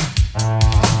good.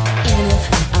 Even if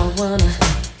I wanna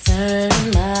turn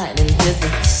mine in this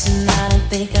position, I don't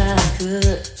think I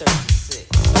could.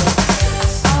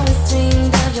 I always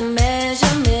dreamed of your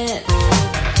measurements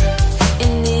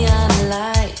in neon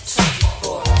lights.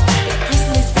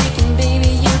 Personally speaking,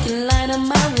 baby, you can light up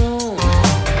my room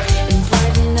and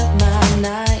brighten up my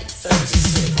nights.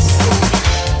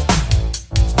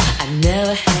 I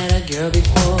never had a girl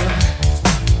before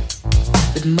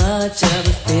with much of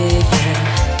a figure.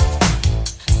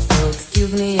 So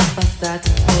excuse me if I start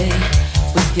to play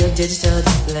with your digital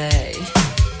display.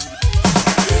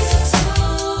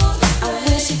 I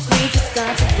wish your grief would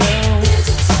start to glow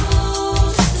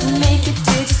to make your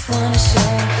digits wanna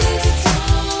show.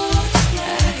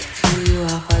 I could cool you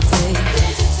off all day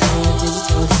on your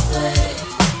digital display.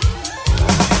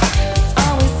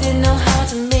 Always didn't know how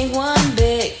to make one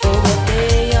big for what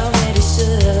they already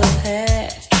should have had.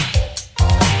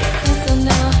 Since I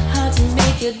know how to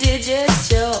make your digits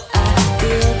show, I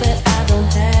feel that I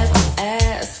don't have to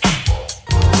ask.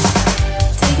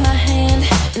 Take my hand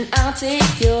and I'll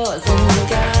take yours, and we'll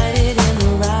guide it in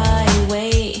the right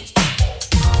way.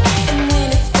 And when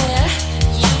it's there,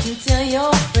 you can tell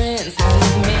your friends how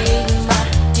you made my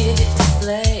digit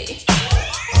display.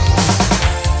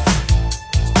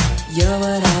 You're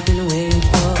what I've been waiting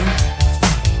for,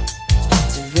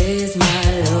 to raise my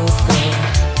low score.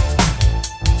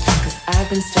 'Cause I've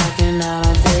been striking out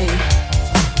all day,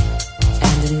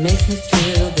 and it makes me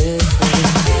feel this way.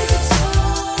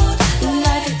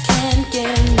 Like I can't get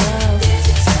enough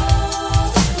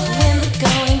when the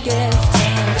going gets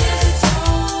tough.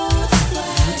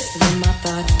 I just let my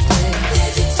thoughts play your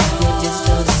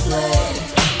digital display.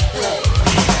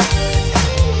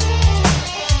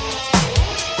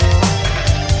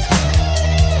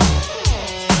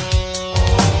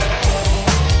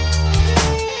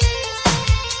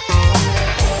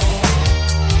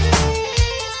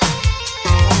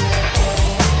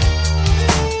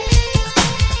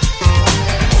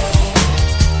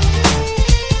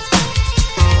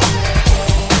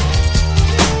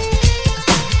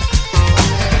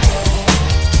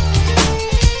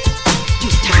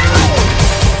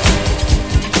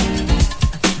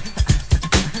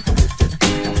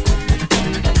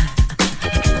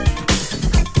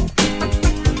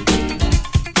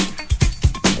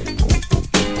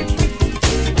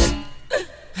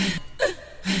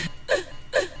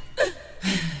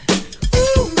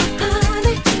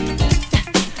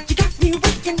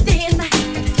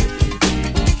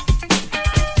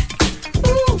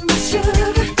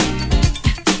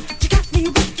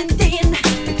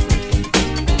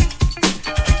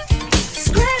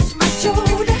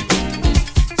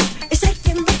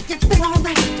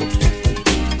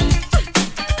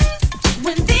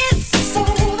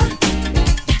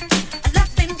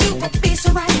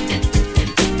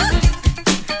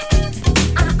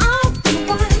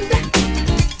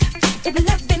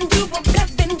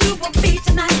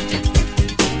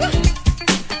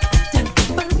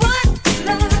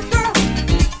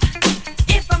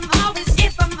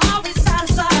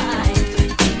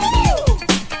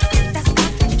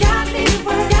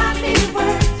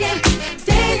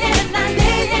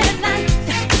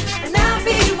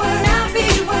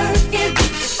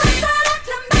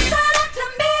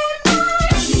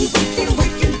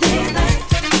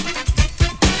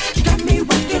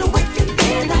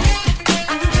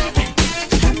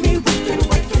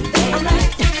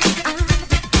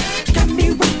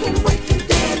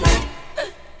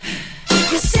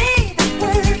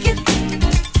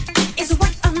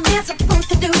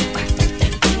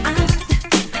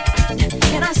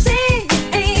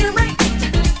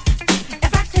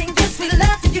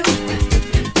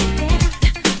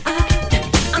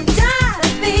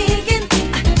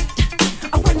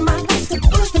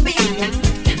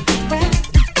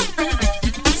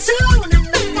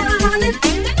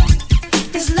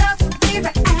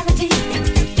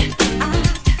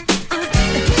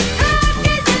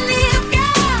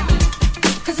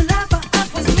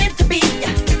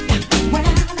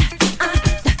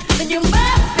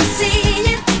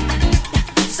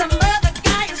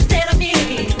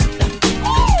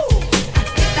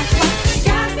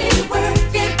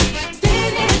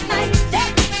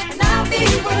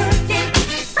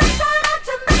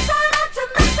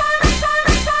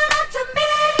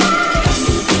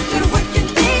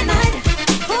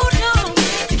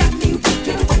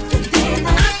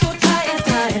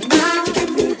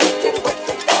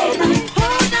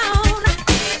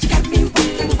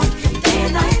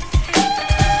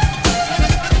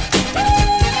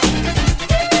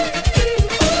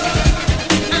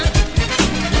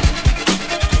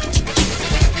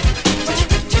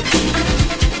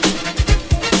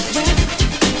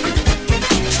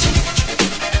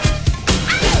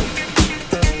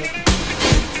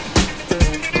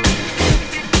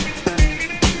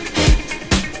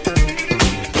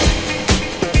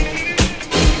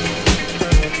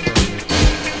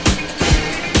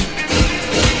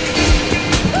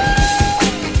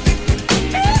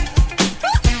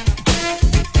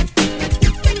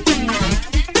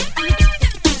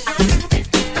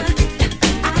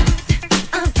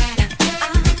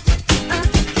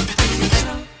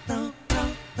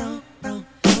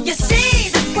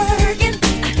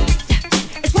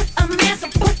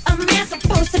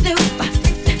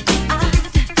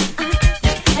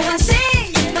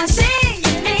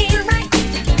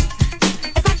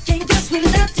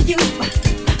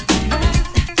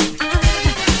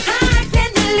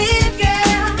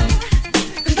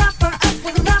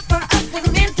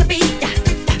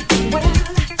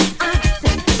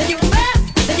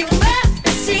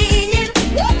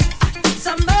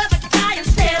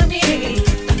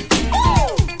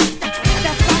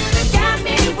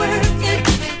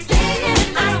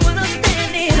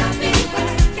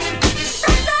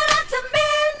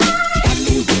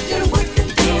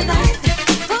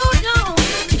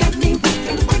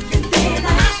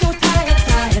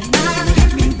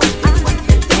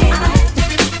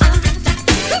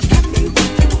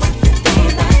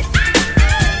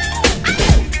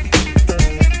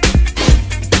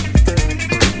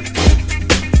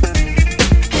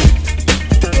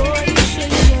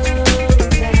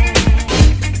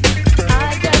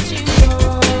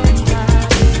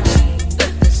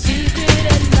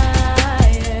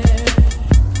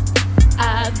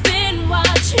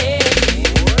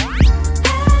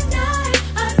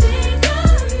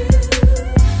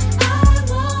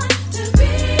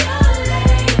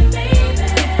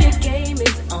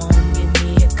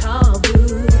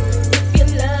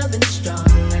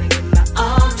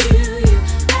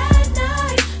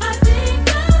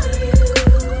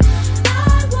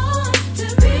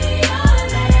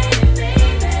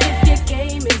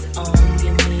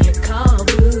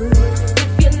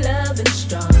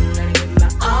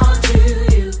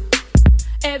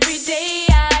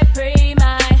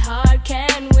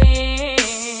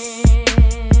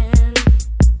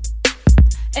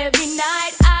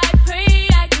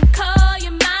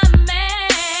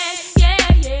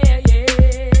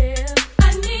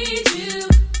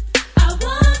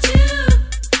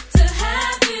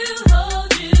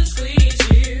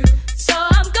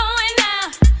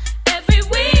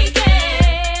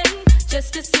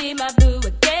 just to see my boo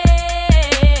again.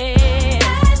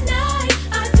 At night,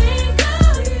 I think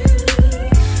of you.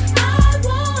 I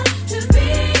want to be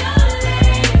your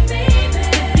lady, baby.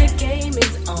 If your game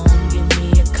is on, give me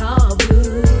a call,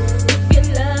 boo. If your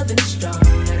love is strong,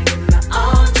 gotta give my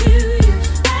all to you.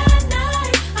 At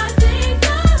night, I think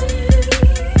of you.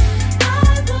 I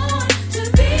want to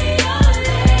be your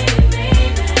lady,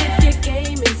 baby. If your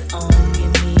game is on,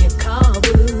 give me a call,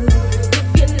 boo. If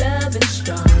your love is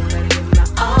strong, gotta give my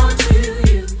all to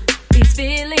you. These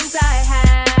feelings I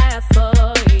have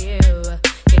for you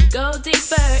can go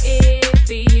deeper if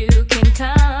you can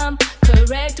come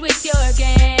correct with your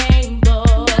game,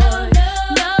 boy.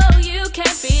 No, you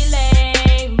can't be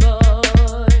lame,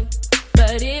 boy.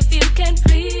 But if you can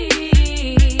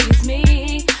please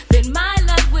me, then my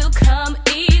love will come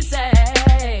easy.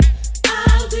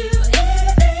 I'll do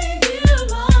anything you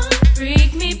want.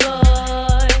 Freak me,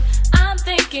 boy. I'm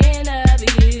thinking of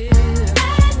you.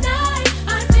 At night,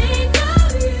 I think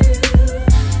of you.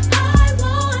 I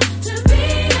want to be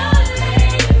your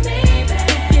lady, baby.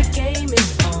 If your game is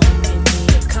on, give me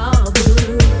a call, boo.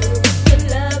 If your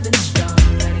love is strong,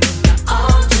 gotta give my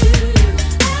all to you.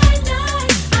 At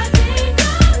night, I think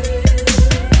of you.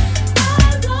 I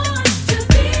want to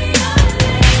be your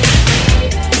lady,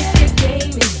 baby. If your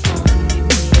game is on, give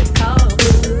me a call,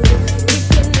 boo. If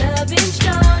your love is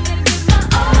strong, gotta give my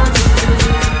all to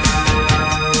you.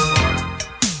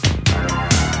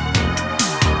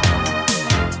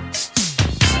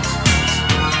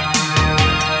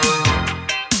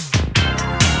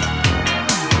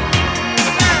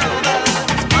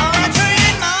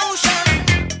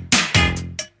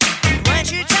 When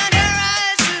she turned her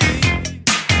eyes to me,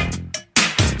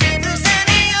 as deep as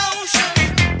any ocean,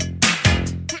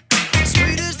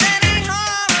 sweet as any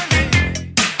harmony,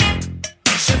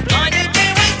 she blinded me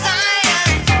with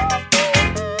science.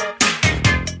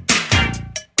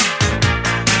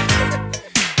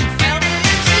 Felt me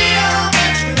in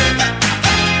geometry.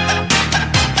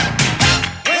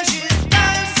 When she's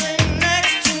dancing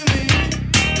next to me.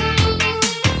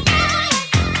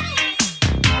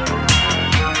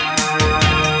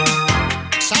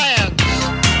 Science.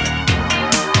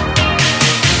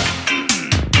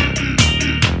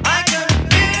 I can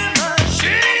feel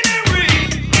machinery.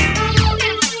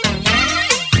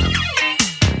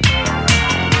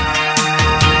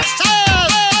 Science.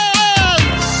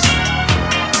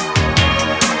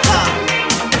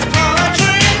 It's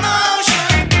poetry in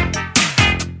motion.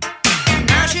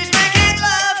 Now she's making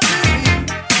love to me.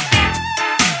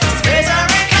 Space are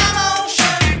in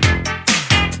commotion.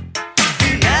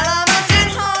 The elements in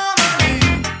harmony.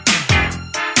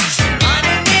 She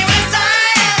blinded me with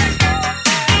science.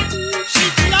 She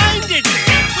blinded me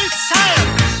with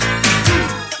science.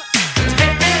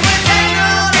 Hit me with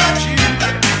technology.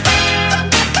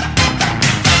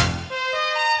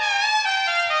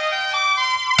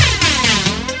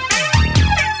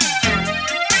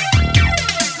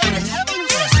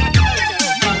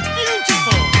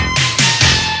 Beautiful.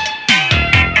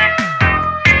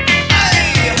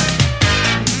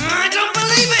 I don't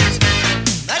believe it.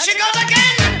 There she goes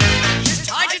again. She's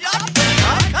tied it up.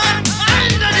 I can't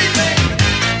find anything.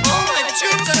 All my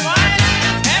tubes and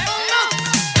wires, pebble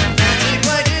nuts,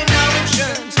 antiquated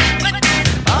notions.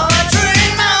 Poetry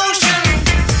in motion.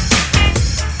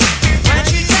 When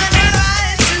she turned her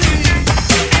eyes to me,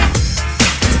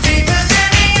 as deep as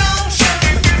any ocean,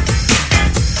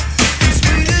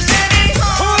 sweet as any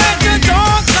harmony. Who let the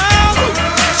dogs out?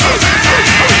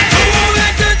 Who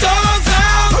let the dogs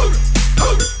out?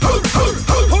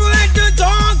 Who let the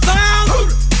dogs out?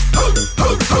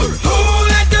 Who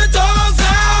let the dogs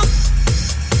out?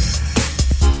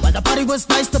 Well, the party was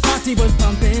nice, the party was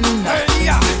pumping.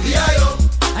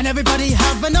 And everybody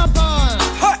having a ball.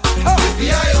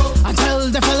 Until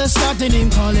the fellas started name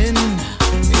calling.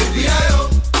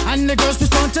 And the girls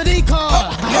respond to the call.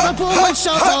 I hear a woman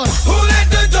shout out. Who let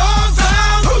the dogs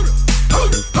out? Who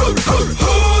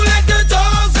let the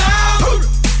dogs out?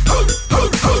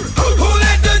 Who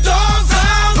let the dogs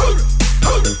out?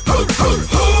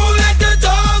 Who let the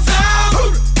dogs out?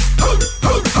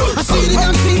 I see the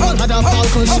young people had a ball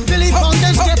cause Billy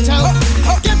Fountains get out.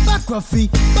 Get back, Gruffy,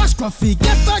 bash Gruffy,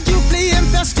 get back, you flea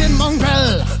infested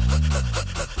mongrel.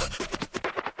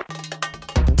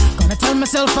 Gonna tell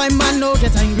myself I'm man, no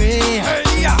get angry.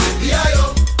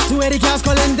 Two 80 cars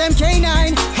calling them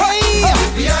K9. Hey,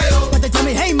 but they tell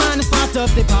me, hey man, it's part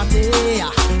of the party.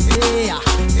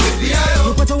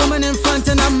 You put a woman in front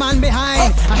and a man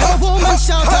behind. I have a woman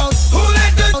shout out. Who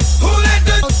let the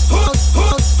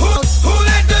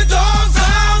dogs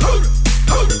out? Who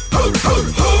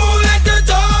let the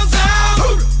dogs out?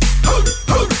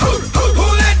 Who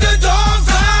let the dogs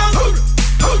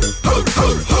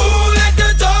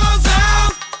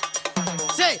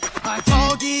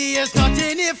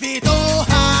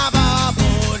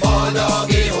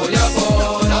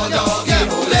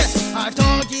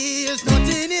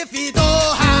if you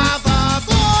don't have a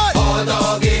boy. Oh,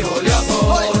 doggy, hold your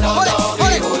phone. Oh,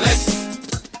 doggy, hold it.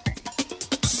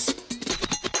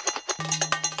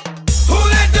 Who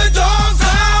let the dogs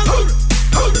out?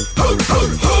 Who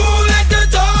let the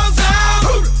dogs out?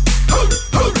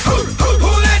 Who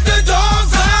let the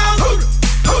dogs out?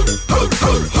 Who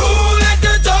let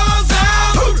the dogs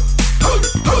out?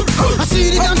 I see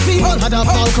the young people had a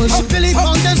balcony. Billy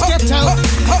Fountains get out.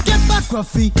 Get back,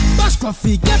 Gruffy. Bash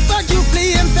Gruffy. Get back, you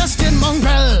flea infested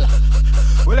mongrel.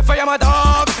 Well, if I am a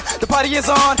dog, the party is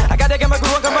on. I gotta get my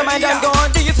groove on, got my mind, I'm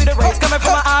gone. Do you see the rays coming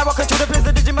from my eye? Walking through the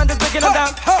prison, Digimon is breaking them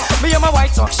down. Me and my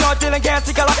white talk, short, deal, and can't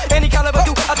see color. Any caliber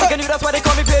do, I think I knew that's why they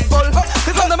call me Pitbull.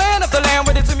 Cause I'm the man of the land,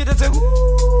 with it to me to say, ooh.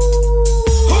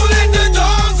 Who let the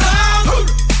dogs out?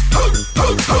 Who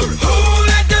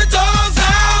let the dogs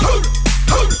out?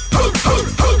 Who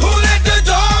let the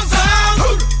dogs out?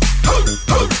 Who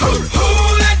let the dogs out? Who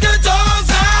let the dogs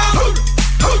out?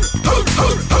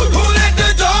 Who let the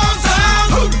dogs out?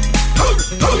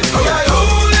 Who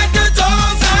let the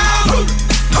dogs out?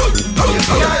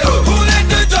 Who let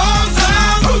the dogs out?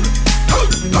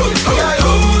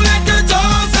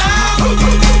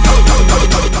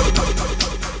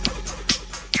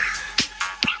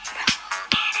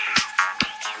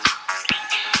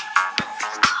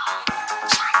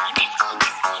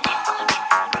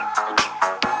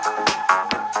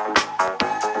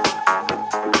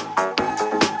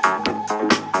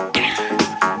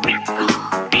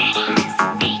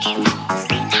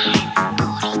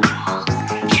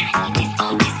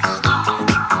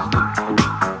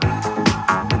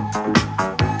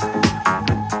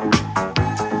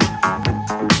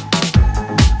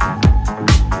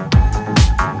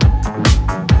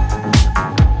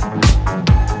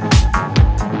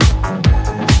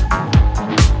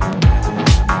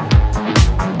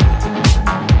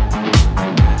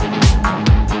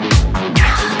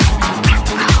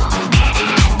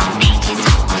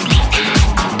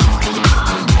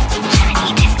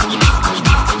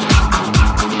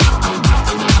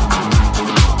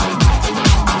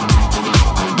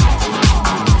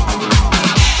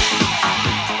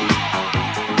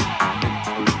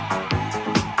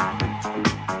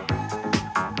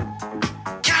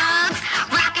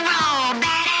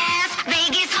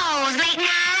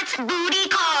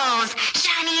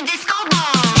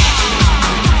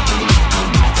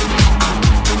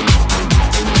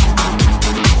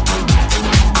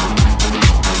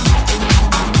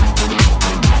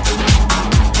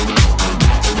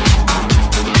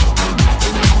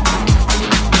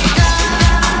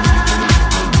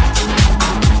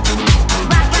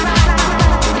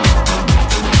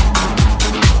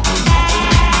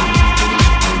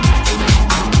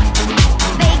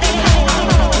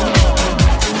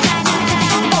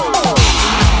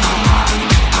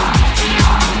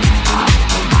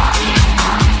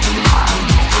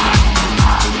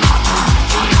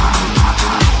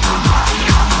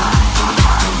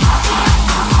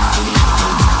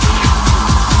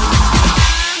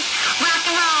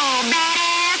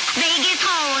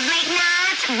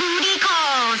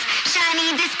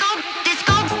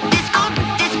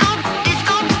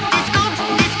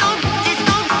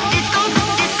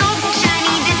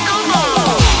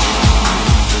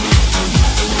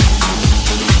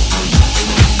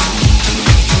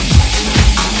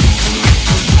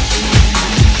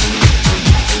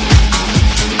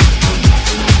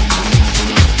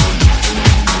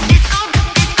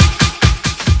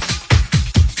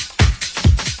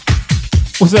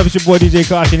 What's up? It's your boy DJ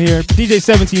Caution here. DJ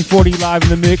 1740 live in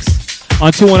the mix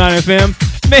on 219 FM.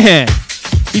 Man,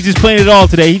 he's just playing it all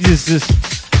today. He's just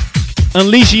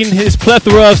unleashing his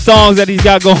plethora of songs that he's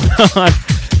got going on.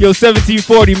 Yo,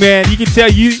 1740, man. You can tell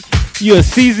you're a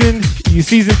seasoned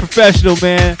professional,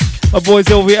 man. My boy's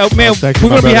over here. Oh, man, we're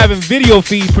going to be having video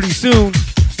feed pretty soon.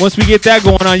 Once we get that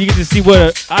going on, you get to see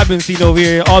what I've been seeing over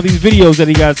here. All these videos that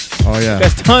he got. Oh, yeah.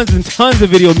 That's tons and tons of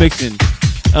video mixing.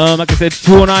 Like I said,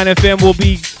 209 FM will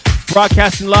be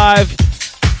broadcasting live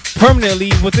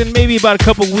permanently within maybe about a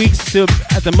couple weeks to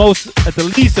at the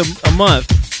least a month.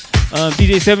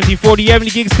 DJ 1740, you have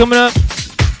any gigs coming up?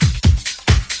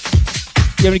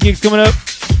 You have any gigs coming up?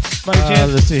 By any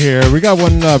chance? Let's see here. We got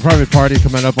one private party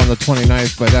coming up on the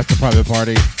 29th, but that's a private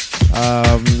party.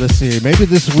 Let's see. Maybe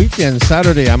this weekend,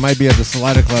 Saturday, I might be at the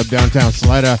Salida Club downtown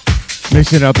Salida,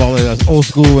 mixing up all of the old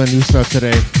school and new stuff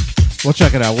today. We'll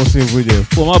check it out. We'll see if we do.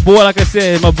 Well, my boy, like I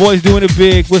said, my boy's doing it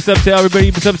big. What's up to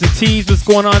everybody? What's up to Tees? What's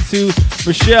going on to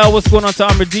Rochelle? What's going on to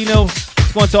Armadino?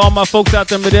 What's going on to all my folks out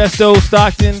there in Modesto,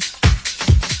 Stockton,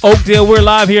 Oakdale? We're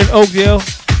live here in Oakdale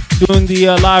doing the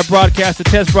live broadcast, the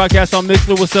test broadcast on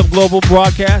Mixler. What's up, Global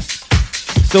Broadcast?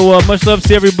 So much love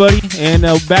to everybody, and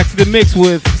back to the mix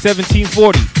with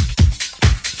 1740.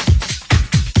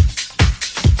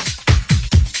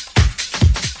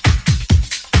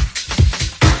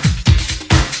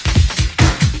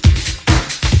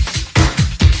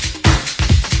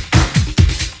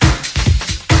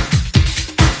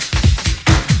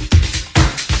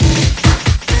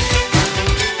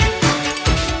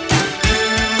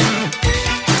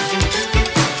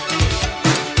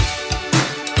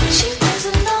 She was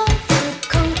alone for a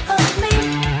coat of me,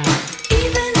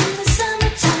 even in the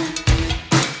summertime.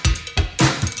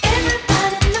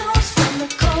 Everybody knows from the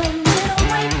cold little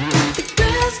wind, the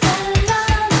girl's got a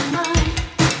lot of mind.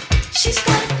 She's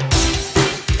got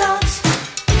big thoughts,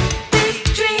 big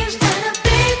dreams, and a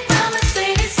big promise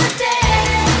ladies a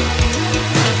day.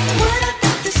 What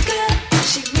about this girl?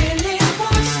 She really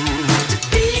wants to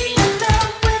be in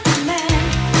love with a man.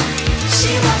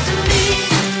 She wants to lead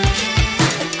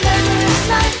a glamorous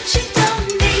life. She don't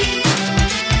need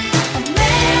a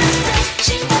man's touch.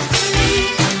 She wants to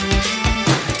lead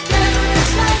a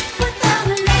glamorous life without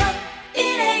a love.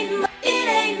 It ain't much.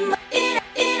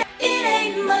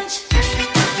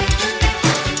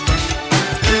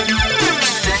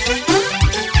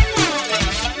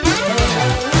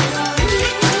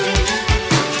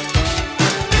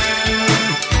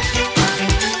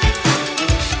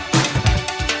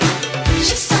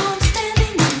 She saw him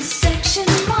standing in the section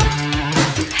marked,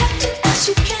 "If you have to ask,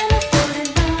 you can't afford it,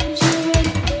 lingerie."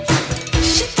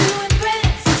 She threw in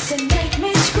breath and said, "Make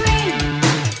me scream."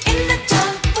 In the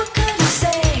dark, what could he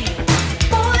say?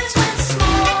 Boys with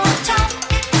small talk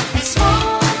and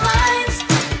small minds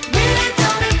really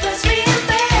don't impress me in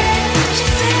bed. She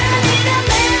said, "I need a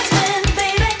man's man,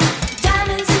 baby.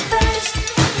 Diamonds and first.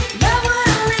 Love would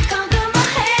only conquer my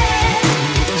head."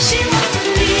 She wants to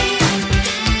lead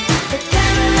the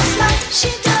glamorous life.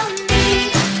 She don't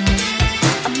need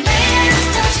a man's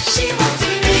touch. She wants to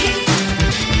lead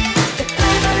the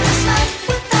glamorous life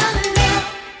without a love.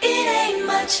 It ain't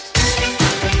much.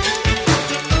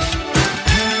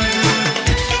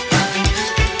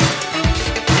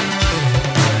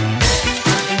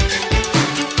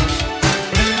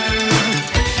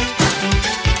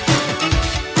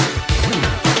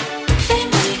 They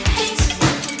made haste,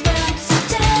 but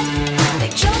sedan.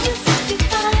 They drove to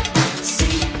 55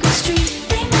 Secret Street.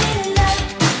 They made a love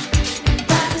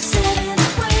by the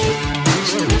 7th wave.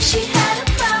 She knew she had a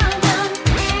problem.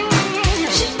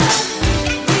 She thought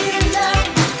real love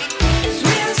is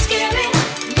real scary.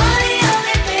 Money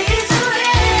only pays the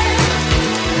rent.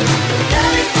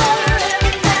 Love is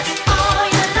forever, that's all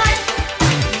your life.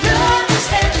 Love is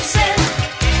heaven sent.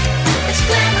 It's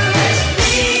glamorous,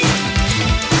 lead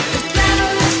the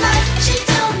glamorous life. She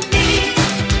don't need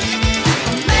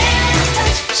a man's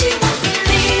touch. She wants to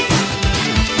lead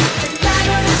the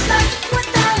glamorous life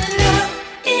without a love.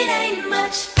 It ain't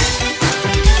much.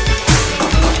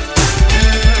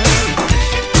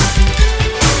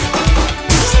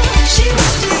 She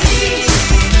wants to lead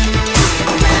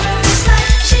the glamorous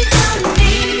life. She don't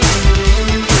need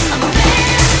a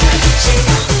man's touch. She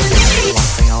wants to lead.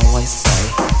 Like they always say,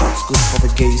 it's good for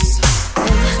the goose,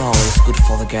 it's always good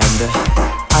for the gander.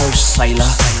 Irish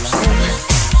sailor.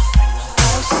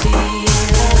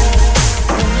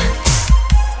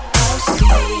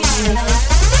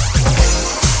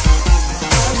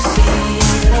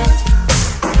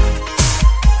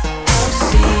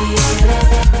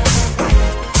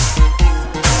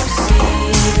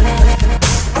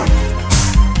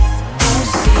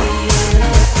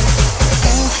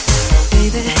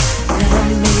 Baby,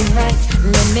 love me right.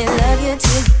 Let me love you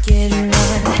till you get it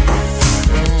right.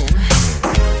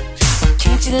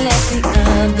 Can't you let the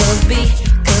others be?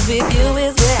 'Cause with you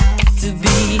is where I got to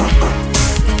be.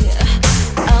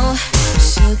 Oh,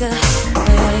 sugar,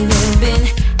 where you been?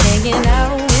 Hanging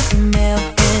out with your male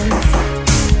friends.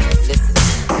 Listen,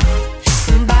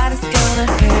 somebody's gonna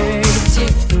hurt you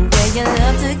the way you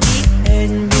love to keep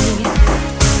hurting me.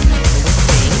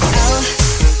 Sing,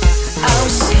 oh,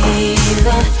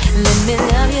 Sheila, let me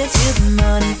love you till the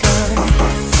morning comes.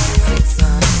 Sing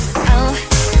some, oh,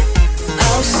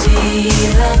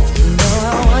 Sheila, you know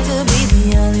I want to be the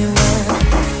only one.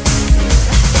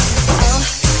 Oh,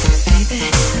 baby,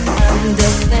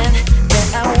 understand that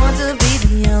I want to be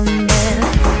the only man.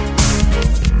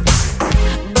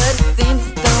 But it seems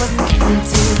as though it's getting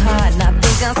too hard, and I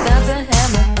think I'll start to have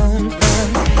my own fun.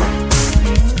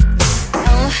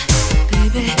 Oh,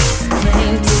 baby, it's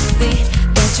plain to see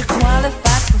that you're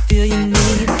qualified to fulfill your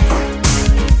needs.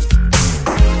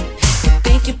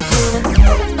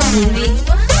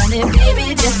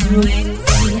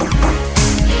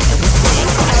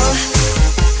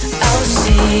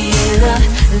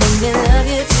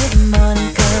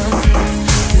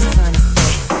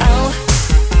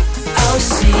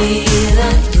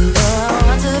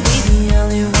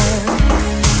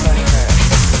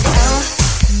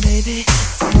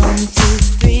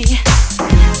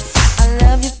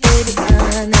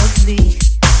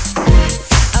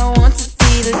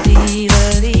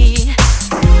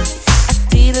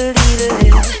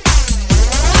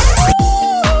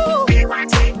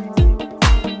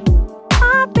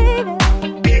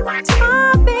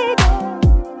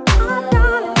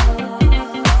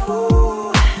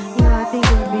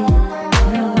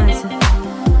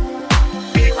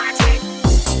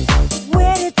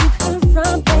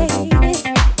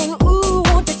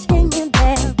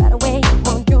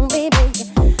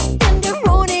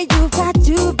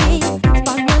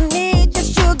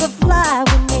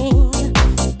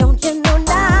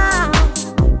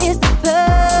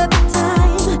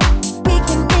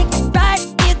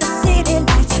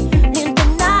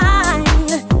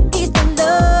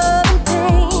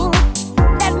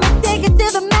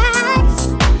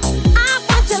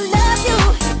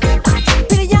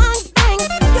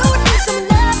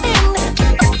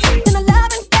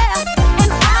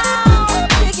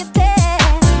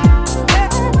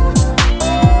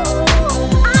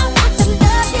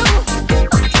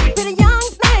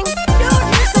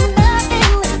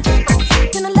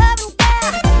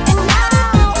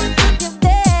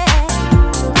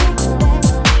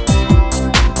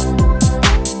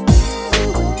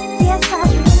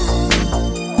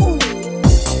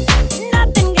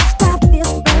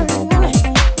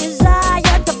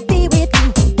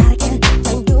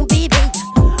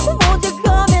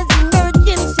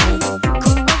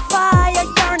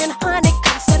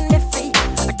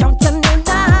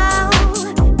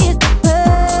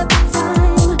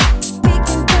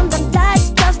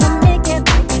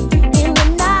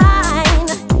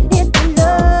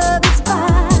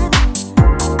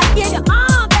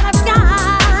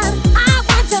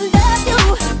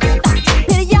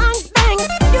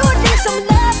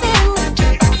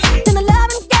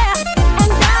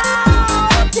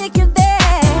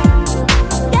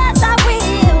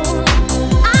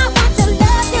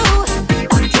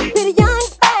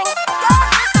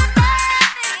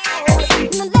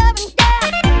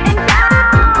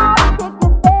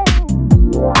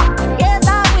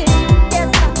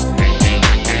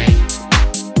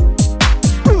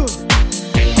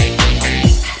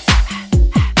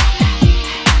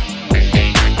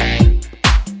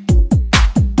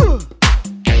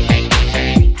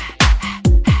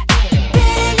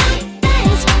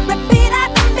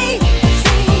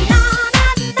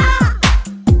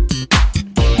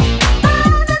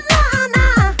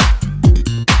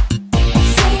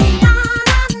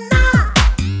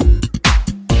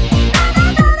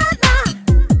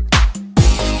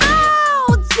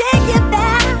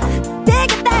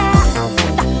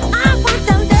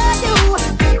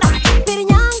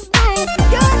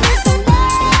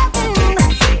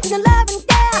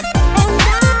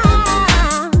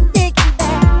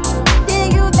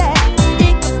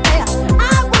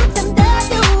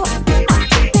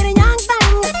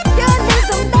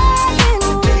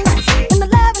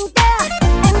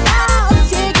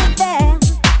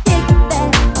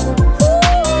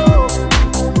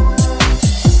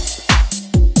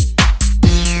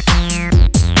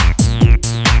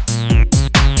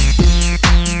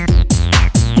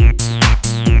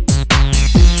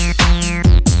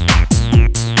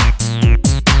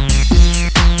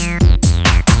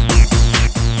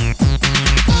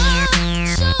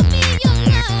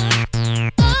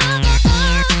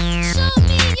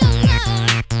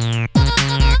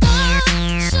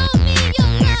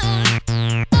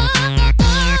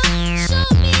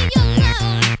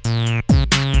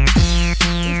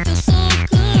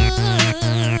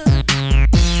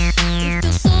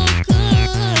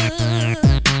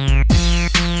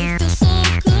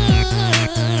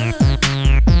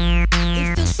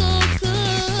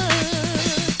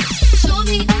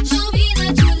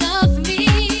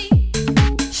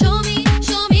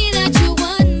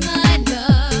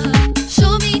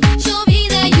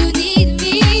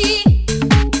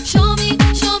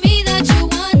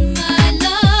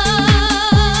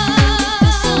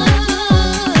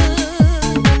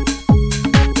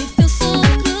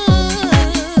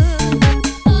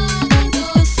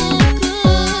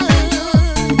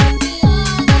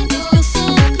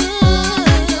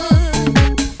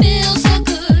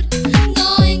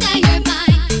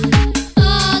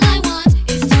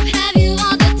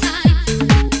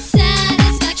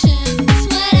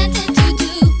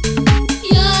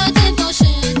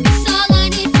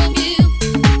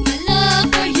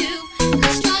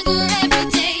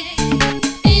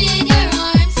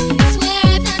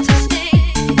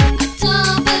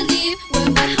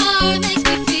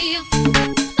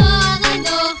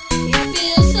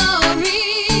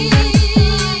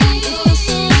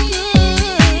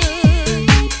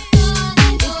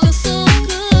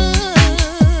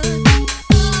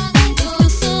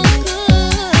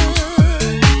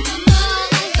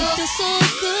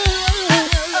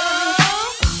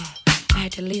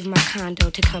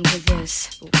 to come to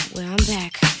this. Well, I'm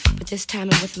back, but this time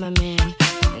I'm with my man.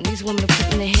 And these women are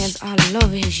putting their hands all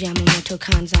over his Yamamoto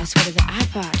Kansai sweater, the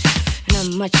iPod. And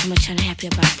I'm much, much unhappy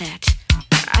about that.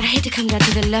 I'd hate to come down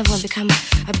to the level and become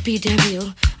a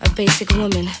BW, a basic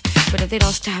woman. But if they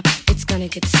don't stop, it's gonna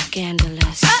get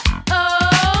scandalous. Uh-oh.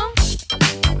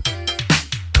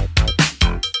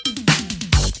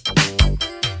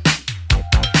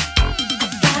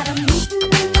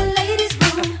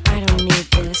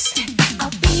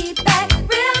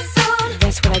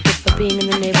 Being in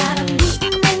the neighborhood.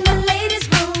 In the ladies'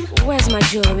 room. Where's my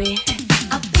jewelry?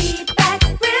 I'll be back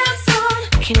real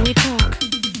soon. Can we talk?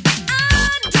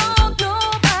 I don't know,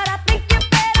 but I think you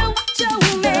better watch your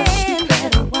man. You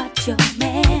better watch your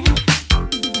man.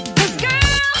 'Cause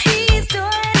girl, he's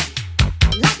doing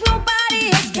like nobody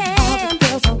else can. All the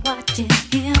girls are watching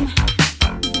him.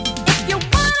 If you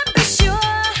wanna be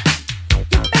sure,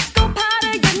 you best go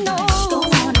powder your nose. Go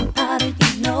on and powder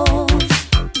your nose.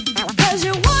 'Cause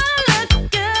you wanna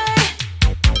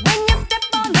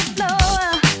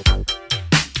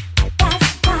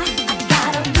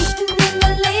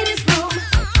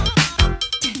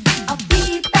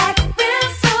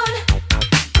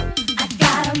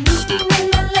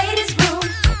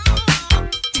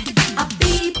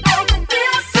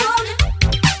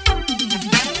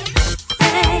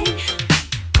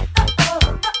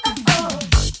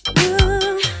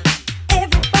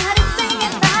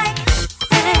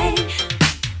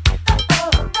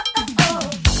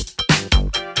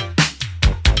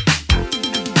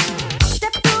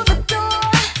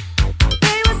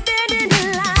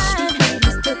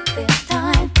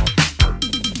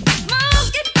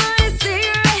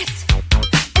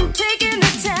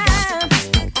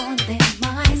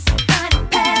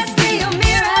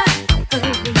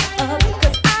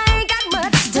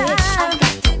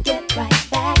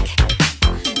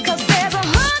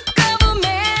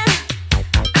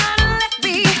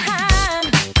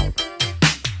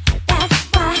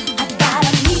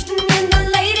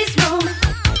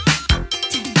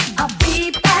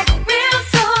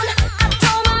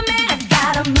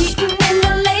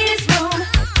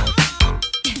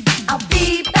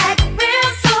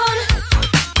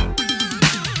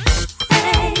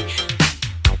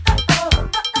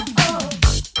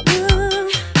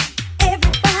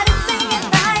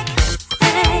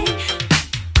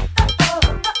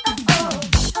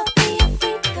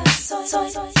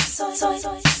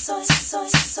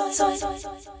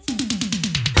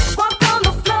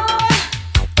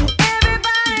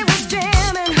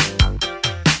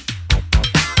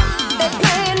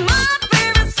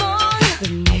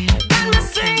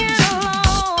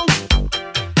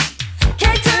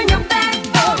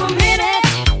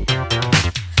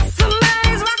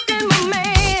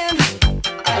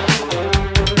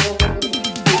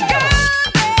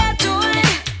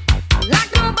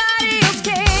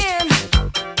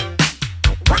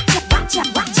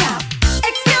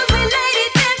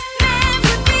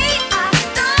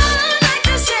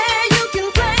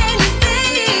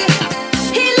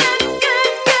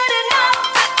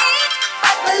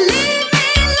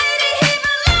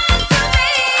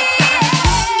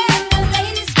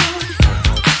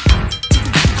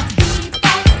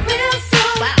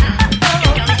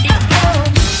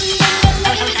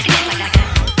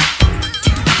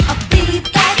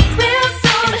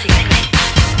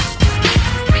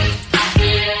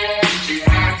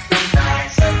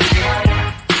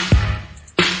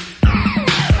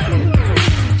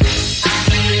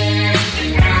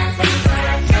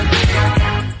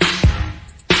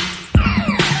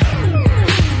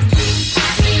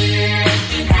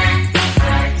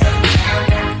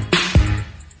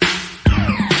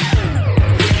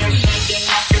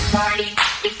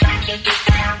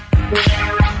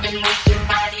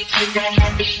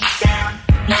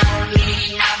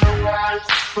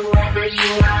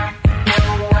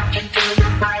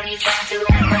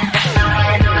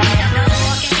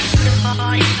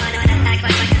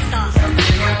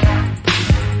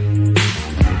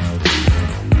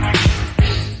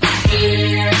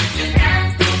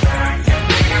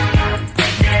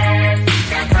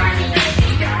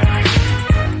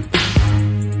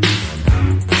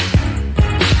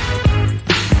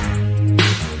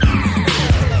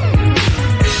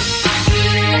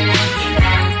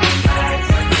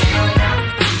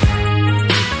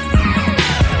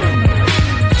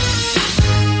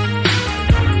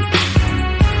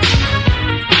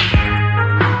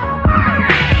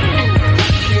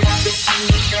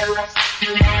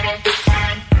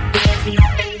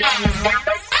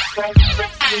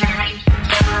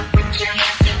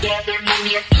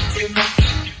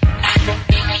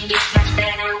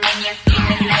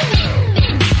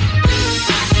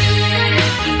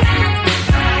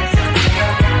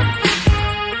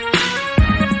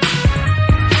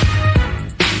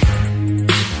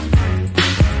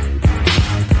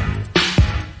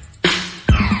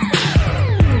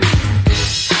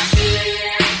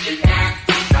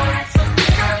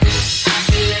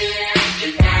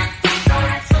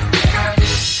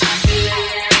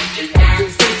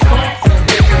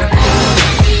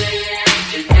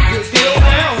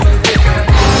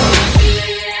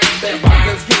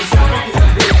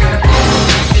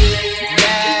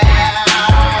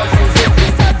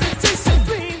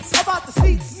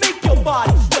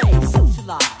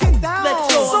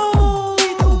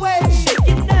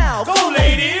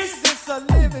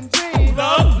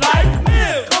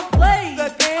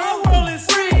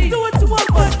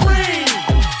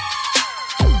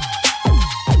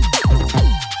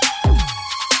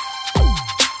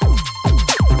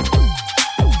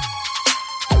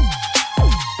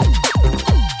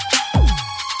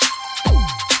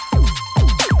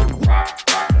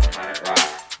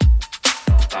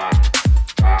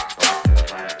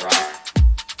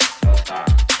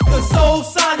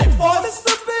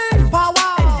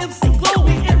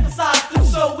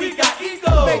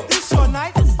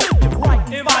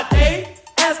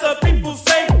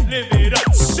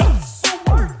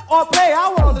want play,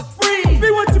 our world is free.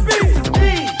 Be what you be, it's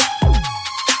me.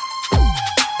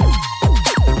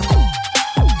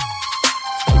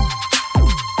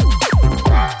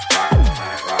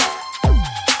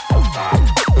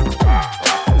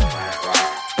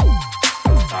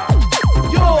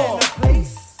 You're in a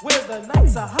place where the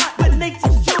nights are hot, with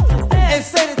nature's children dance and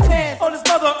set a chance on this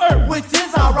mother earth, which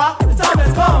is our rock. The time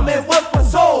has come and what's for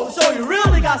soul, show you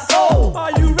really got soul.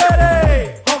 Are you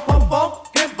ready? Hump, hump,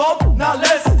 bump, get bump, now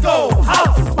let's go.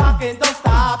 House is rocking, don't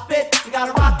stop it. You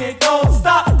gotta rock it, don't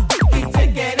stop. Keep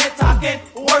ticking and talking,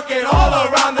 working all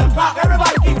around the clock.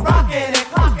 Everybody keep rocking and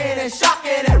clocking and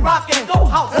shocking and rocking. Go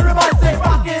house, everybody say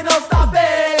rocking, don't stop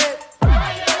it.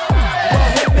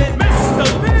 Hip it, Mr.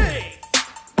 Big.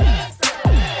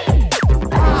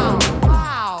 Wow,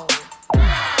 wow.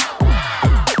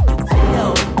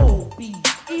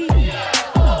 L-O-B-E.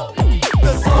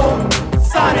 The Soul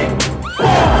Sonic.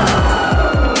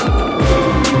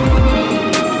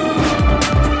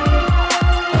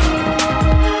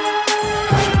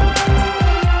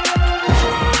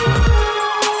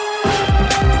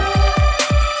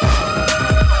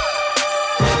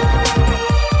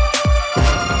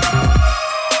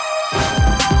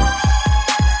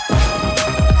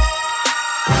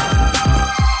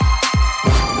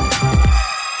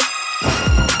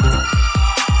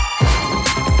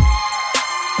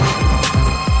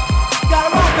 Gotta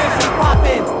rock this and pop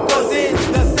it, 'cause in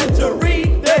the century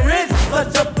there is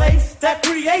such a place that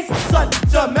creates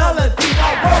such a melody.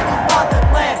 Our world is about to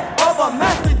plan of a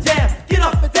master jam. Get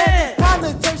up and dance, time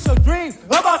to chase your dreams.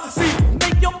 About to see,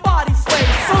 make your body sway.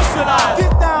 Socialize,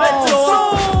 get down, let your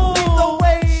soul lead the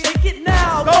way. Shake it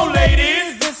now, go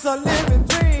ladies. It's a living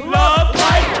dream. Love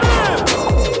like this.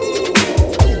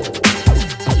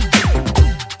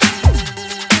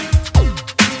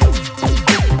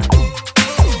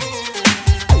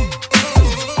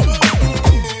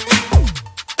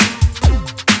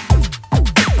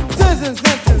 Citizens,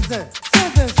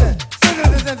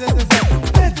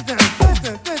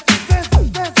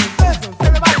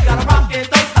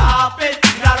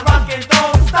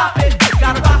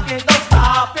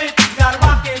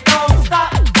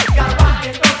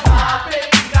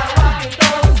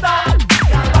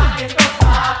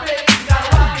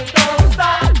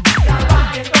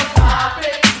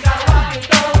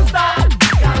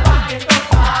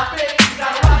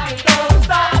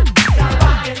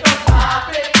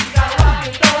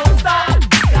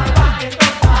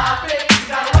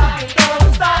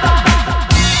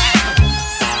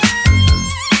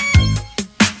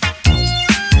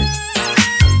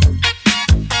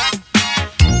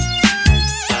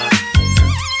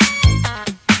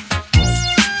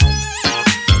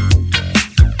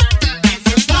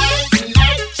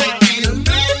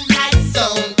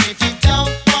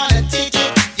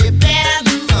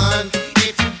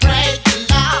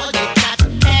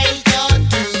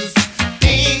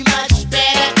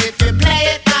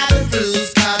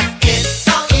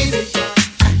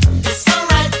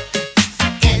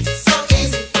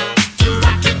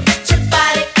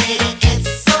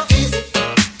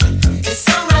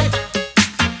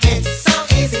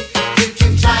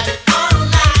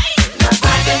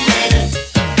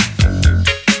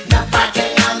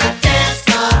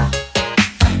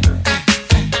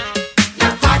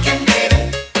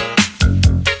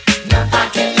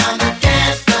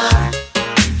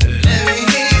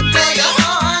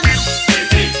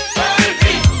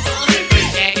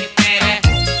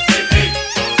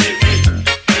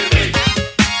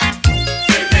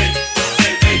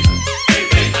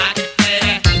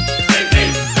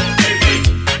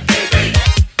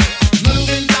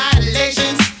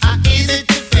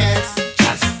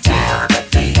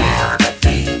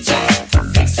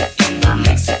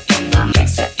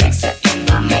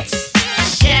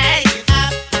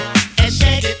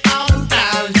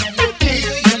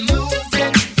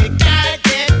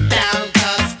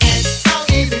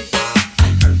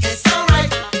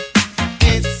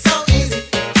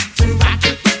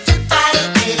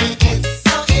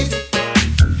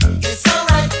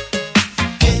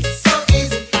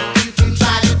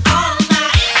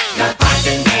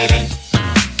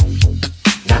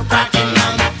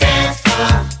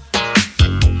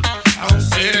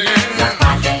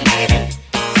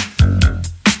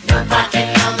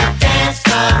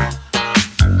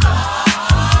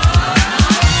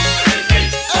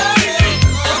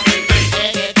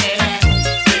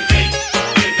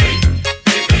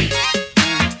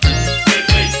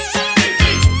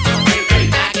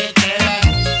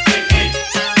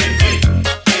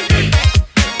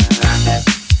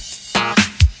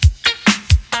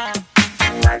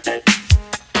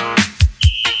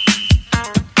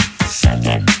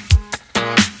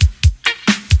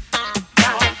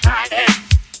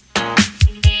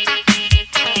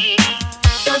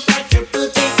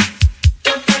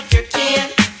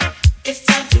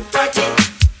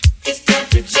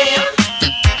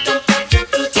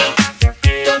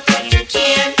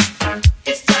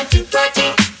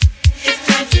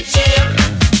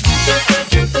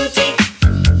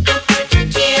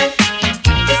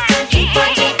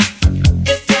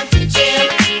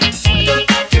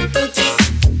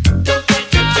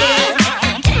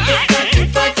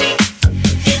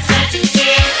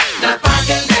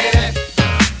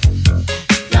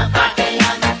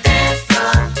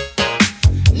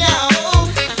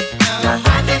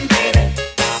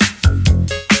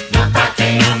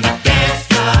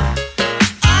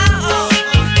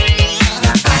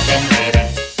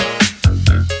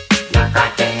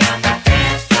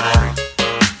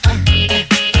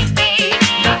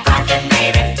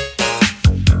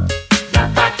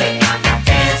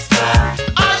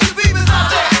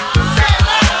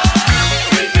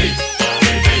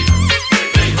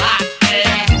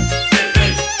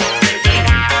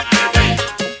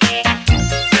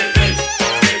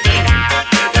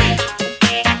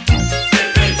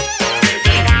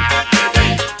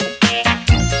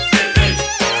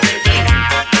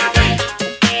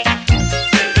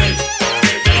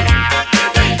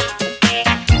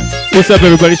 What's up,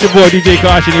 everybody? It's your boy DJ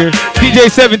Caution here. DJ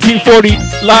 1740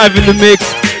 live in the mix.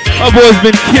 My boy's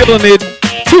been killing it.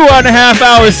 2.5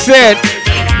 hour set,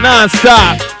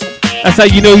 non-stop. That's how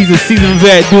you know he's a seasoned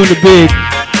vet doing the big.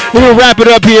 We're gonna wrap it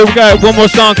up here. We got one more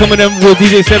song coming in with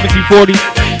DJ 1740.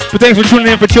 But thanks for tuning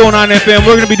in for Chill 9 FM.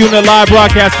 We're gonna be doing a live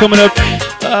broadcast coming up.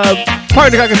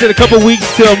 Probably, like I said, a couple weeks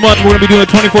to a month. We're gonna be doing it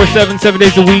 24/7, 7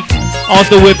 days a week.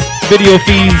 Also with video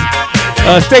feeds.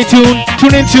 Stay tuned.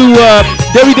 Tune into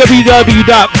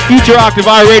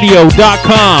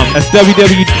www.futureoctaveiradio.com. That's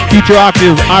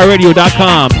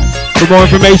www.futureoctaveiradio.com for more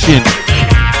information.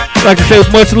 I'd like to say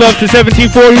much love to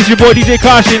 1740. It's your boy DJ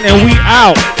Caution, and we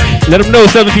out. Let them know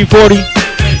 1740.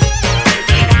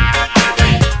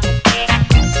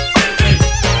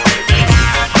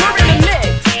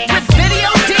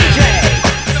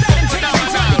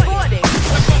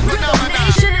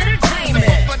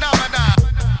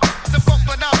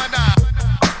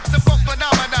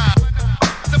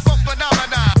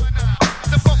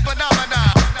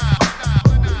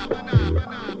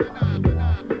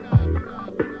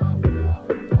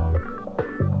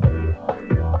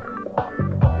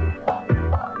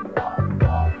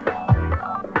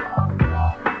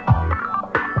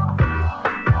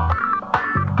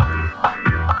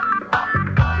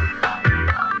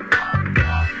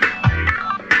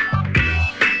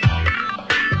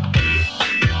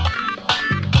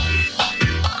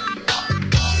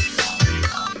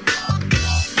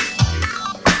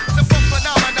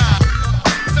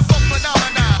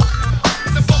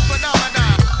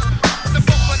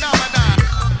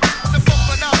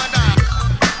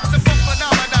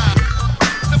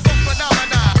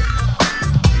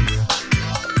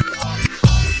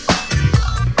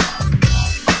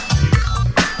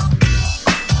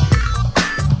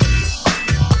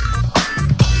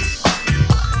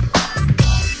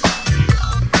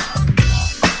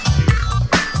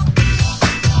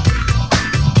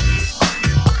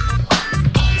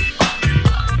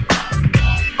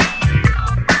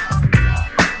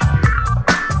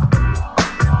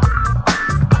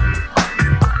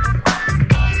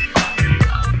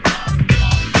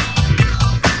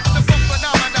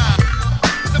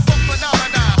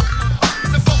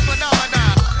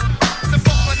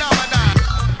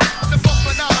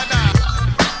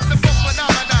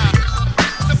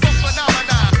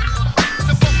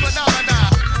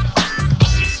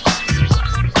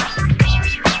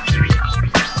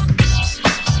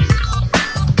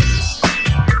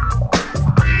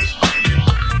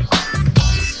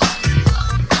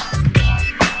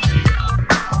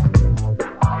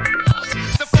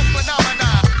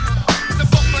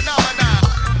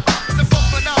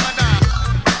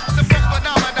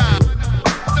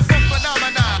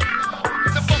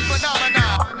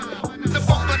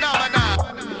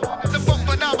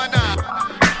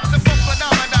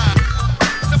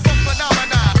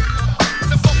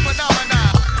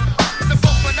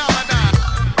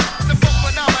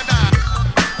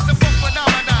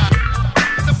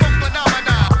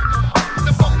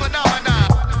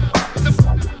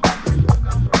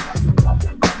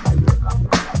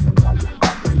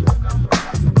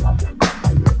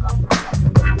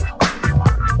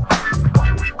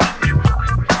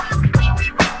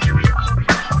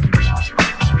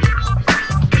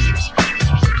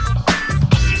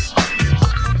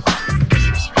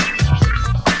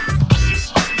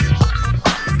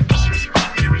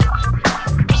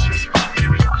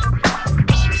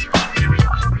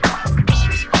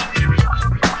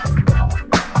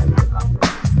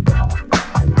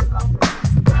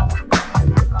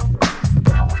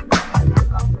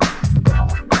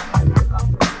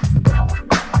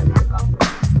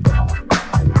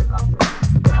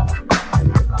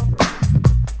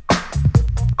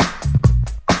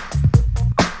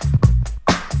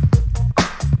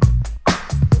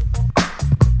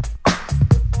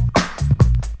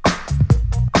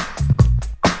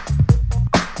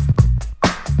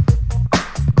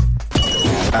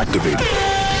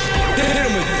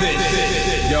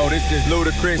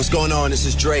 What's going on? This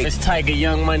is Drake. It's Tiger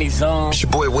Young Money Zone. It's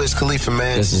your boy Wiz Khalifa,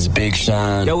 man. This is Big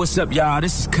Sean. Yo, what's up, y'all?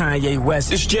 This is Kanye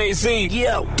West. It's Jay-Z.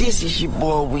 Yo, this is your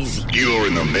boy Weezy. You're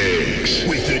in the mix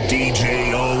with the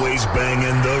DJ always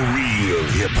banging the real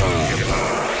hip-hop.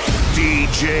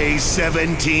 DJ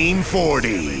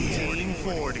 1740.